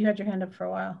 you had your hand up for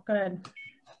a while. Go ahead.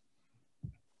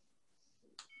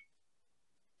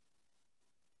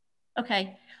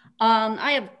 Okay,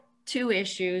 I have two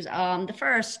issues. The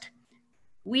first,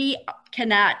 we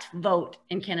cannot vote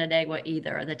in Canandaigua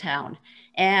either, the town.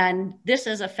 And this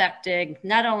is affecting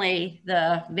not only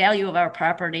the value of our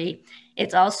property,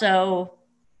 it's also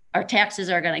our taxes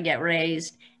are going to get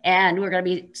raised and we're going to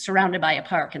be surrounded by a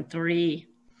park on three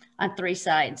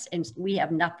sides. And we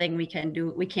have nothing we can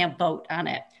do. We can't vote on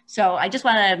it. So I just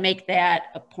want to make that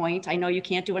a point. I know you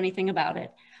can't do anything about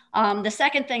it. The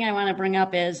second thing I want to bring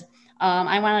up is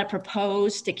I want to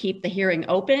propose to keep the hearing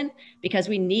open because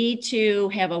we need to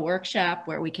have a workshop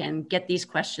where we can get these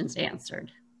questions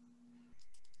answered.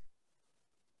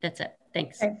 That's it.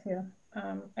 Thanks. Thank you.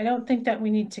 I don't think that we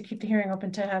need to keep the hearing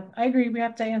open to have, I agree, we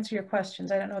have to answer your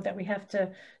questions. I don't know that we have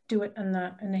to do it in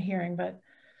the hearing, but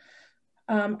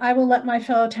I will let my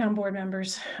fellow town board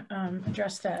members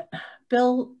address that.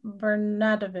 Bill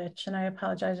Bernadovich, and I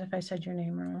apologize if I said your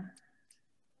name wrong.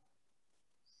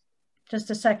 Just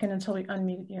a second until we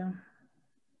unmute you.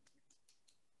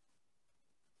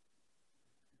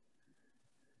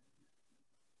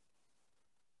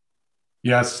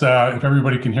 Yes, if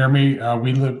everybody can hear me,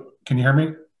 can you hear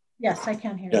me? Yes, I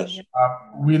can hear you.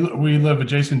 We live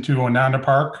adjacent to Ononda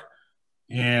Park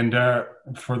and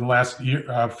for the last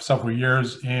several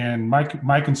years. And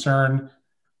my concern,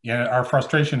 our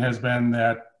frustration has been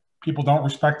that people don't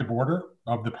respect the border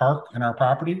of the park and our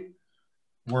property.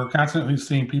 We're constantly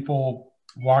seeing people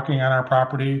walking on our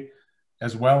property,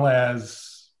 as well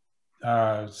as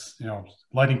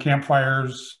lighting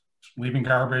campfires, leaving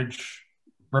garbage,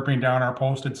 ripping down our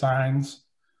posted signs.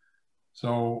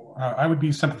 So I would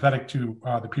be sympathetic to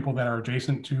the people that are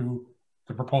adjacent to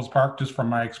the proposed park, just from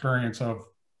my experience of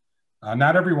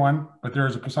not everyone, but there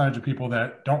is a percentage of people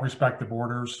that don't respect the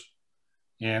borders,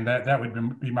 and that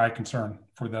would be my concern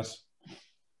for this.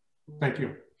 Thank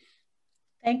you.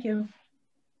 Thank you.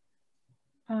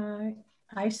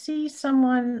 I see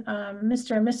someone,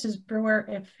 Mr. and Mrs. Brewer,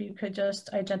 if you could just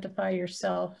identify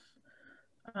yourself.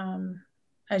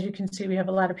 As you can see, we have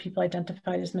a lot of people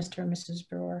identified as Mr. and Mrs.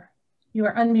 Brewer. You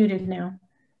are unmuted now.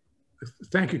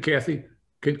 Thank you, Kathy.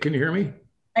 Can you hear me?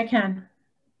 I can.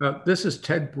 This is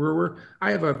Ted Brewer.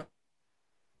 I have a...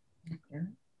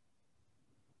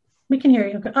 We can hear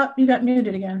you. Oh, you got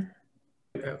muted again.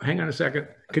 Hang on a second.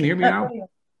 Can you hear me now?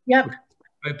 Yep.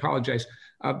 I apologize.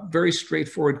 A very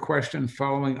straightforward question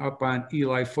following up on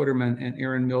Eli Futterman and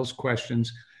Aaron Mills'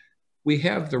 questions. We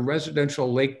have the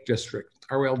Residential Lake District,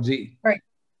 RLD. Right.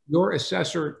 Your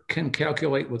assessor can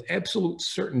calculate with absolute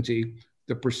certainty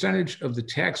the percentage of the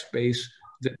tax base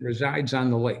that resides on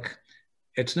the lake.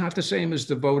 It's not the same as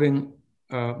the voting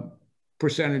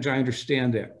percentage, I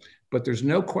understand that, but there's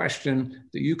no question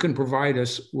that you can provide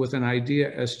us with an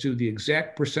idea as to the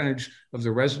exact percentage of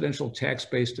the residential tax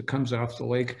base that comes off the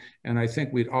lake, and I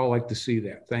think we'd all like to see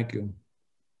that. Thank you.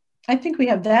 I think we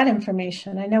have that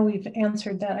information. I know we've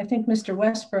answered that. I think Mr.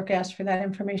 Westbrook asked for that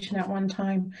information at one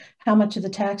time, how much of the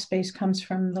tax base comes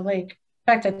from the lake.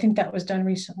 In fact, I think that was done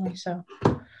recently. So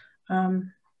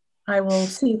I will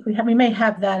see if we may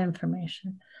have that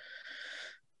information.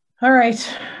 All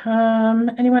right.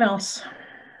 Anyone else?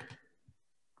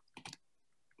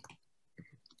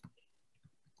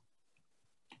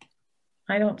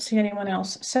 I don't see anyone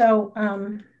else. So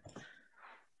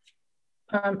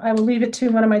I will leave it to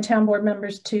one of my town board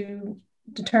members to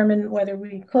determine whether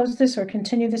we close this or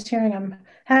continue this hearing. I'm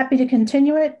happy to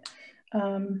continue it.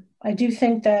 I do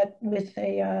think that with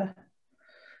a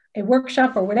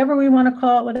workshop or whatever we want to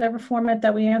call it, whatever format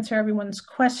that we answer everyone's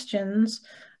questions,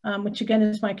 which again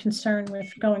is my concern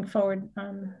with going forward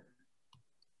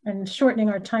and shortening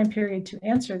our time period to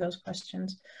answer those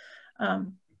questions.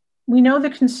 We know the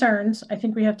concerns. I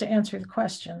think we have to answer the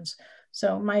questions.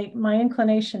 So my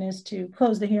inclination is to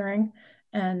close the hearing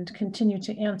and continue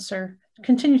to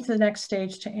the next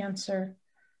stage to answer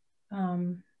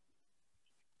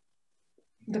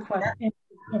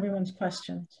everyone's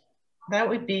questions. That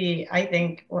would be, I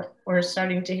think, we're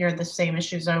starting to hear the same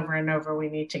issues over and over. We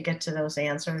need to get to those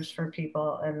answers for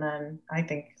people. And then I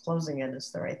think closing it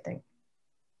is the right thing.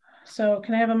 So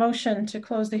can I have a motion to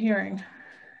close the hearing?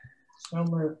 So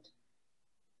moved.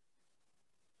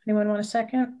 Anyone want a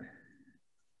second?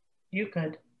 You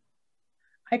could.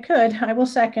 I could. I will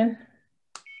second.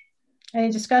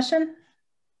 Any discussion?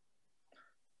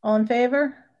 All in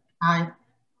favor? Aye.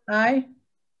 Aye.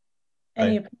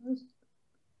 Any opposed?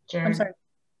 Jared. I'm sorry.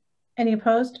 Any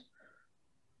opposed?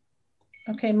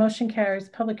 Okay, motion carries.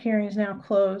 Public hearing is now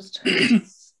closed.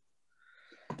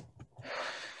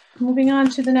 Moving on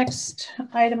to the next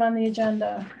item on the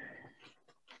agenda.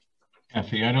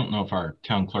 Kathy, I don't know if our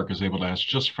town clerk is able to ask,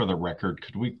 just for the record,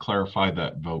 could we clarify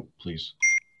that vote, please?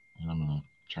 And I'm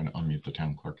trying to unmute the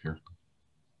town clerk here.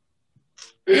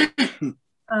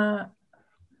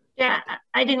 Yeah,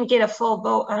 I didn't get a full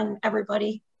vote on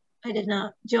everybody. I did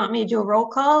not. Do you want me to do a roll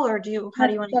call, or how do you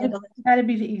want to handle it? That'd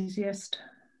be the easiest.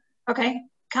 Okay.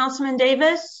 Councilman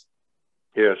Davis?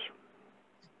 Yes.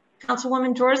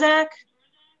 Councilwoman Jorzak?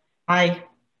 Aye.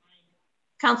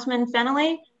 Councilman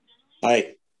Fennelly?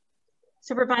 Aye.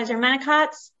 Supervisor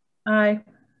Mennicott? Aye.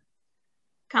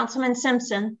 Councilman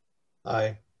Simpson?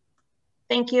 Aye.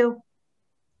 Thank you.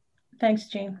 Thanks,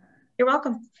 Jean. You're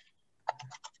welcome.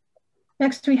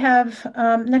 Next, we have,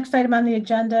 next item on the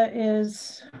agenda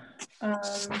is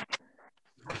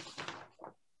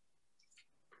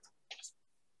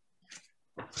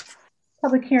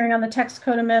public hearing on the text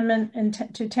code amendment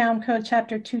to Town Code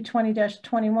Chapter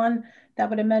 220-21 that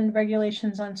would amend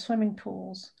regulations on swimming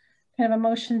pools. Can I have a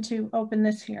motion to open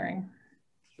this hearing?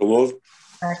 So moved.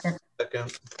 Second.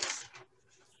 Second.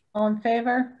 All in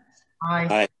favor? Aye.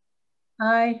 Aye.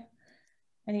 Aye.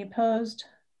 Any opposed?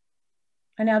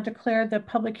 I now declare the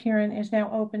public hearing is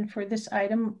now open for this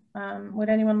item. Would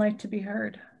anyone like to be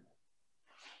heard?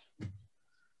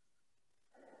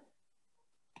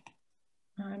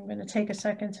 I'm going to take a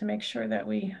second to make sure that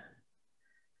we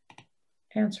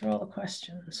answer all the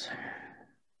questions.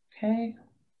 Okay.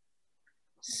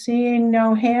 Seeing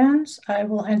no hands, I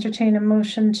will entertain a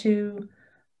motion to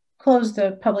close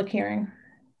the public hearing.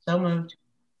 So moved.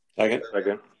 Second.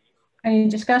 Second. Any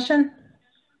discussion?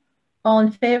 All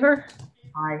in favor?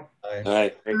 Aye.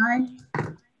 Aye. Aye.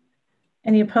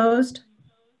 Any opposed?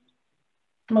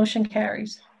 Motion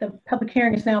carries. The public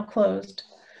hearing is now closed.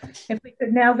 If we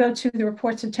could now go to the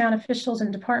reports of town officials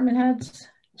and department heads.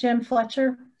 Jim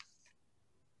Fletcher.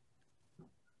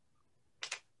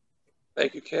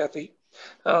 Thank you, Kathy.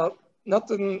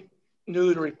 Nothing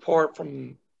new to report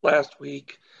from last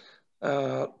week.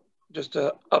 Just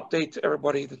to update to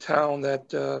everybody in the town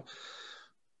that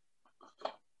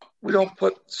we don't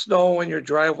put snow in your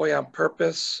driveway on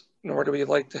purpose, nor do we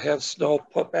like to have snow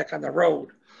put back on the road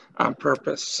on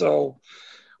purpose. So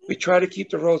we try to keep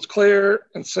the roads clear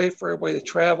and safe for everybody to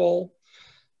travel.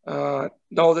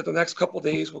 Know that the next couple of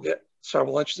days we'll get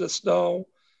several inches of snow.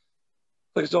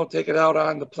 Please don't take it out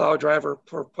on the plow driver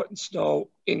for putting snow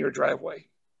in your driveway.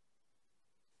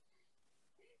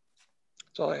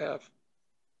 That's all I have.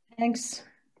 Thanks.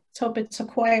 Let's hope it's a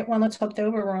quiet one. Let's hope they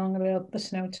were wrong about the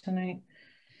snow tonight.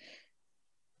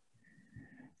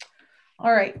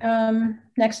 All right,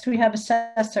 next we have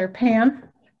Assessor Pam.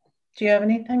 Do you have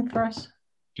anything for us?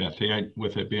 Kathy,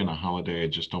 with it being a holiday, I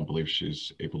just don't believe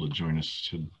she's able to join us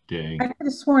today. I could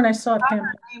have sworn I saw Pam.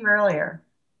 Her name earlier.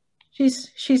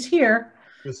 She's here.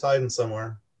 She's hiding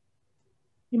somewhere.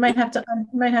 You might have to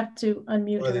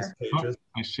unmute her. Oh,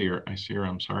 I see her. I see her.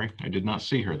 I'm sorry. I did not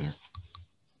see her there.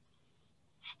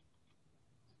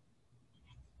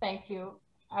 Thank you.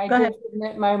 I did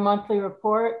submit my monthly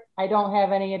report. I don't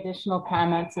have any additional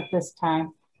comments at this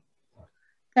time.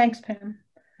 Thanks, Pam.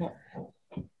 Yeah.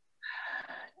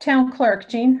 Town Clerk,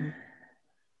 Jean.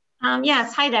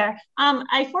 Yes, hi there.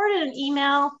 I forwarded an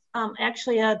email,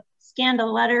 actually a scanned a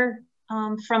letter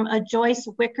from a Joyce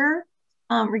Wicker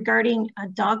regarding a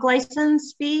dog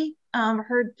license fee.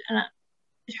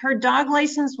 Her dog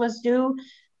license was due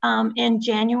in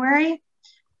January.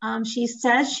 She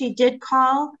says she did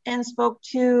call and spoke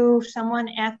to someone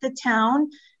at the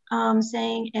town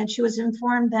saying, and she was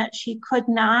informed that she could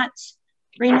not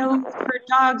renew her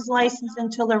dog's license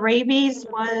until the rabies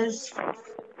was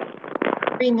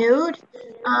renewed.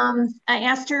 I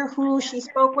asked her who she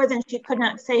spoke with and she could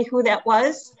not say who that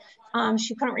was.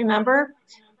 She couldn't remember.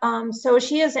 So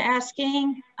she is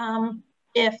asking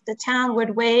if the town would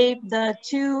waive the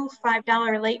 2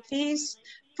 $5 late fees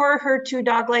for her 2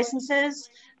 dog licenses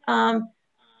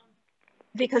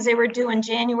because they were due in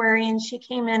January and she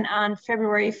came in on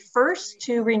February 1st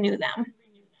to renew them.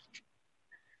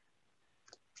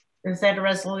 Is that a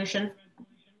resolution?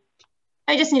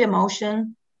 I just need a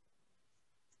motion.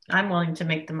 I'm willing to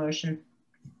make the motion.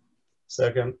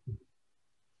 Second.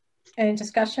 Any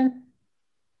discussion?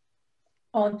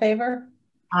 All in favor?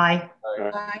 Aye.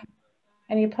 Aye.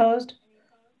 Any opposed?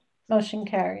 Motion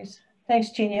carries.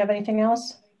 Thanks, Jean. You have anything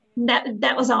else?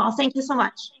 That was all. Thank you so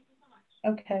much.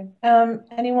 Okay.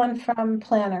 Anyone from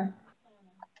planner?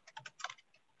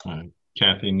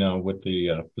 Kathy, no, with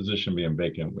the position being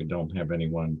vacant, we don't have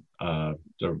anyone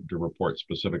to report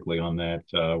specifically on that.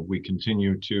 We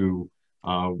continue to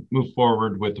move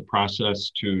forward with the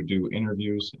process to do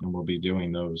interviews, and we'll be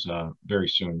doing those very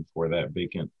soon for that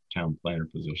vacant town planner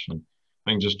position.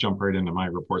 I can just jump right into my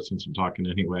report since I'm talking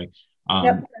anyway.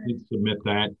 Yep. Please submit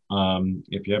that.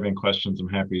 If you have any questions, I'm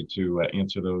happy to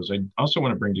answer those. I also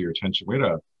want to bring to your attention, we had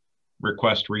a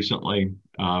request recently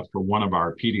for one of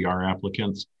our PDR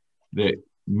applicants that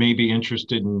may be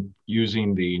interested in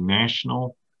using the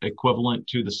national equivalent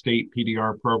to the state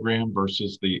PDR program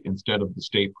versus instead of the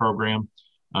state program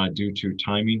due to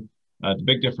timing. The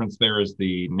big difference there is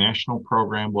the national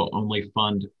program will only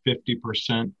fund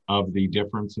 50% of the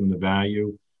difference in the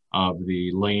value of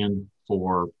the land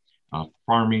for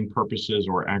farming purposes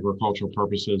or agricultural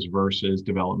purposes versus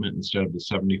development instead of the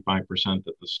 75%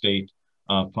 that the state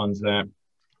funds that.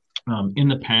 In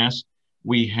the past,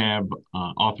 we have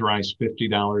authorized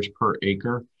 $50 per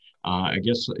acre. I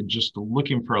guess just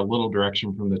looking for a little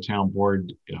direction from the town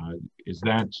board, is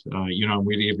that, you know,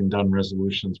 we'd even done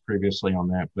resolutions previously on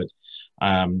that, but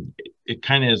it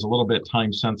kind of is a little bit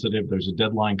time sensitive. There's a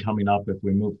deadline coming up if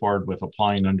we move forward with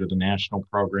applying under the national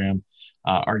program.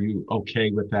 Are you okay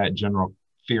with that general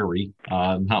theory?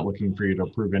 Not looking for you to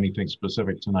approve anything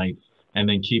specific tonight, and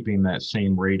then keeping that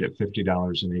same rate at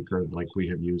 $50 an acre like we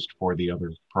have used for the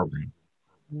other program.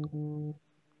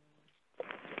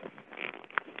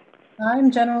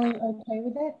 I'm generally okay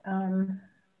with it.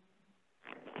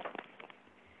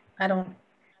 Does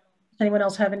anyone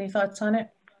else have any thoughts on it?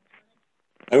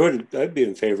 I'd be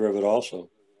in favor of it also.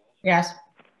 Yes.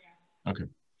 Okay.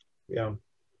 Yeah.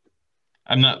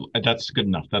 That's good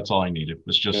enough. That's all I needed. It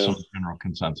was just some general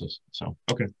consensus. So,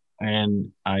 okay.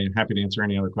 And I'm happy to answer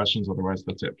any other questions. Otherwise,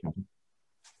 that's it, Kathy.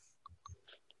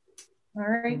 All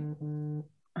right.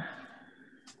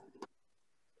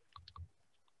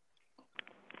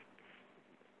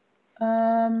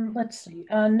 Let's see.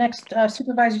 Next,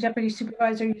 supervisor, deputy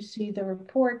supervisor, you see the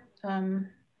report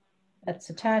that's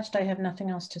attached. I have nothing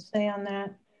else to say on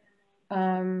that.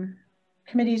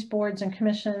 Committees, boards, and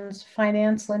commissions.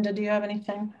 Finance, Linda, do you have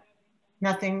anything?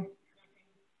 Nothing.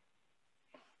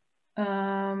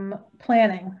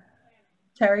 Planning,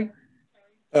 Terry?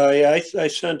 Yeah, I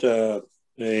sent a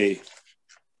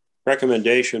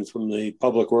recommendation from the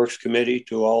Public Works Committee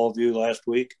to all of you last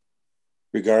week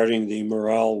regarding the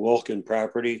Morale Wilkin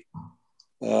property,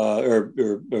 or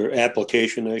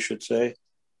application, I should say.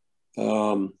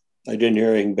 I didn't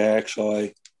hear anything back, so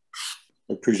I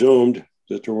presumed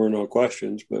that there were no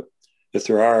questions, but if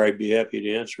there are, I'd be happy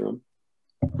to answer them.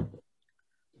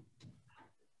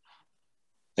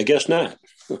 I guess not.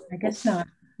 I guess not.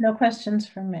 No questions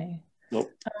from me.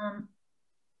 Nope.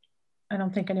 I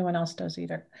don't think anyone else does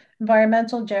either.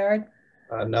 Environmental, Jared?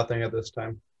 Nothing at this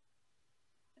time.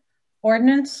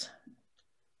 Ordinance?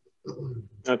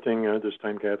 Nothing at this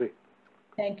time, Kathy.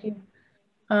 Thank you.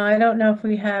 I don't know if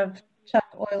we have Chuck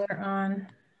Euler on.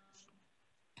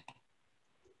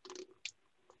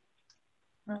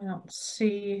 I don't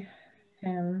see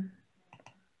him.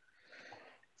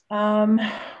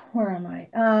 Where am I?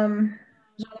 Zoning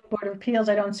Board of Appeals,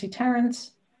 I don't see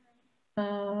Terrence.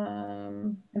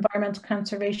 Environmental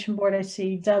Conservation Board, I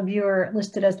see Doug, you're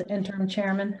listed as the interim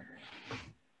chairman.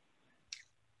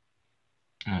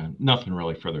 Nothing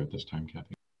really further at this time,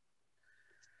 Kathy.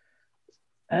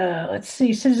 Let's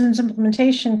see, Citizens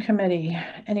Implementation Committee,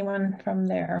 anyone from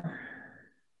there?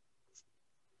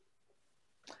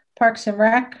 Parks and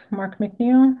Rec, Mark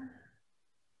McNeil.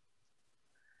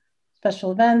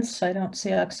 Special Events, I don't see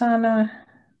Oksana.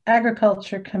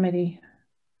 Agriculture Committee.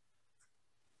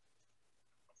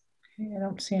 Okay, I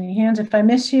don't see any hands. If I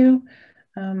miss you,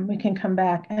 we can come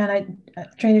back. And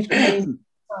Drainage Committee,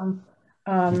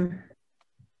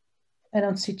 I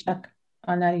don't see Chuck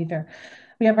on that either.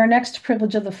 We have our next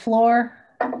privilege of the floor.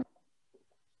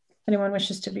 Anyone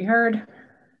wishes to be heard?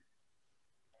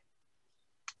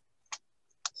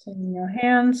 Seeing no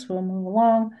hands, we'll move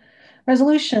along.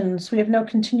 Resolutions. We have no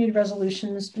continued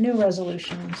resolutions, new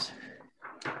resolutions.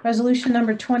 Resolution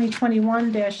number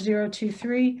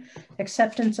 2021-023,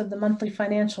 acceptance of the monthly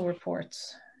financial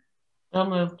reports. So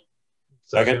moved.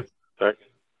 Second.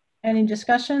 Any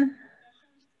discussion?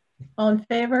 All in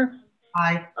favor?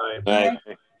 Aye. Aye.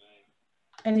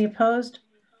 Any opposed?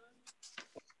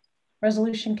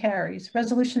 Resolution carries.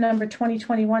 Resolution number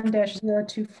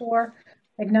 2021-024,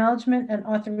 acknowledgement and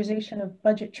authorization of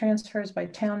budget transfers by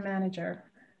town manager.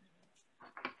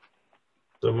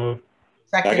 So moved.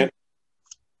 Second.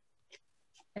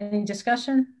 Any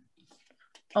discussion?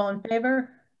 All in favor?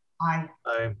 Aye.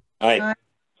 Aye. Aye.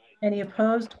 Any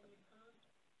opposed?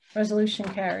 Resolution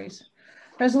carries.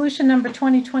 Resolution number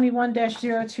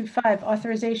 2021-025,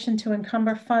 authorization to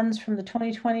encumber funds from the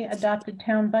 2020 adopted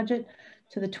town budget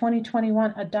to the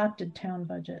 2021 adopted town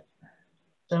budget.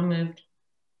 So moved.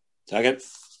 Second.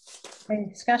 Any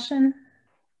discussion?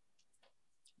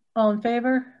 All in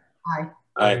favor? Aye.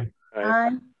 Aye.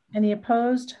 Aye. Any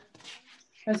opposed?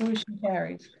 Resolution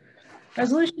carries.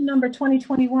 Resolution number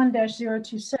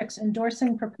 2021-026,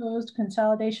 endorsing proposed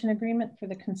consolidation agreement for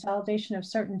the consolidation of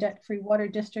certain debt-free water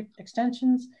district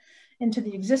extensions into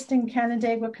the existing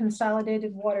Canandaigua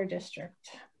Consolidated Water District.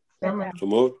 So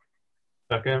moved.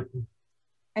 Second.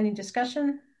 Any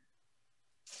discussion?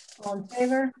 All in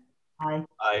favor? Aye.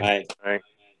 Aye. Aye.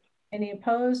 Any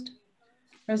opposed?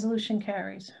 Resolution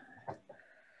carries.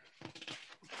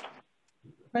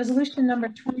 Resolution number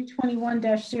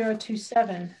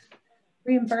 2021-027,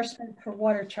 reimbursement for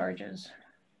water charges.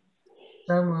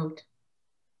 So moved.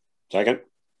 Second.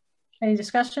 Any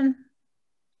discussion?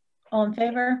 All in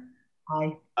favor?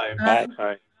 Aye. Aye. Aye.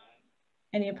 Aye.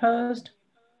 Any opposed?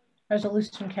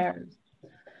 Resolution carries.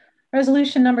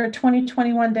 Resolution number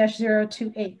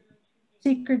 2021-028,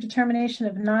 seeker determination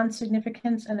of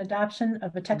non-significance and adoption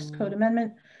of a text code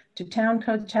amendment to Town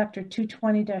Code Chapter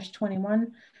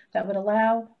 220-21 that would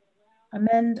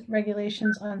amend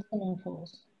regulations on swimming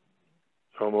pools.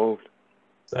 So moved.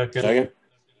 Second.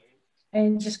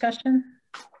 Any discussion?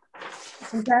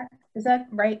 Is that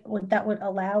right? That would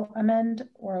allow amend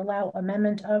or allow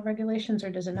amendment of regulations, or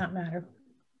does it not matter?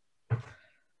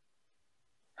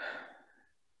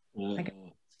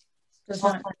 There's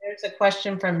a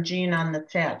question from Jean on the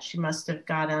chat. She must have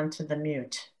got onto the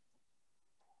mute.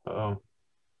 Oh.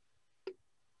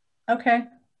 Okay.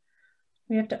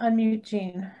 We have to unmute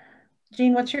Jean.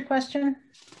 Jean, what's your question?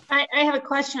 I have a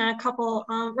question on a couple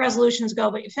resolutions ago,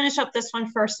 but you finish up this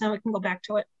one first, then we can go back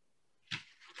to it.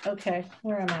 Okay,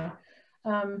 where am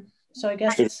I? So I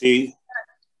guess should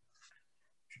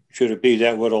it be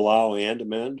that would allow and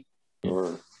amend,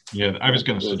 or? Yeah, I was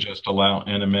going to suggest allow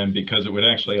and amend, because it would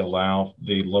actually allow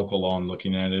the local law, and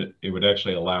looking at it, it would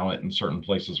actually allow it in certain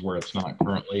places where it's not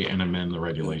currently, and amend the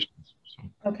regulations. So.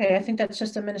 Okay, I think that's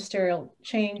just a ministerial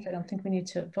change. I don't think we need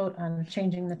to vote on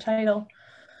changing the title.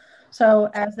 So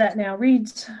as that now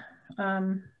reads,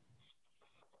 do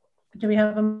we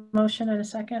have a motion and a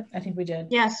second? I think we did.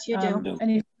 Yes, you do.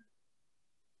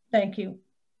 Thank you.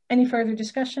 Any further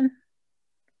discussion?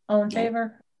 All in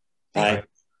favor? Aye.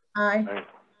 Aye. Aye.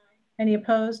 Any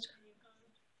opposed?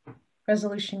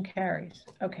 Resolution carries.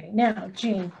 Okay, now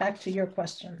Jean, back to your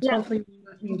questions. Yeah. Hopefully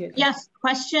you did. Yes,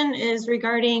 question is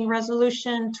regarding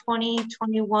resolution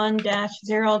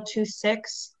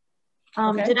 2021-026.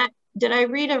 Okay. Did I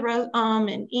read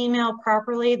an email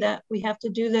properly that we have to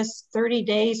do this 30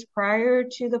 days prior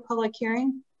to the public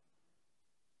hearing?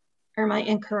 Or am I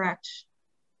incorrect?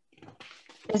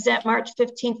 Is that March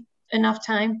 15th enough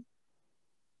time?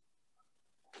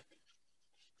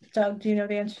 Doug, do you know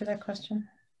the answer to that question?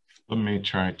 Let me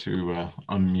try to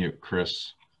unmute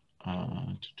Chris.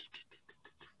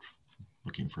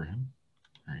 Looking for him.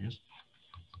 There he is.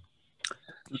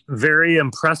 Very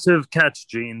impressive catch,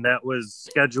 Gene. That was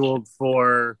scheduled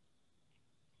for,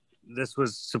 this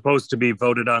was supposed to be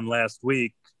voted on last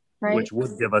week, right, which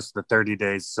would give us the 30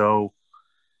 days. So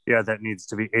yeah, that needs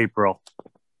to be April.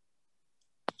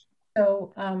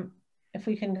 So if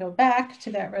we can go back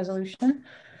to that resolution,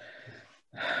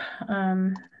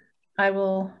 I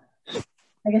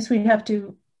guess we have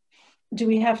to, do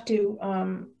we have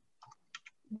to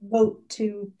vote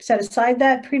to set aside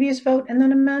that previous vote and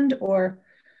then amend, or?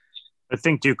 I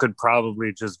think you could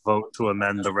probably just vote to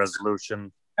amend the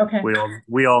resolution. Okay.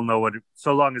 We all know what,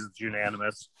 so long as it's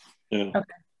unanimous. Yeah.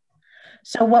 Okay.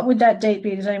 So what would that date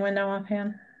be? Does anyone know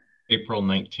offhand? April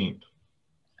 19th.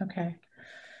 Okay.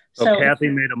 So Kathy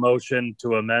made a motion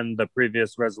to amend the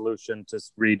previous resolution to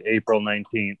read April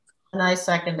 19th. And I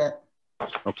second it.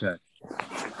 Okay.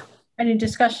 Any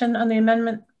discussion on the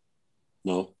amendment?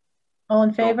 No. All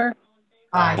in favor?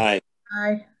 Aye.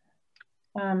 Aye.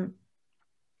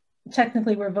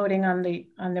 Technically, we're voting on the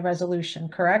resolution,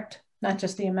 correct? Not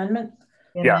just the amendment?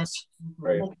 Yes.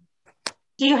 Right.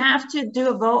 Do you have to do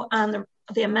a vote on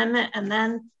the amendment and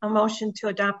then a motion to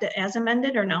adopt it as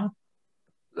amended, or no?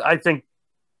 I think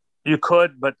you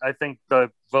could, but I think the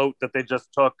vote that they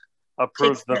just took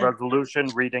approves the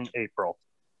resolution reading April.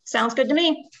 Sounds good to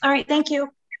me. All right, thank you.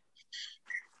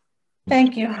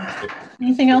 Thank you.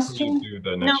 Anything else, Jean?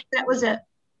 No, that was it.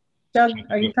 Doug,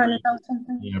 are you trying to tell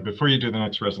something? Yeah, before you do the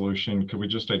next resolution, could we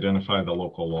just identify the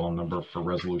local law number for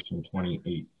resolution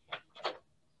 28?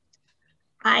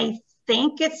 I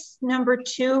think it's number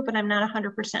 2, but I'm not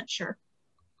 100% sure.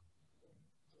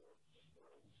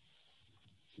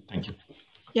 Thank you.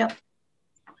 Yep.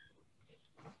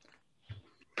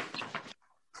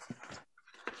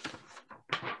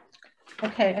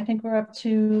 Okay, I think we're up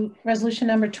to resolution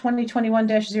number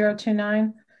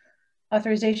 2021-029,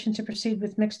 authorization to proceed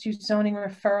with mixed-use zoning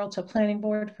referral to planning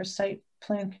board for site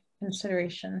plan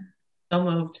consideration. So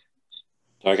moved.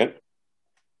 Second.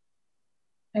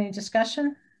 Any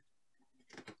discussion?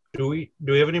 Do we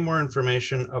have any more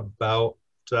information about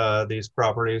these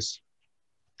properties?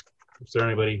 Is there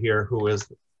anybody here who is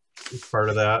part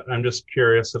of that? I'm just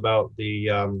curious about the,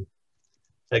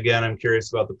 again, I'm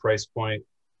curious about the price point.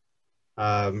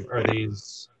 Are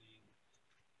these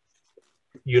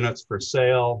units for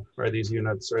sale? Are these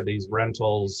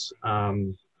rentals?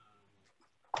 I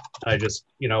just,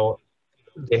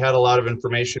 they had a lot of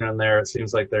information in there. It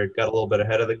seems like they got a little bit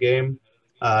ahead of the game.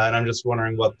 And I'm just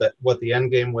wondering what the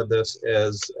end game with this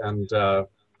is, and the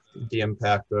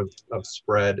impact of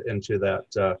spread into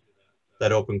that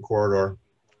open corridor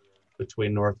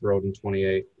between North Road and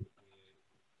 28.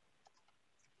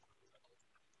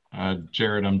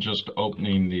 Jared, I'm just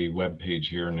opening the web page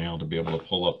here now to be able to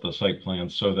pull up the site plan.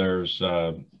 So there's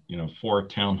 4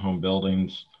 townhome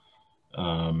buildings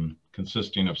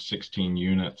consisting of 16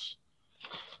 units.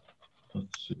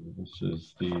 Let's see, this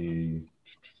is the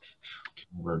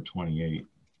Road 28.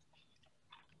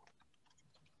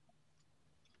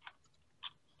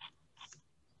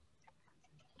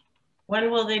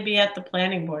 When will they be at the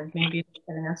planning board? Maybe they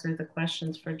can answer the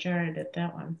questions for Jared at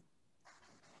that one.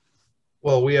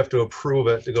 Well, we have to approve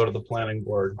it to go to the planning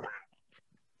board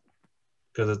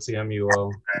because it's the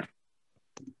MUO.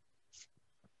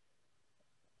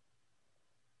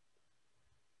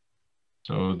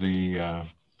 So the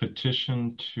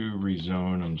petition to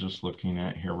rezone, I'm just looking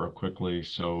at here real quickly.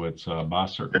 So it's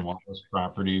Bossert and Wallace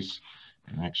Properties.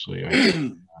 And actually, I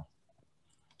can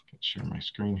share my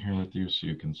screen here with you so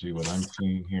you can see what I'm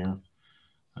seeing here.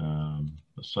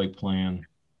 The site plan.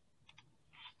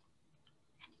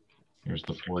 Here's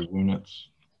the 4 units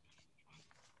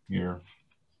here.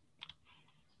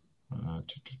 Well,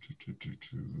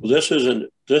 this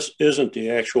isn't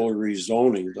the actual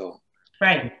rezoning though.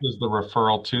 Right. This is the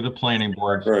referral to the planning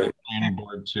board, right. For the planning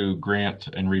board to grant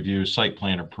and review site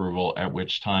plan approval, at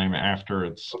which time after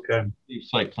it's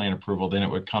site plan approval, then it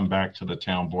would come back to the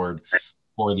town board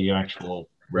for the actual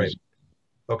right.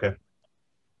 Okay.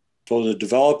 So the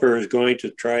developer is going to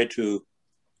try to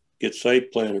get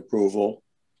site plan approval,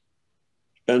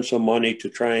 spend some money to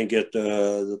try and get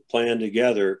the plan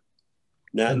together,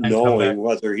 not knowing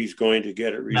whether he's going to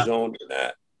get it rezoned or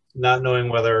not. Not knowing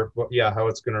whether, how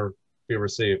it's going to be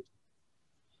received.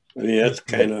 I mean, that's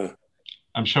kind of...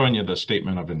 I'm showing you the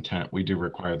statement of intent. We do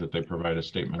require that they provide a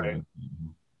statement of intent.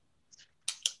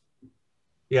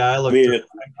 Yeah,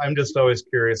 I'm just always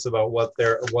curious about what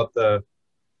the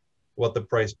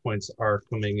price points are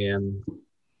coming in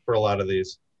for a lot of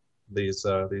these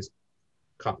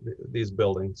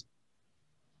buildings.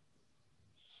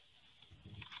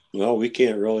 Well, we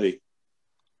can't really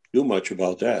do much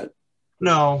about that.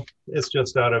 No, it's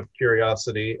just out of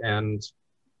curiosity and,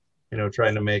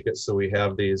 trying to make it so we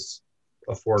have these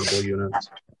affordable units.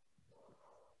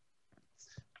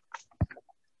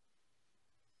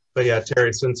 But yeah,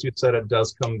 Terry, since you said it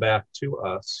does come back to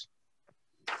us,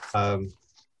 I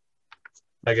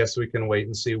guess we can wait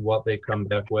and see what they come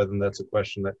back with. And that's a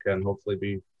question that can hopefully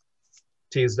be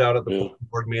teased out at the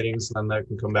board meetings, and then that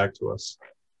can come back to us.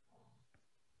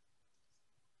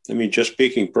 I mean, just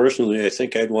speaking personally, I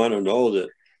think I'd want to know that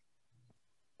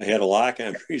I had a lock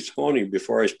on rezoning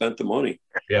before I spent the money.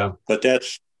 Yeah. But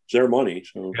that's their money.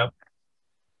 So. Yep.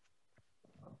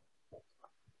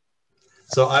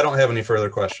 So I don't have any further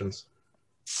questions.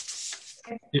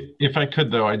 If I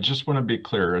could, though, I just want to be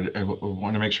clear. I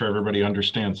want to make sure everybody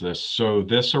understands this. So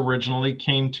this originally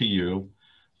came to you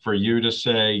for you to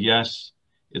say, yes,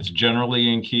 it's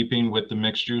generally in keeping with the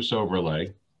mixed use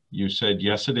overlay. You said,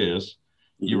 yes, it is.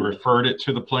 You referred it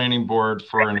to the planning board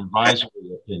for an advisory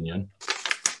opinion.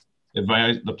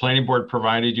 The planning board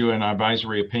provided you an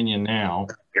advisory opinion now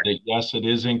that yes, it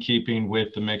is in keeping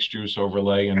with the mixed use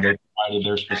overlay, and they provided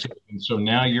their specific. And so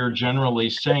now you're generally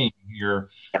saying here,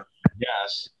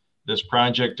 yes, this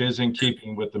project is in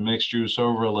keeping with the mixed use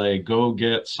overlay, go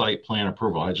get site plan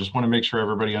approval. I just want to make sure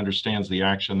everybody understands the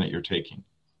action that you're taking.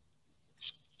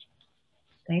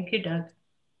 Thank you, Doug.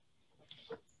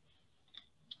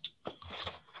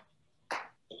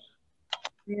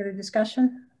 Any other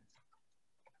discussion?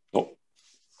 Nope.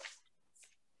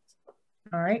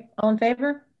 All right, all in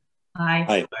favor? Aye.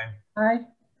 Aye. Aye.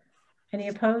 Any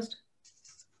opposed?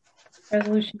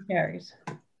 Resolution carries.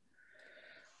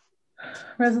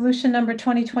 Resolution number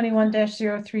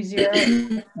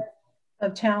 2021-030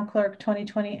 of Town Clerk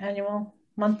 2020 Annual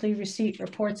Monthly Receipt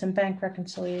Reports and Bank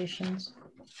Reconciliations.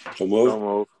 So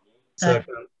move.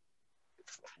 Second.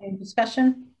 Any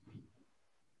discussion?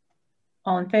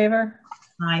 All in favor?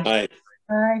 Aye. Aye.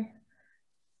 Aye.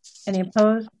 Any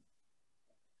opposed?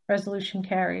 Resolution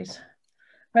carries.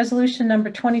 Resolution number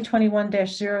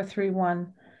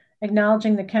 2021-031,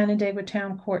 acknowledging the Canandaigua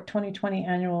Town Court 2020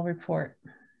 Annual Report.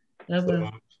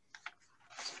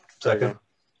 Second.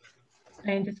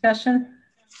 Any discussion?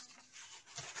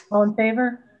 All in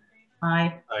favor?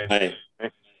 Aye. Aye.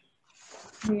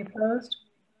 Any opposed?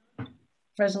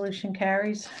 Resolution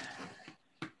carries.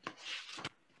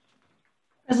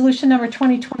 Resolution number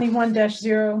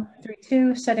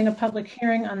 2021-032, setting a public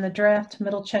hearing on the draft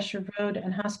Middle Cheshire Road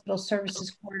and Hospital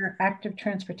Services Corridor Active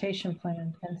Transportation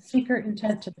Plan and seeker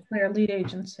intent to declare lead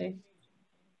agency.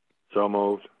 So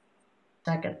moved.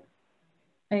 Second.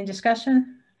 Any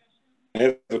discussion? I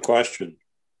have a question.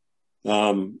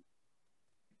 This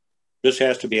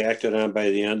has to be acted on by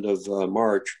the end of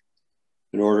March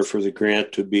in order for the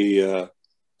grant to be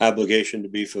obligation to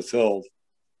be fulfilled,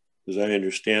 as I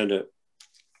understand it.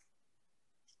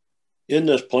 In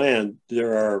this plan,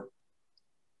 there are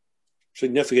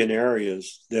significant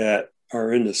areas that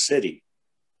are in the city.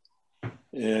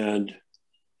 And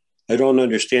I don't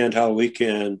understand how we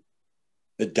can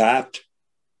adopt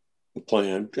a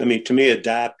plan. I mean, to me,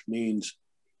 adopt means,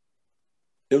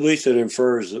 at least it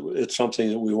infers that it's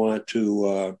something that we want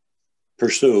to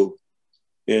pursue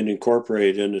and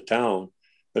incorporate in the town.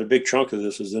 But a big chunk of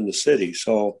this is in the city.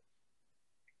 So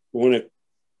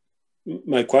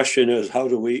my question is, how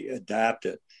do we adapt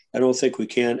it? I don't think we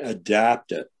can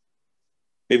adapt it.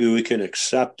 Maybe we can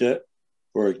accept it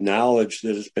or acknowledge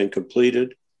that it's been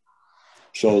completed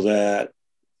so that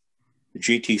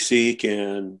GTC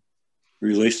can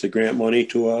release the grant money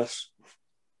to us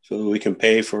so that we can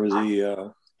pay for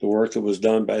the work that was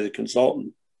done by the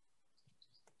consultant.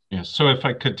 Yeah, so if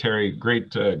I could, Terry,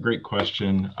 great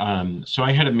question. So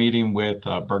I had a meeting with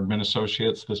Bergman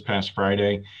Associates this past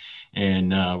Friday,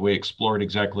 and we explored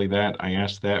exactly that. I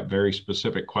asked that very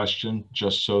specific question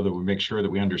just so that we make sure that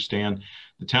we understand.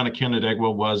 The town of Canandaigua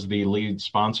was the lead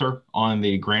sponsor on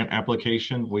the grant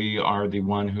application. We are the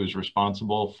one who's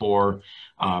responsible for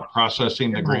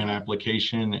processing the grant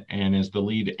application and is the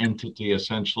lead entity.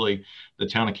 Essentially, the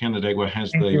town of Canandaigua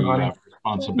has the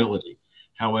responsibility.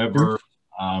 However,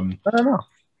 I don't know.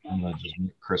 I'm going to just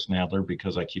mute Chris Nadler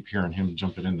because I keep hearing him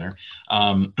jumping in there.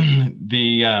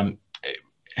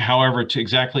 However,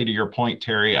 exactly to your point,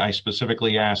 Terry, I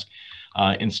specifically asked,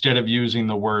 instead of using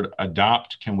the word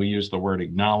adopt, can we use the word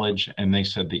acknowledge? And they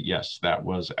said that yes, that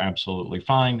was absolutely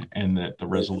fine, and that the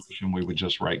resolution we would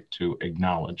just write to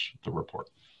acknowledge the report.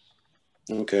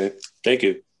 Okay, thank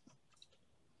you.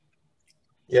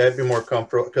 Yeah, I'd be more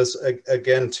comfortable because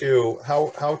again, too,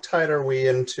 how tight are we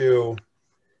into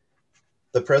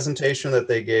the presentation that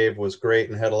they gave was great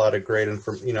and had a lot of great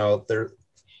information. You know, there are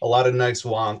a lot of nice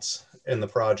wants in the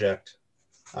project.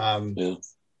 Yeah.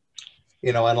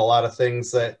 You know, and a lot of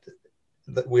things that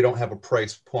we don't have a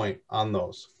price point on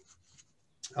those.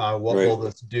 What will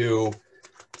this do?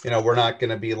 You know, we're not going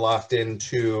to be locked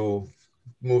into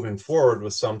moving forward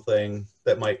with something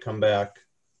that might come back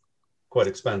quite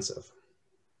expensive.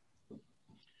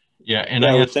 Yeah, and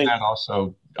I asked that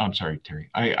also. I'm sorry, Terry.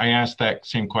 I asked that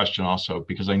same question also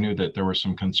because I knew that there were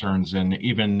some concerns, and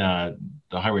even the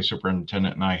highway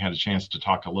superintendent and I had a chance to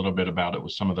talk a little bit about it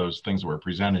with some of those things that were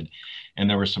presented, and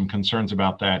there were some concerns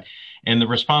about that. And the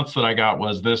response that I got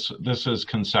was this is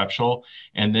conceptual,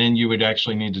 and then you would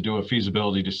actually need to do a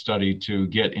feasibility study to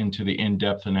get into the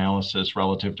in-depth analysis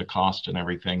relative to cost and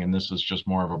everything, and this is just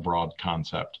more of a broad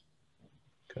concept.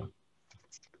 Okay.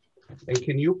 And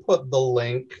can you put the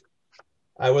link?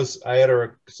 I had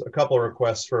a couple of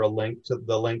requests for a link to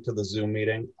the Zoom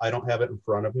meeting. I don't have it in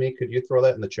front of me. Could you throw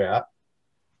that in the chat?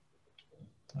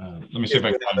 Let me see if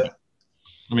I can find it.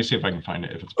 Let me see if I can find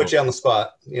it. If it's put you on the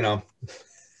spot, you know.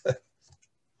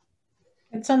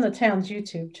 It's on the town's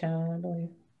YouTube channel, I believe.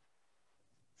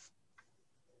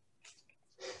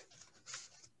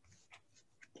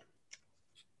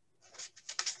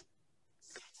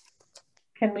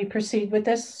 Can we proceed with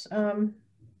this, a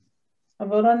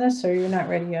vote on this, or you're not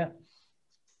ready yet?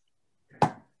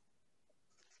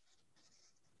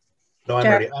 No, I'm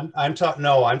ready. I'm talking.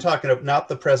 No, I'm talking of not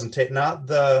the presentation, not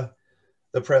the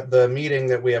meeting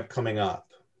that we have coming up.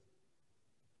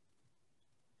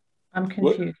 I'm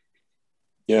confused. What?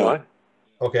 Yeah. What?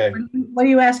 Okay. What are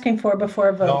you asking for before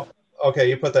a vote? No. Okay,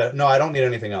 you put that. No, I don't need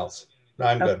anything else. No,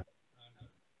 I'm good.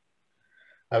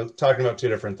 I was talking about two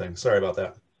different things. Sorry about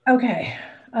that. Okay.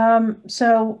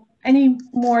 So any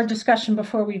more discussion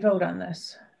before we vote on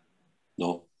this?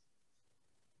 No.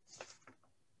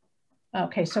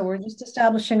 Okay, so we're just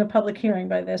establishing a public hearing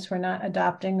by this. We're not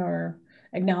adopting or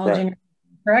acknowledging,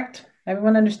 correct?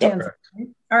 Everyone understands. Yep. Right?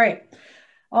 All right.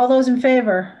 All those in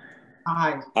favor?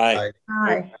 Aye. Aye.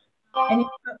 Aye.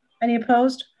 Any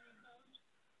opposed?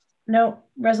 No.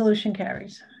 Resolution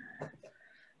carries.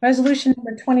 Resolution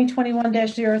number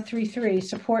 2021-033,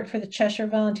 support for the Cheshire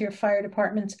Volunteer Fire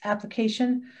Department's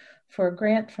application for a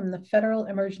grant from the Federal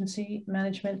Emergency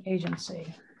Management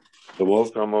Agency. So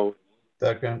moved. So moved.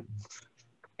 Second.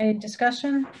 Any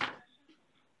discussion?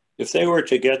 If they were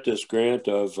to get this grant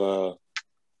of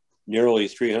nearly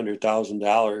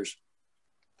 $300,000,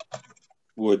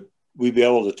 would we be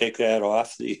able to take that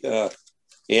off the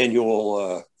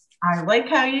annual? I like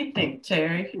how you think,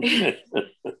 Terry.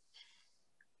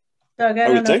 Doug,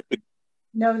 I don't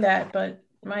know that, but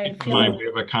my feeling. We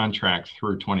have a contract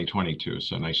through 2022,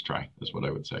 so nice try is what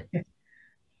I would say.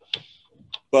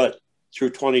 But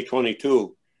through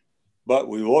 2022, but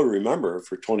we will remember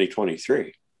for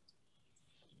 2023.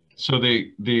 So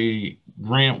the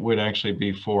grant would actually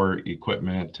be for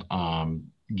equipment,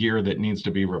 gear that needs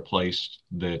to be replaced,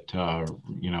 that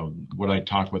you know, what I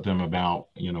talked with them about,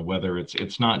 you know, whether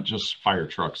it's not just fire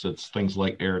trucks, it's things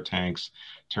like air tanks,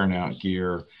 turnout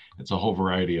gear. It's a whole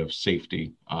variety of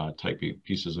safety type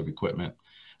pieces of equipment.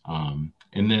 And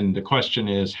then the question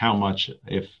is how much,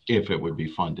 if it would be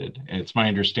funded. And it's my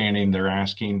understanding they're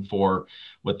asking for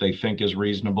what they think is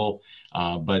reasonable,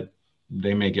 but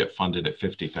they may get funded at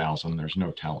 50,000. There's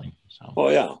no telling. So. Oh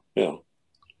yeah, yeah.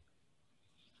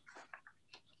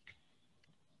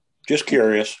 Just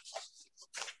curious.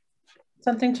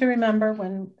 Something to remember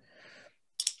when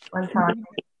talking.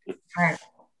 All right.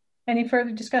 Any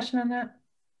further discussion on that?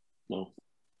 No.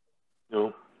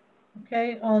 No.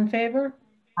 Okay, all in favor?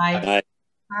 Aye.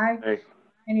 Aye. Aye.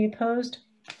 Any opposed?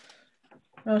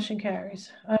 Motion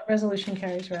carries. Resolution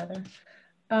carries, rather.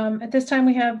 At this time,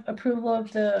 we have approval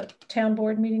of the town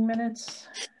board meeting minutes.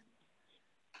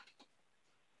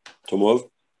 To move.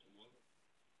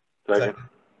 Second.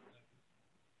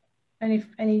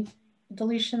 Any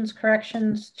deletions,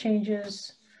 corrections,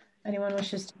 changes anyone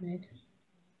wishes to make?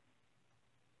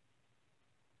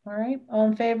 All right, all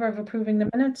in favor of approving the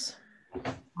minutes?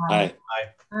 Aye. Aye.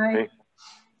 Aye.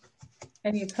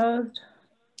 Any opposed?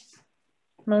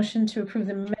 Motion to approve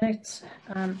the minutes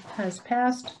has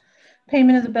passed.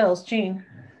 Payment of the bills, Jean.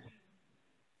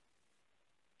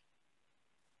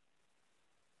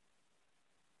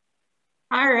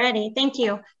 Alrighty, thank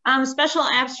you. Special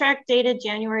abstract dated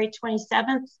January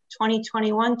 27th,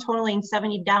 2021, totaling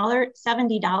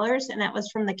 $70, and that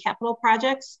was from the capital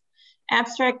projects.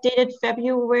 Abstract dated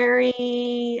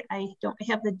February, I don't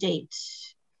have the date.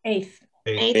 8th.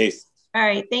 8th. All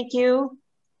right, thank you.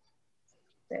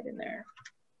 Put that in there.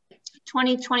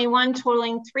 2021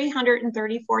 totaling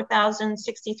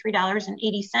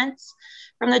 $334,063.80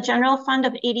 from the general fund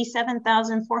of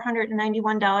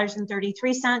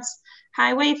 $87,491.33,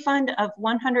 highway fund of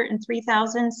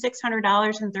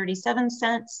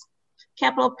 $103,600.37,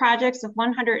 capital projects of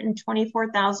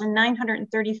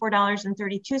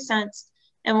 $124,934.32,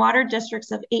 and water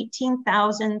districts of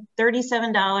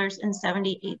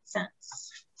 $18,037.78.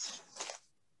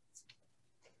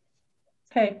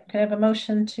 Okay, can I have a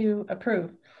motion to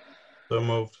approve? So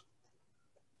moved.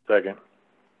 Second.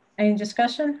 Any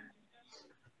discussion?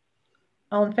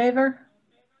 All in favor?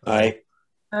 Aye.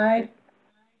 Aye.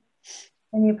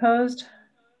 Any opposed?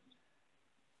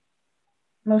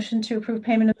 Motion to approve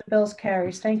payment of the bills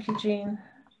carries. Thank you, Jean.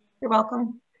 You're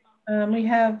welcome. We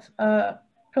have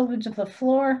privilege of the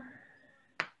floor.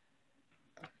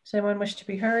 Does anyone wish to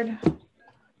be heard?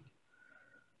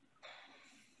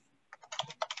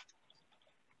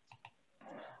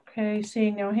 Okay,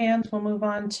 seeing no hands, we'll move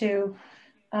on to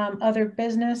other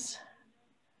business.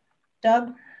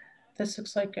 Doug, this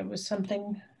looks like it was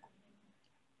something.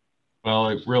 Well,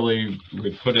 it really,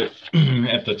 we put it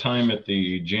at the time at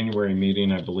the January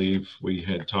meeting, I believe we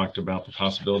had talked about the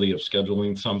possibility of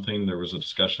scheduling something. There was a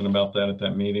discussion about that at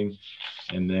that meeting.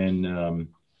 And then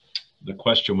the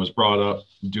question was brought up,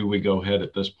 do we go ahead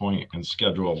at this point and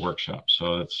schedule a workshop?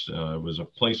 So it's, it was a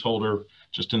placeholder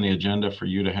just in the agenda for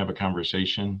you to have a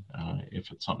conversation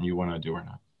if it's something you want to do or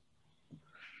not.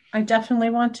 I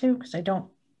definitely want to, because I don't,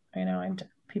 you know,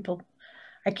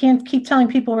 I can't keep telling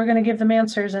people we're going to give them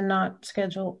answers and not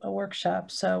schedule a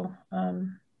workshop. So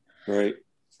right.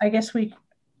 I guess we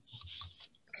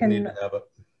can need to have it.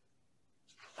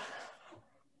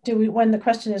 Do we, when the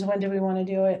question is, when do we want to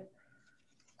do it?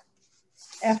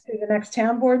 After the next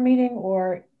town board meeting,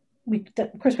 or we,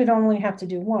 of course, we don't only have to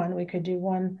do one. We could do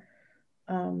one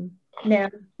now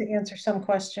to answer some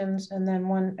questions, and then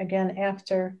one again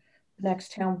after the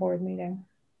next town board meeting.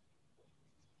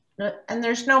 And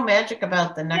there's no magic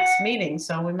about the next meeting,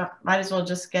 so we might as well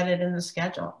just get it in the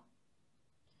schedule.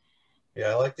 Yeah,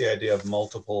 I like the idea of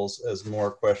multiples, as more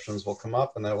questions will come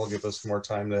up, and that will give us more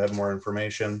time to have more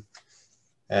information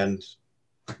and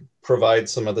provide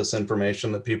some of this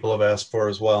information that people have asked for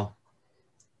as well.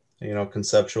 You know,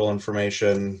 conceptual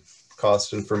information,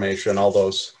 cost information, all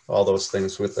those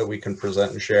things that we can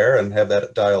present and share and have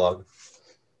that dialogue.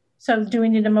 So do we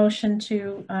need a motion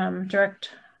to direct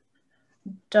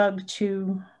Doug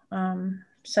to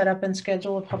set up and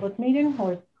schedule a public meeting,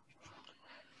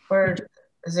 or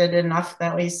is it enough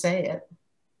that we say it?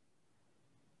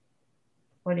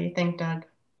 What do you think, Doug?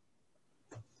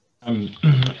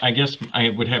 I guess I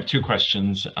would have two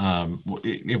questions.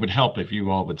 It would help if you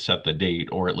all would set the date,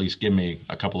 or at least give me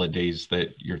a couple of days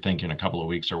that you're thinking, a couple of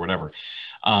weeks or whatever.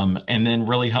 And then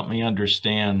really help me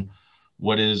understand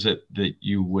what is it that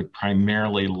you would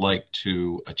primarily like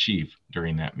to achieve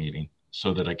during that meeting,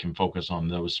 so that I can focus on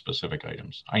those specific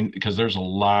items. Because there's a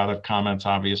lot of comments,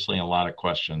 obviously, and a lot of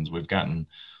questions. We've gotten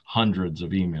hundreds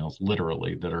of emails,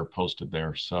 literally, that are posted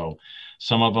there. So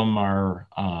some of them are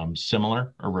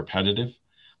similar or repetitive,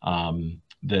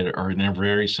 that are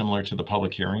very similar to the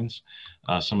public hearings,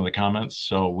 some of the comments.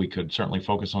 So we could certainly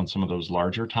focus on some of those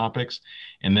larger topics.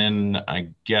 And then I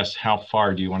guess, how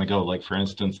far do you want to go? Like, for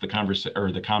instance, the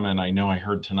comment I know I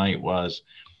heard tonight was,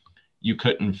 you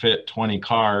couldn't fit 20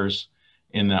 cars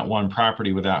in that one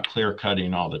property without clear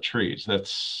cutting all the trees.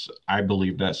 I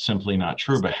believe that's simply not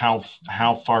true. But how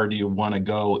far do you want to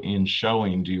go in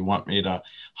showing? Do you want me to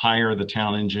hire the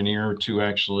town engineer to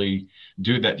actually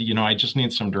do that? You know, I just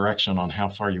need some direction on how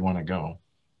far you want to go.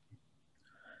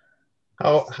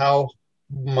 How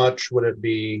much would it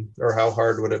be, or how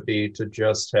hard would it be to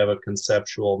just have a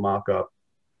conceptual mock-up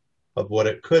of what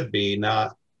it could be,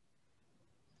 not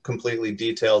completely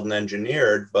detailed and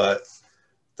engineered, but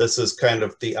this is kind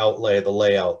of the outlay, the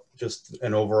layout, just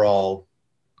an overall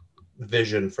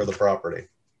vision for the property.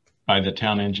 By the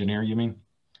town engineer, you mean?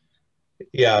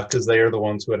 Yeah, because they are the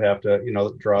ones who would have to, you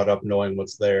know, draw it up knowing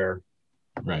what's there.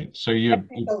 Right. So you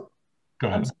go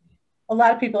ahead. A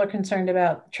lot of people are concerned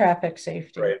about traffic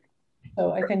safety. Right.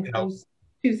 So I think those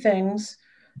two things.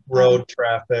 Road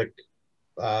traffic,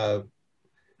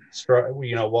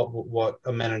 you know, what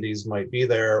amenities might be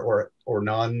there, or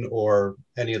none, or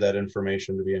any of that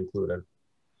information to be included.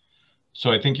 So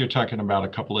I think you're talking about a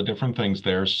couple of different things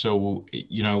there. So,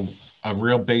 you know, a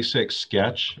real basic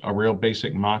sketch, a real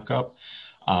basic mock-up.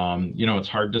 You know, it's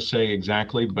hard to say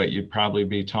exactly, but you'd probably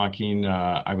be talking,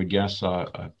 I would guess,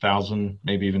 $1,000,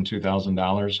 maybe even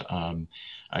 $2,000.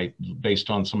 Based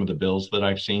on some of the bills that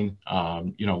I've seen,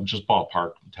 you know, just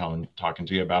ballpark, talking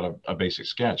to you about a basic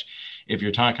sketch. If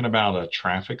you're talking about a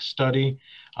traffic study,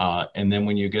 and then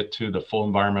when you get to the full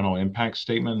environmental impact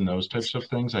statement and those types of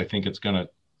things, I think it's going to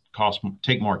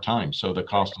take more time. So the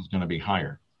cost is going to be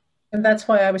higher. And that's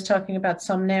why I was talking about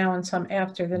some now and some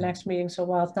after the next meeting. So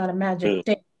while it's not a magic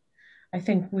date, I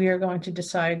think we are going to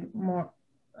decide more.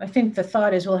 I think the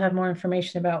thought is we'll have more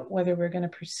information about whether we're going to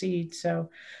proceed. So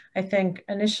I think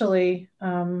initially,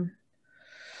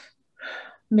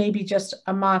 maybe just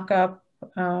a mock-up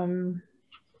in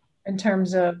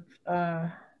terms of what.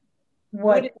 Go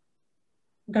ahead.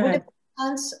 Would it make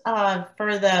sense for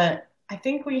I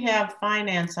think we have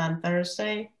finance on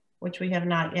Thursday, which we have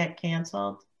not yet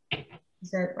canceled.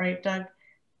 Is that right, Doug?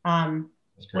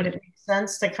 Would it make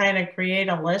sense to kind of create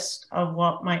a list of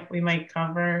what we might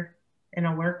cover in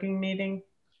a working meeting?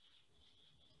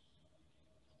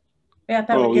 Yeah,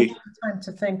 that would give time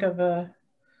to think of a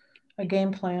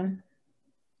game plan.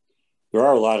 There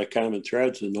are a lot of common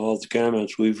threads in all the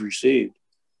comments we've received.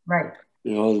 Right.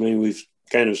 You know, I mean, we've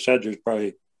kind of said there's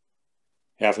probably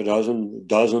half a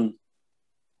dozen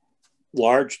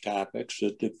large topics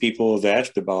that people have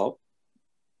asked about.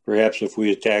 perhaps if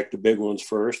we attack the big ones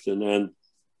first and then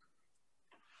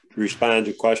respond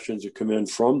to questions that come in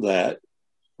from that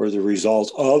or the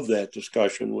results of that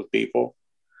discussion with people,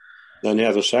 then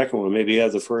have a second one. Maybe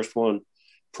have the first one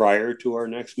prior to our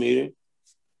next meeting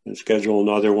and schedule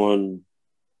another one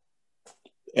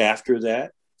after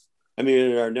that. I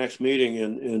mean, at our next meeting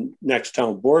in next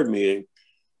town board meeting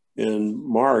in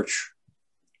March,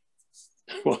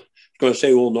 well, I'm going to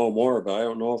say we'll know more, but I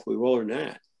don't know if we will or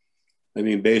not. I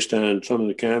mean, based on some of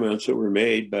the comments that were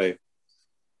made by,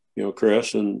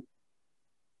 Chris and,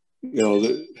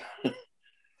 right.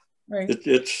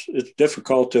 It's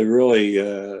difficult to really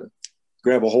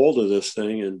grab a hold of this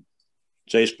thing and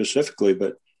say specifically,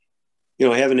 but,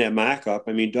 having that mock-up,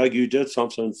 I mean, Doug, you did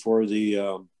something for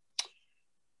the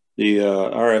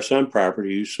RSM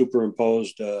property. You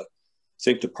superimposed, I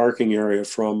think, the parking area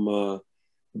from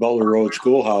Butler Road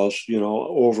Schoolhouse,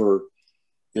 over,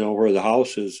 where the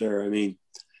house is there. I mean,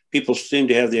 people seem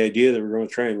to have the idea that we're going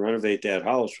to try and renovate that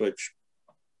house, which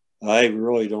I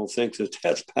really don't think that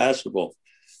that's possible.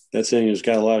 That thing has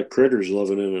got a lot of critters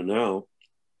living in it now.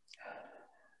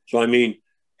 So, I mean,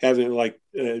 having, like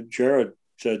Jared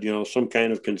said, some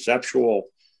kind of conceptual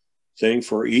thing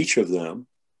for each of them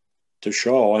to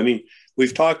show. I mean,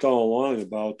 we've talked all along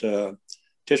about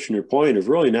Tichenor Point of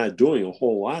really not doing a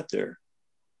whole lot there.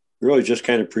 Really just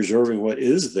kind of preserving what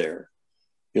is there,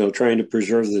 trying to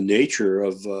preserve the nature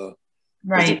of the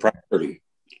property.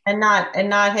 And not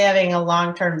having a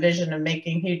long-term vision of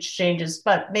making huge changes,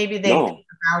 but maybe they come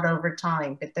out over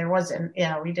time. But there wasn't,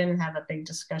 we didn't have a big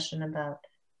discussion about.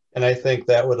 And I think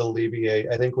that would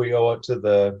alleviate, I think we owe it to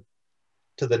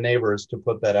the neighbors to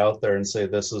put that out there and say,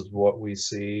 this is what we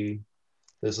see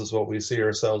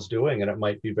ourselves doing, and it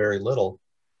might be very little.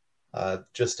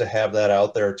 Just to have that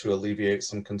out there to alleviate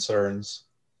some concerns.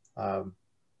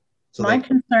 My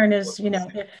concern is,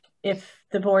 if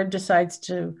the board decides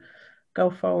to go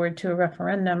forward to a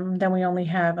referendum, then we only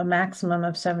have a maximum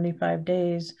of 75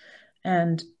 days,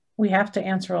 and we have to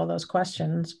answer all those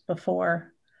questions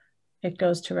before it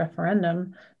goes to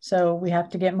referendum. So we have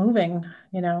to get moving,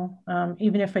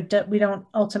 even if we don't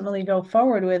ultimately go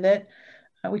forward with it,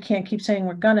 we can't keep saying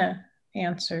we're gonna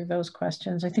answer those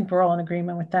questions. I think we're all in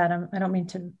agreement with that. I don't mean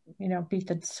to, beat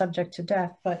the subject to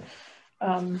death, but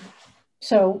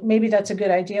so maybe that's a good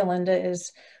idea, Linda,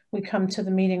 is we come to the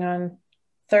meeting on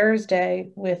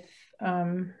Thursday with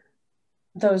the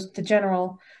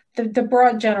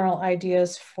broad general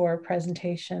ideas for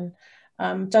presentation.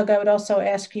 Doug, I would also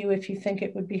ask you if you think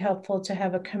it would be helpful to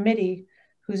have a committee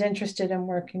who's interested in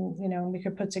working, we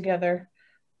could put together,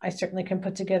 I certainly can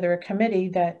put together a committee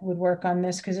that would work on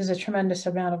this because there's a tremendous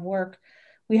amount of work.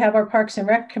 We have our Parks and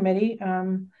Rec committee.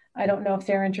 I don't know if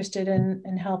they're interested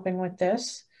in helping with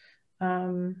this. I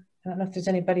don't know if there's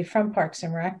anybody from Parks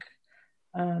and Rec.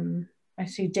 I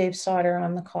see Dave Sauter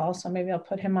on the call, so maybe I'll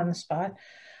put him on the spot.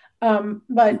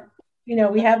 But,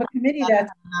 we have a committee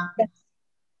that's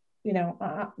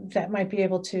that might be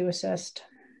able to assist.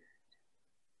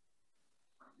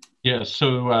 Yeah,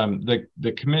 so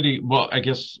the committee, well, I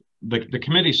guess the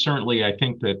committee certainly, I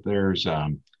think that there's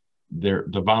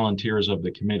the volunteers of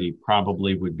the committee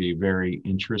probably would be very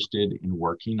interested in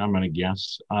working, I'm going to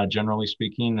guess, generally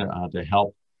speaking, to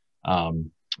help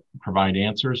provide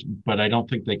answers, but I don't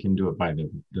think they can do it by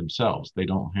themselves. They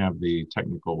don't have the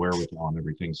technical wherewithal and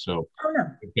everything. So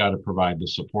we've got to provide the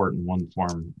support in one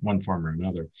form or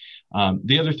another.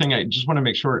 The other thing, I just want to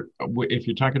make sure, if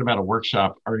you're talking about a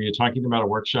workshop, are you talking about a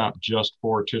workshop just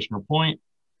for Tichenor Point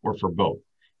or for both?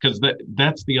 Because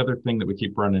that's the other thing that we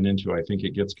keep running into. I think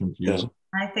it gets confusing.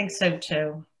 I think so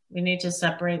too. We need to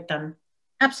separate them.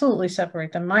 Absolutely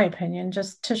separate them, my opinion.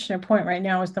 Just Tichenor Point right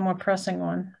now is the more pressing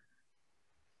one.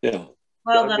 Yeah.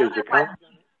 Well,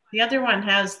 the other one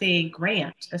has the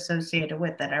grant associated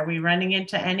with it. Are we running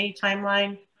into any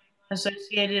timeline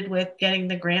associated with getting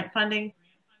the grant funding?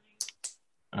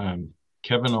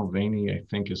 Kevin Mulvaney, I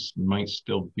think, might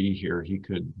still be here.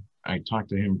 I talked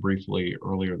to him briefly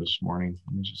earlier this morning.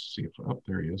 Let me just see if,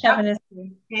 there he is. Kevin is here.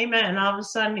 Amen. All of a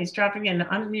sudden he's dropping in.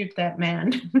 Unmute that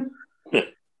man.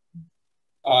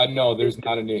 No, there's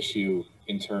not an issue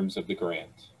in terms of the grant.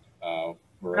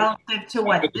 Relative to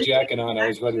what? Put the jacket on, I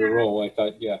was ready to roll. I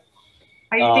thought, yeah.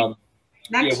 Yeah,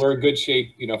 we're in good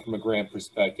shape, from a grant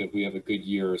perspective. We have a good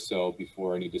year or so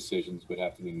before any decisions would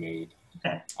have to be made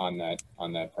on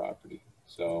that property.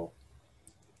 So,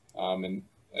 and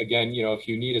again, if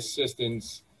you need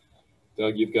assistance,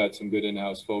 Doug, you've got some good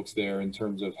in-house folks there in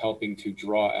terms of helping to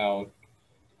draw out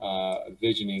a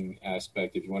visioning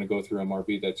aspect. If you want to go through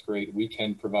MRB, that's great. We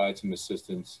can provide some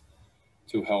assistance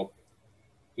to help.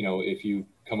 If you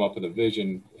come up with a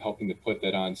vision, helping to put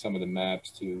that on some of the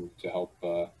maps to help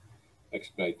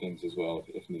expedite things as well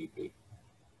if need be.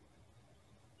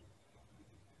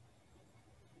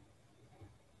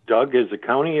 Doug, has the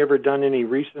county ever done any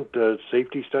recent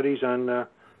safety studies on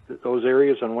those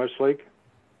areas on Westlake?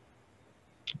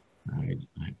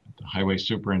 The highway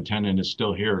superintendent is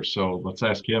still here, so let's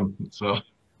ask him.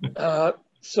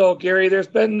 So Gary, there's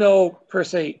been no per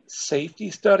se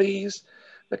safety studies.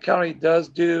 The county does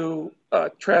do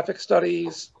traffic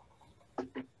studies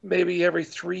maybe every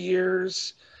 3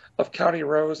 years of county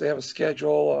roads. They have a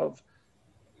schedule of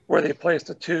where they place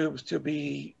the tubes to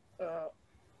be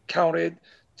counted,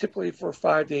 typically for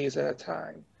 5 days at a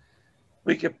time.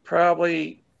 We could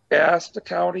probably ask the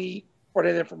county for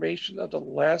that information of the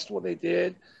last one they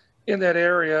did in that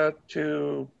area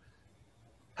to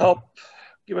help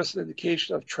give us an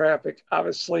indication of traffic.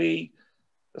 Obviously,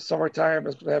 the summertime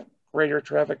is going to have greater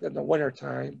traffic than the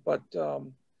wintertime, but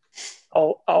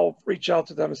I'll reach out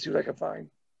to them and see what I can find.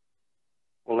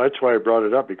 Well, that's why I brought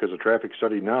it up, because a traffic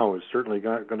study now is certainly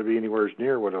not going to be anywhere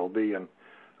near what it'll be in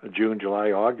June,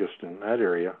 July, August in that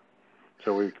area.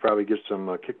 So we probably get some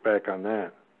kickback on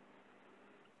that.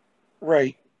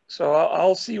 Right. So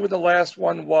I'll see what the last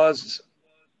one was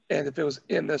and if it was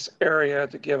in this area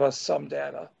to give us some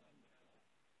data.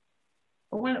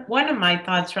 One of my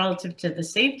thoughts relative to the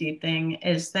safety thing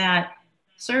is that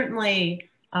certainly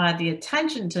the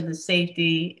attention to the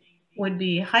safety would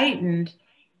be heightened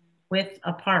with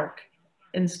a park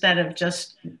instead of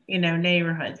just,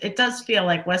 neighborhoods. It does feel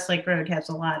like Westlake Road has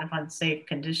a lot of unsafe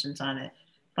conditions on it,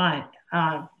 but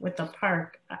with the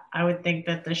park, I would think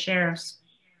that the sheriff's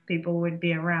people would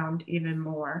be around even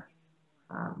more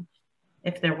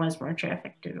if there was more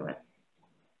traffic due to it.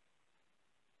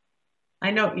 I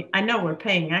know we're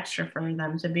paying extra for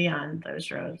them to be on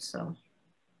those roads, so.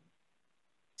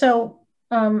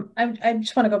 I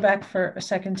just want to go back for a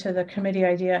second to the committee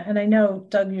idea. And I know,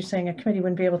 Doug, you're saying a committee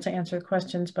wouldn't be able to answer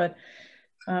questions, but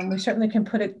we certainly can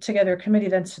put together a committee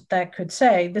that could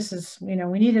say, this is, we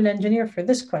need an engineer for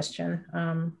this question.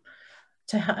 I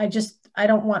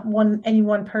don't want any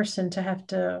one person to have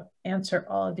to answer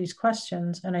all of these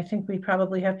questions. And I think we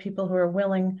probably have people who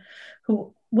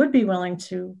would be willing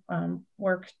to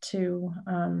work to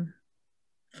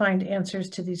find answers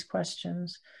to these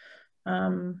questions.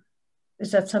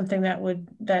 Is that something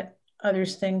that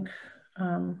others think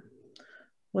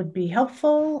would be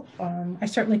helpful? I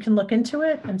certainly can look into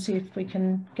it and see if we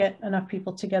can get enough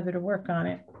people together to work on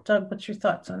it. Doug, what's your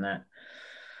thoughts on that?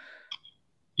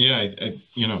 Yeah,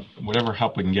 whatever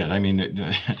help we can get. I mean,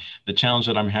 the challenge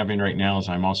that I'm having right now is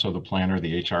I'm also the planner,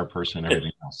 the HR person,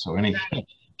 everything else. So any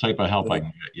type of help I can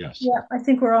get, yes. Yeah, I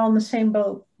think we're all in the same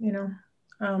boat,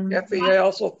 Kathy, I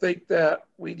also think that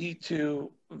we need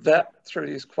to vet through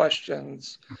these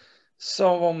questions.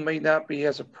 Some of them may not be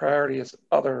as a priority as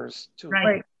others to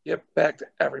get back to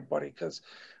everybody, because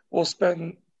we'll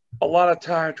spend a lot of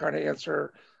time trying to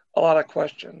answer a lot of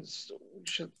questions. We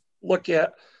should look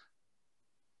at,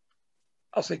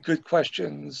 I'll say, good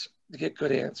questions to get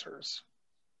good answers.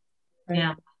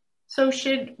 Yeah. So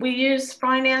should we use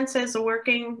finance as a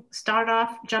working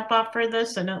jump off for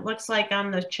this? And it looks like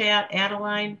on the chat,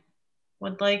 Adeline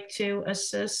would like to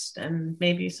assist, and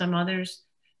maybe some others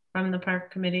from the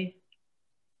park committee.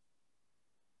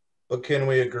 But can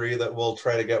we agree that we'll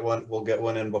try to get one? We'll get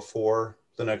one in before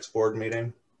the next board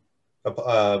meeting,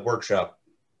 a workshop.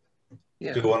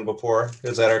 Yeah. Do one before.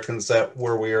 Is that our consent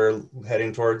where we are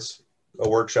heading towards a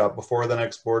workshop before the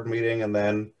next board meeting, and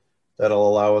then that'll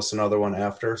allow us another one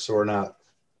after, so we're not.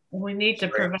 We need to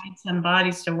provide some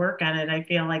bodies to work on it, I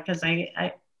feel like, because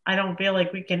I don't feel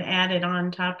like we can add it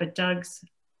on top of Doug's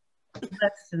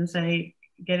list and say,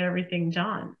 get everything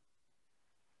done.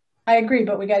 I agree,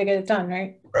 but we got to get it done,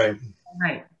 right? Right.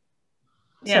 Right.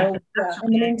 Yeah. So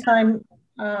in the meantime,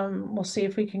 we'll see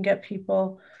if we can get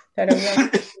people that are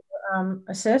willing to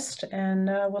assist, and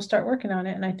we'll start working on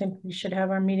it. And I think we should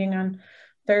have our meeting on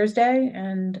Thursday,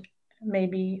 and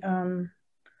maybe in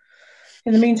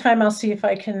the meantime, I'll see if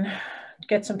I can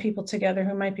get some people together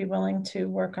who might be willing to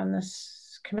work on this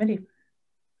committee.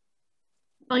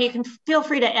 Well, you can feel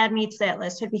free to add me to that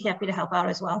list. I'd be happy to help out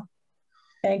as well.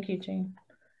 Thank you, Jean.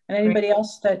 And anybody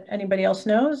else that anybody else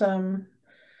knows, the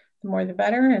more the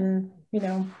better, and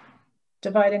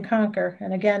divide and conquer.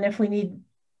 And again, if we need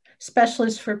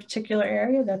specialists for a particular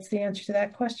area, that's the answer to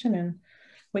that question, and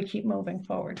we keep moving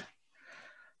forward.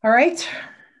 All right,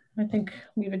 I think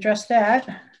we've addressed that.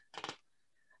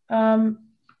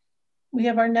 We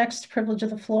have our next privilege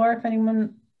of the floor, if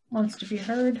anyone wants to be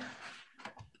heard.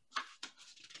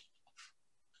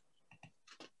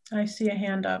 I see a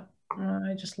hand up.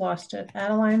 I just lost it.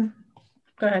 Adeline?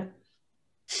 Go ahead.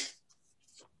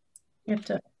 You have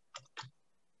to.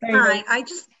 Hi, I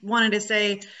just wanted to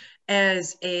say,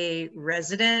 as a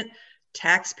resident,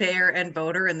 taxpayer, and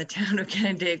voter in the town of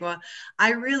Canandaigua,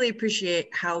 I really appreciate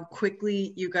how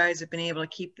quickly you guys have been able to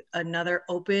keep another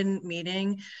open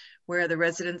meeting where the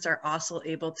residents are also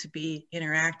able to be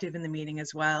interactive in the meeting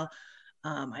as well.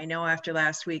 I know after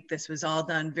last week, this was all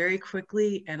done very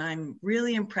quickly, and I'm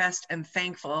really impressed and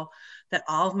thankful that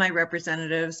all of my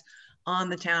representatives on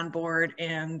the town board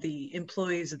and the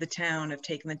employees of the town have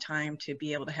taken the time to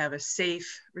be able to have a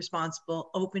safe,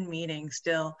 responsible, open meeting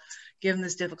still, given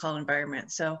this difficult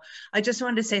environment. So I just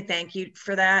wanted to say thank you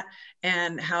for that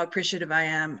and how appreciative I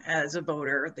am as a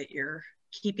voter that you're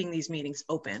keeping these meetings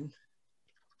open.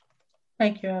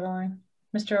 Thank you, Adeline.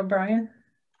 Mr. O'Brien.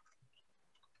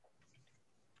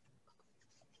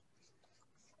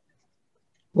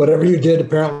 Whatever you did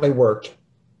apparently worked.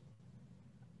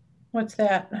 What's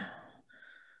that?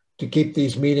 To keep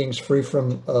these meetings free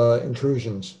from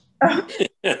intrusions.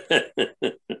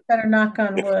 Better knock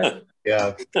on wood.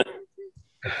 Yeah.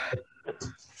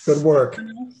 Good work.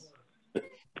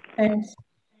 Thanks.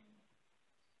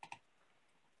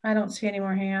 I don't see any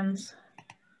more hands.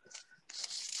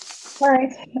 All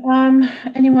right.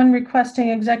 Anyone requesting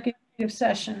executive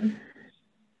session?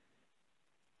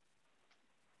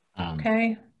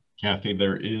 Okay. Kathy,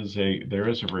 there is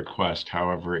a request.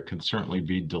 However, it could certainly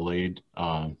be delayed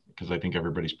because I think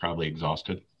everybody's probably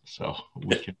exhausted. So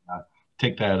we can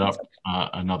take that up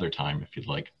another time if you'd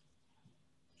like.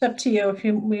 It's up to you if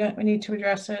we need to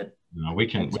address it. No, we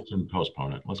can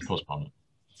postpone it. Let's postpone it.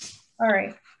 All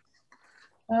right.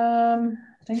 I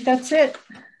think that's it.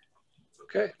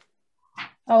 Okay.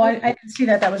 Oh, I didn't see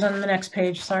that. That was on the next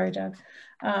page. Sorry, Doug.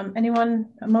 Anyone,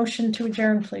 a motion to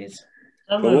adjourn, please.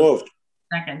 So moved.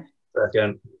 Second.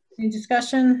 Second. Any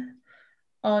discussion?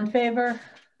 All in favor?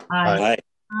 Aye.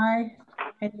 Aye.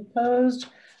 Any opposed?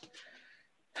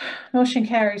 Motion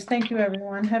carries. Thank you,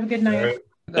 everyone. Have a good night. Right.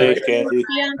 Thanks, Kathy. See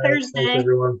you on Thursday. Thanks,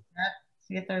 everyone.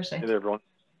 See you Thursday. Hey there, everyone.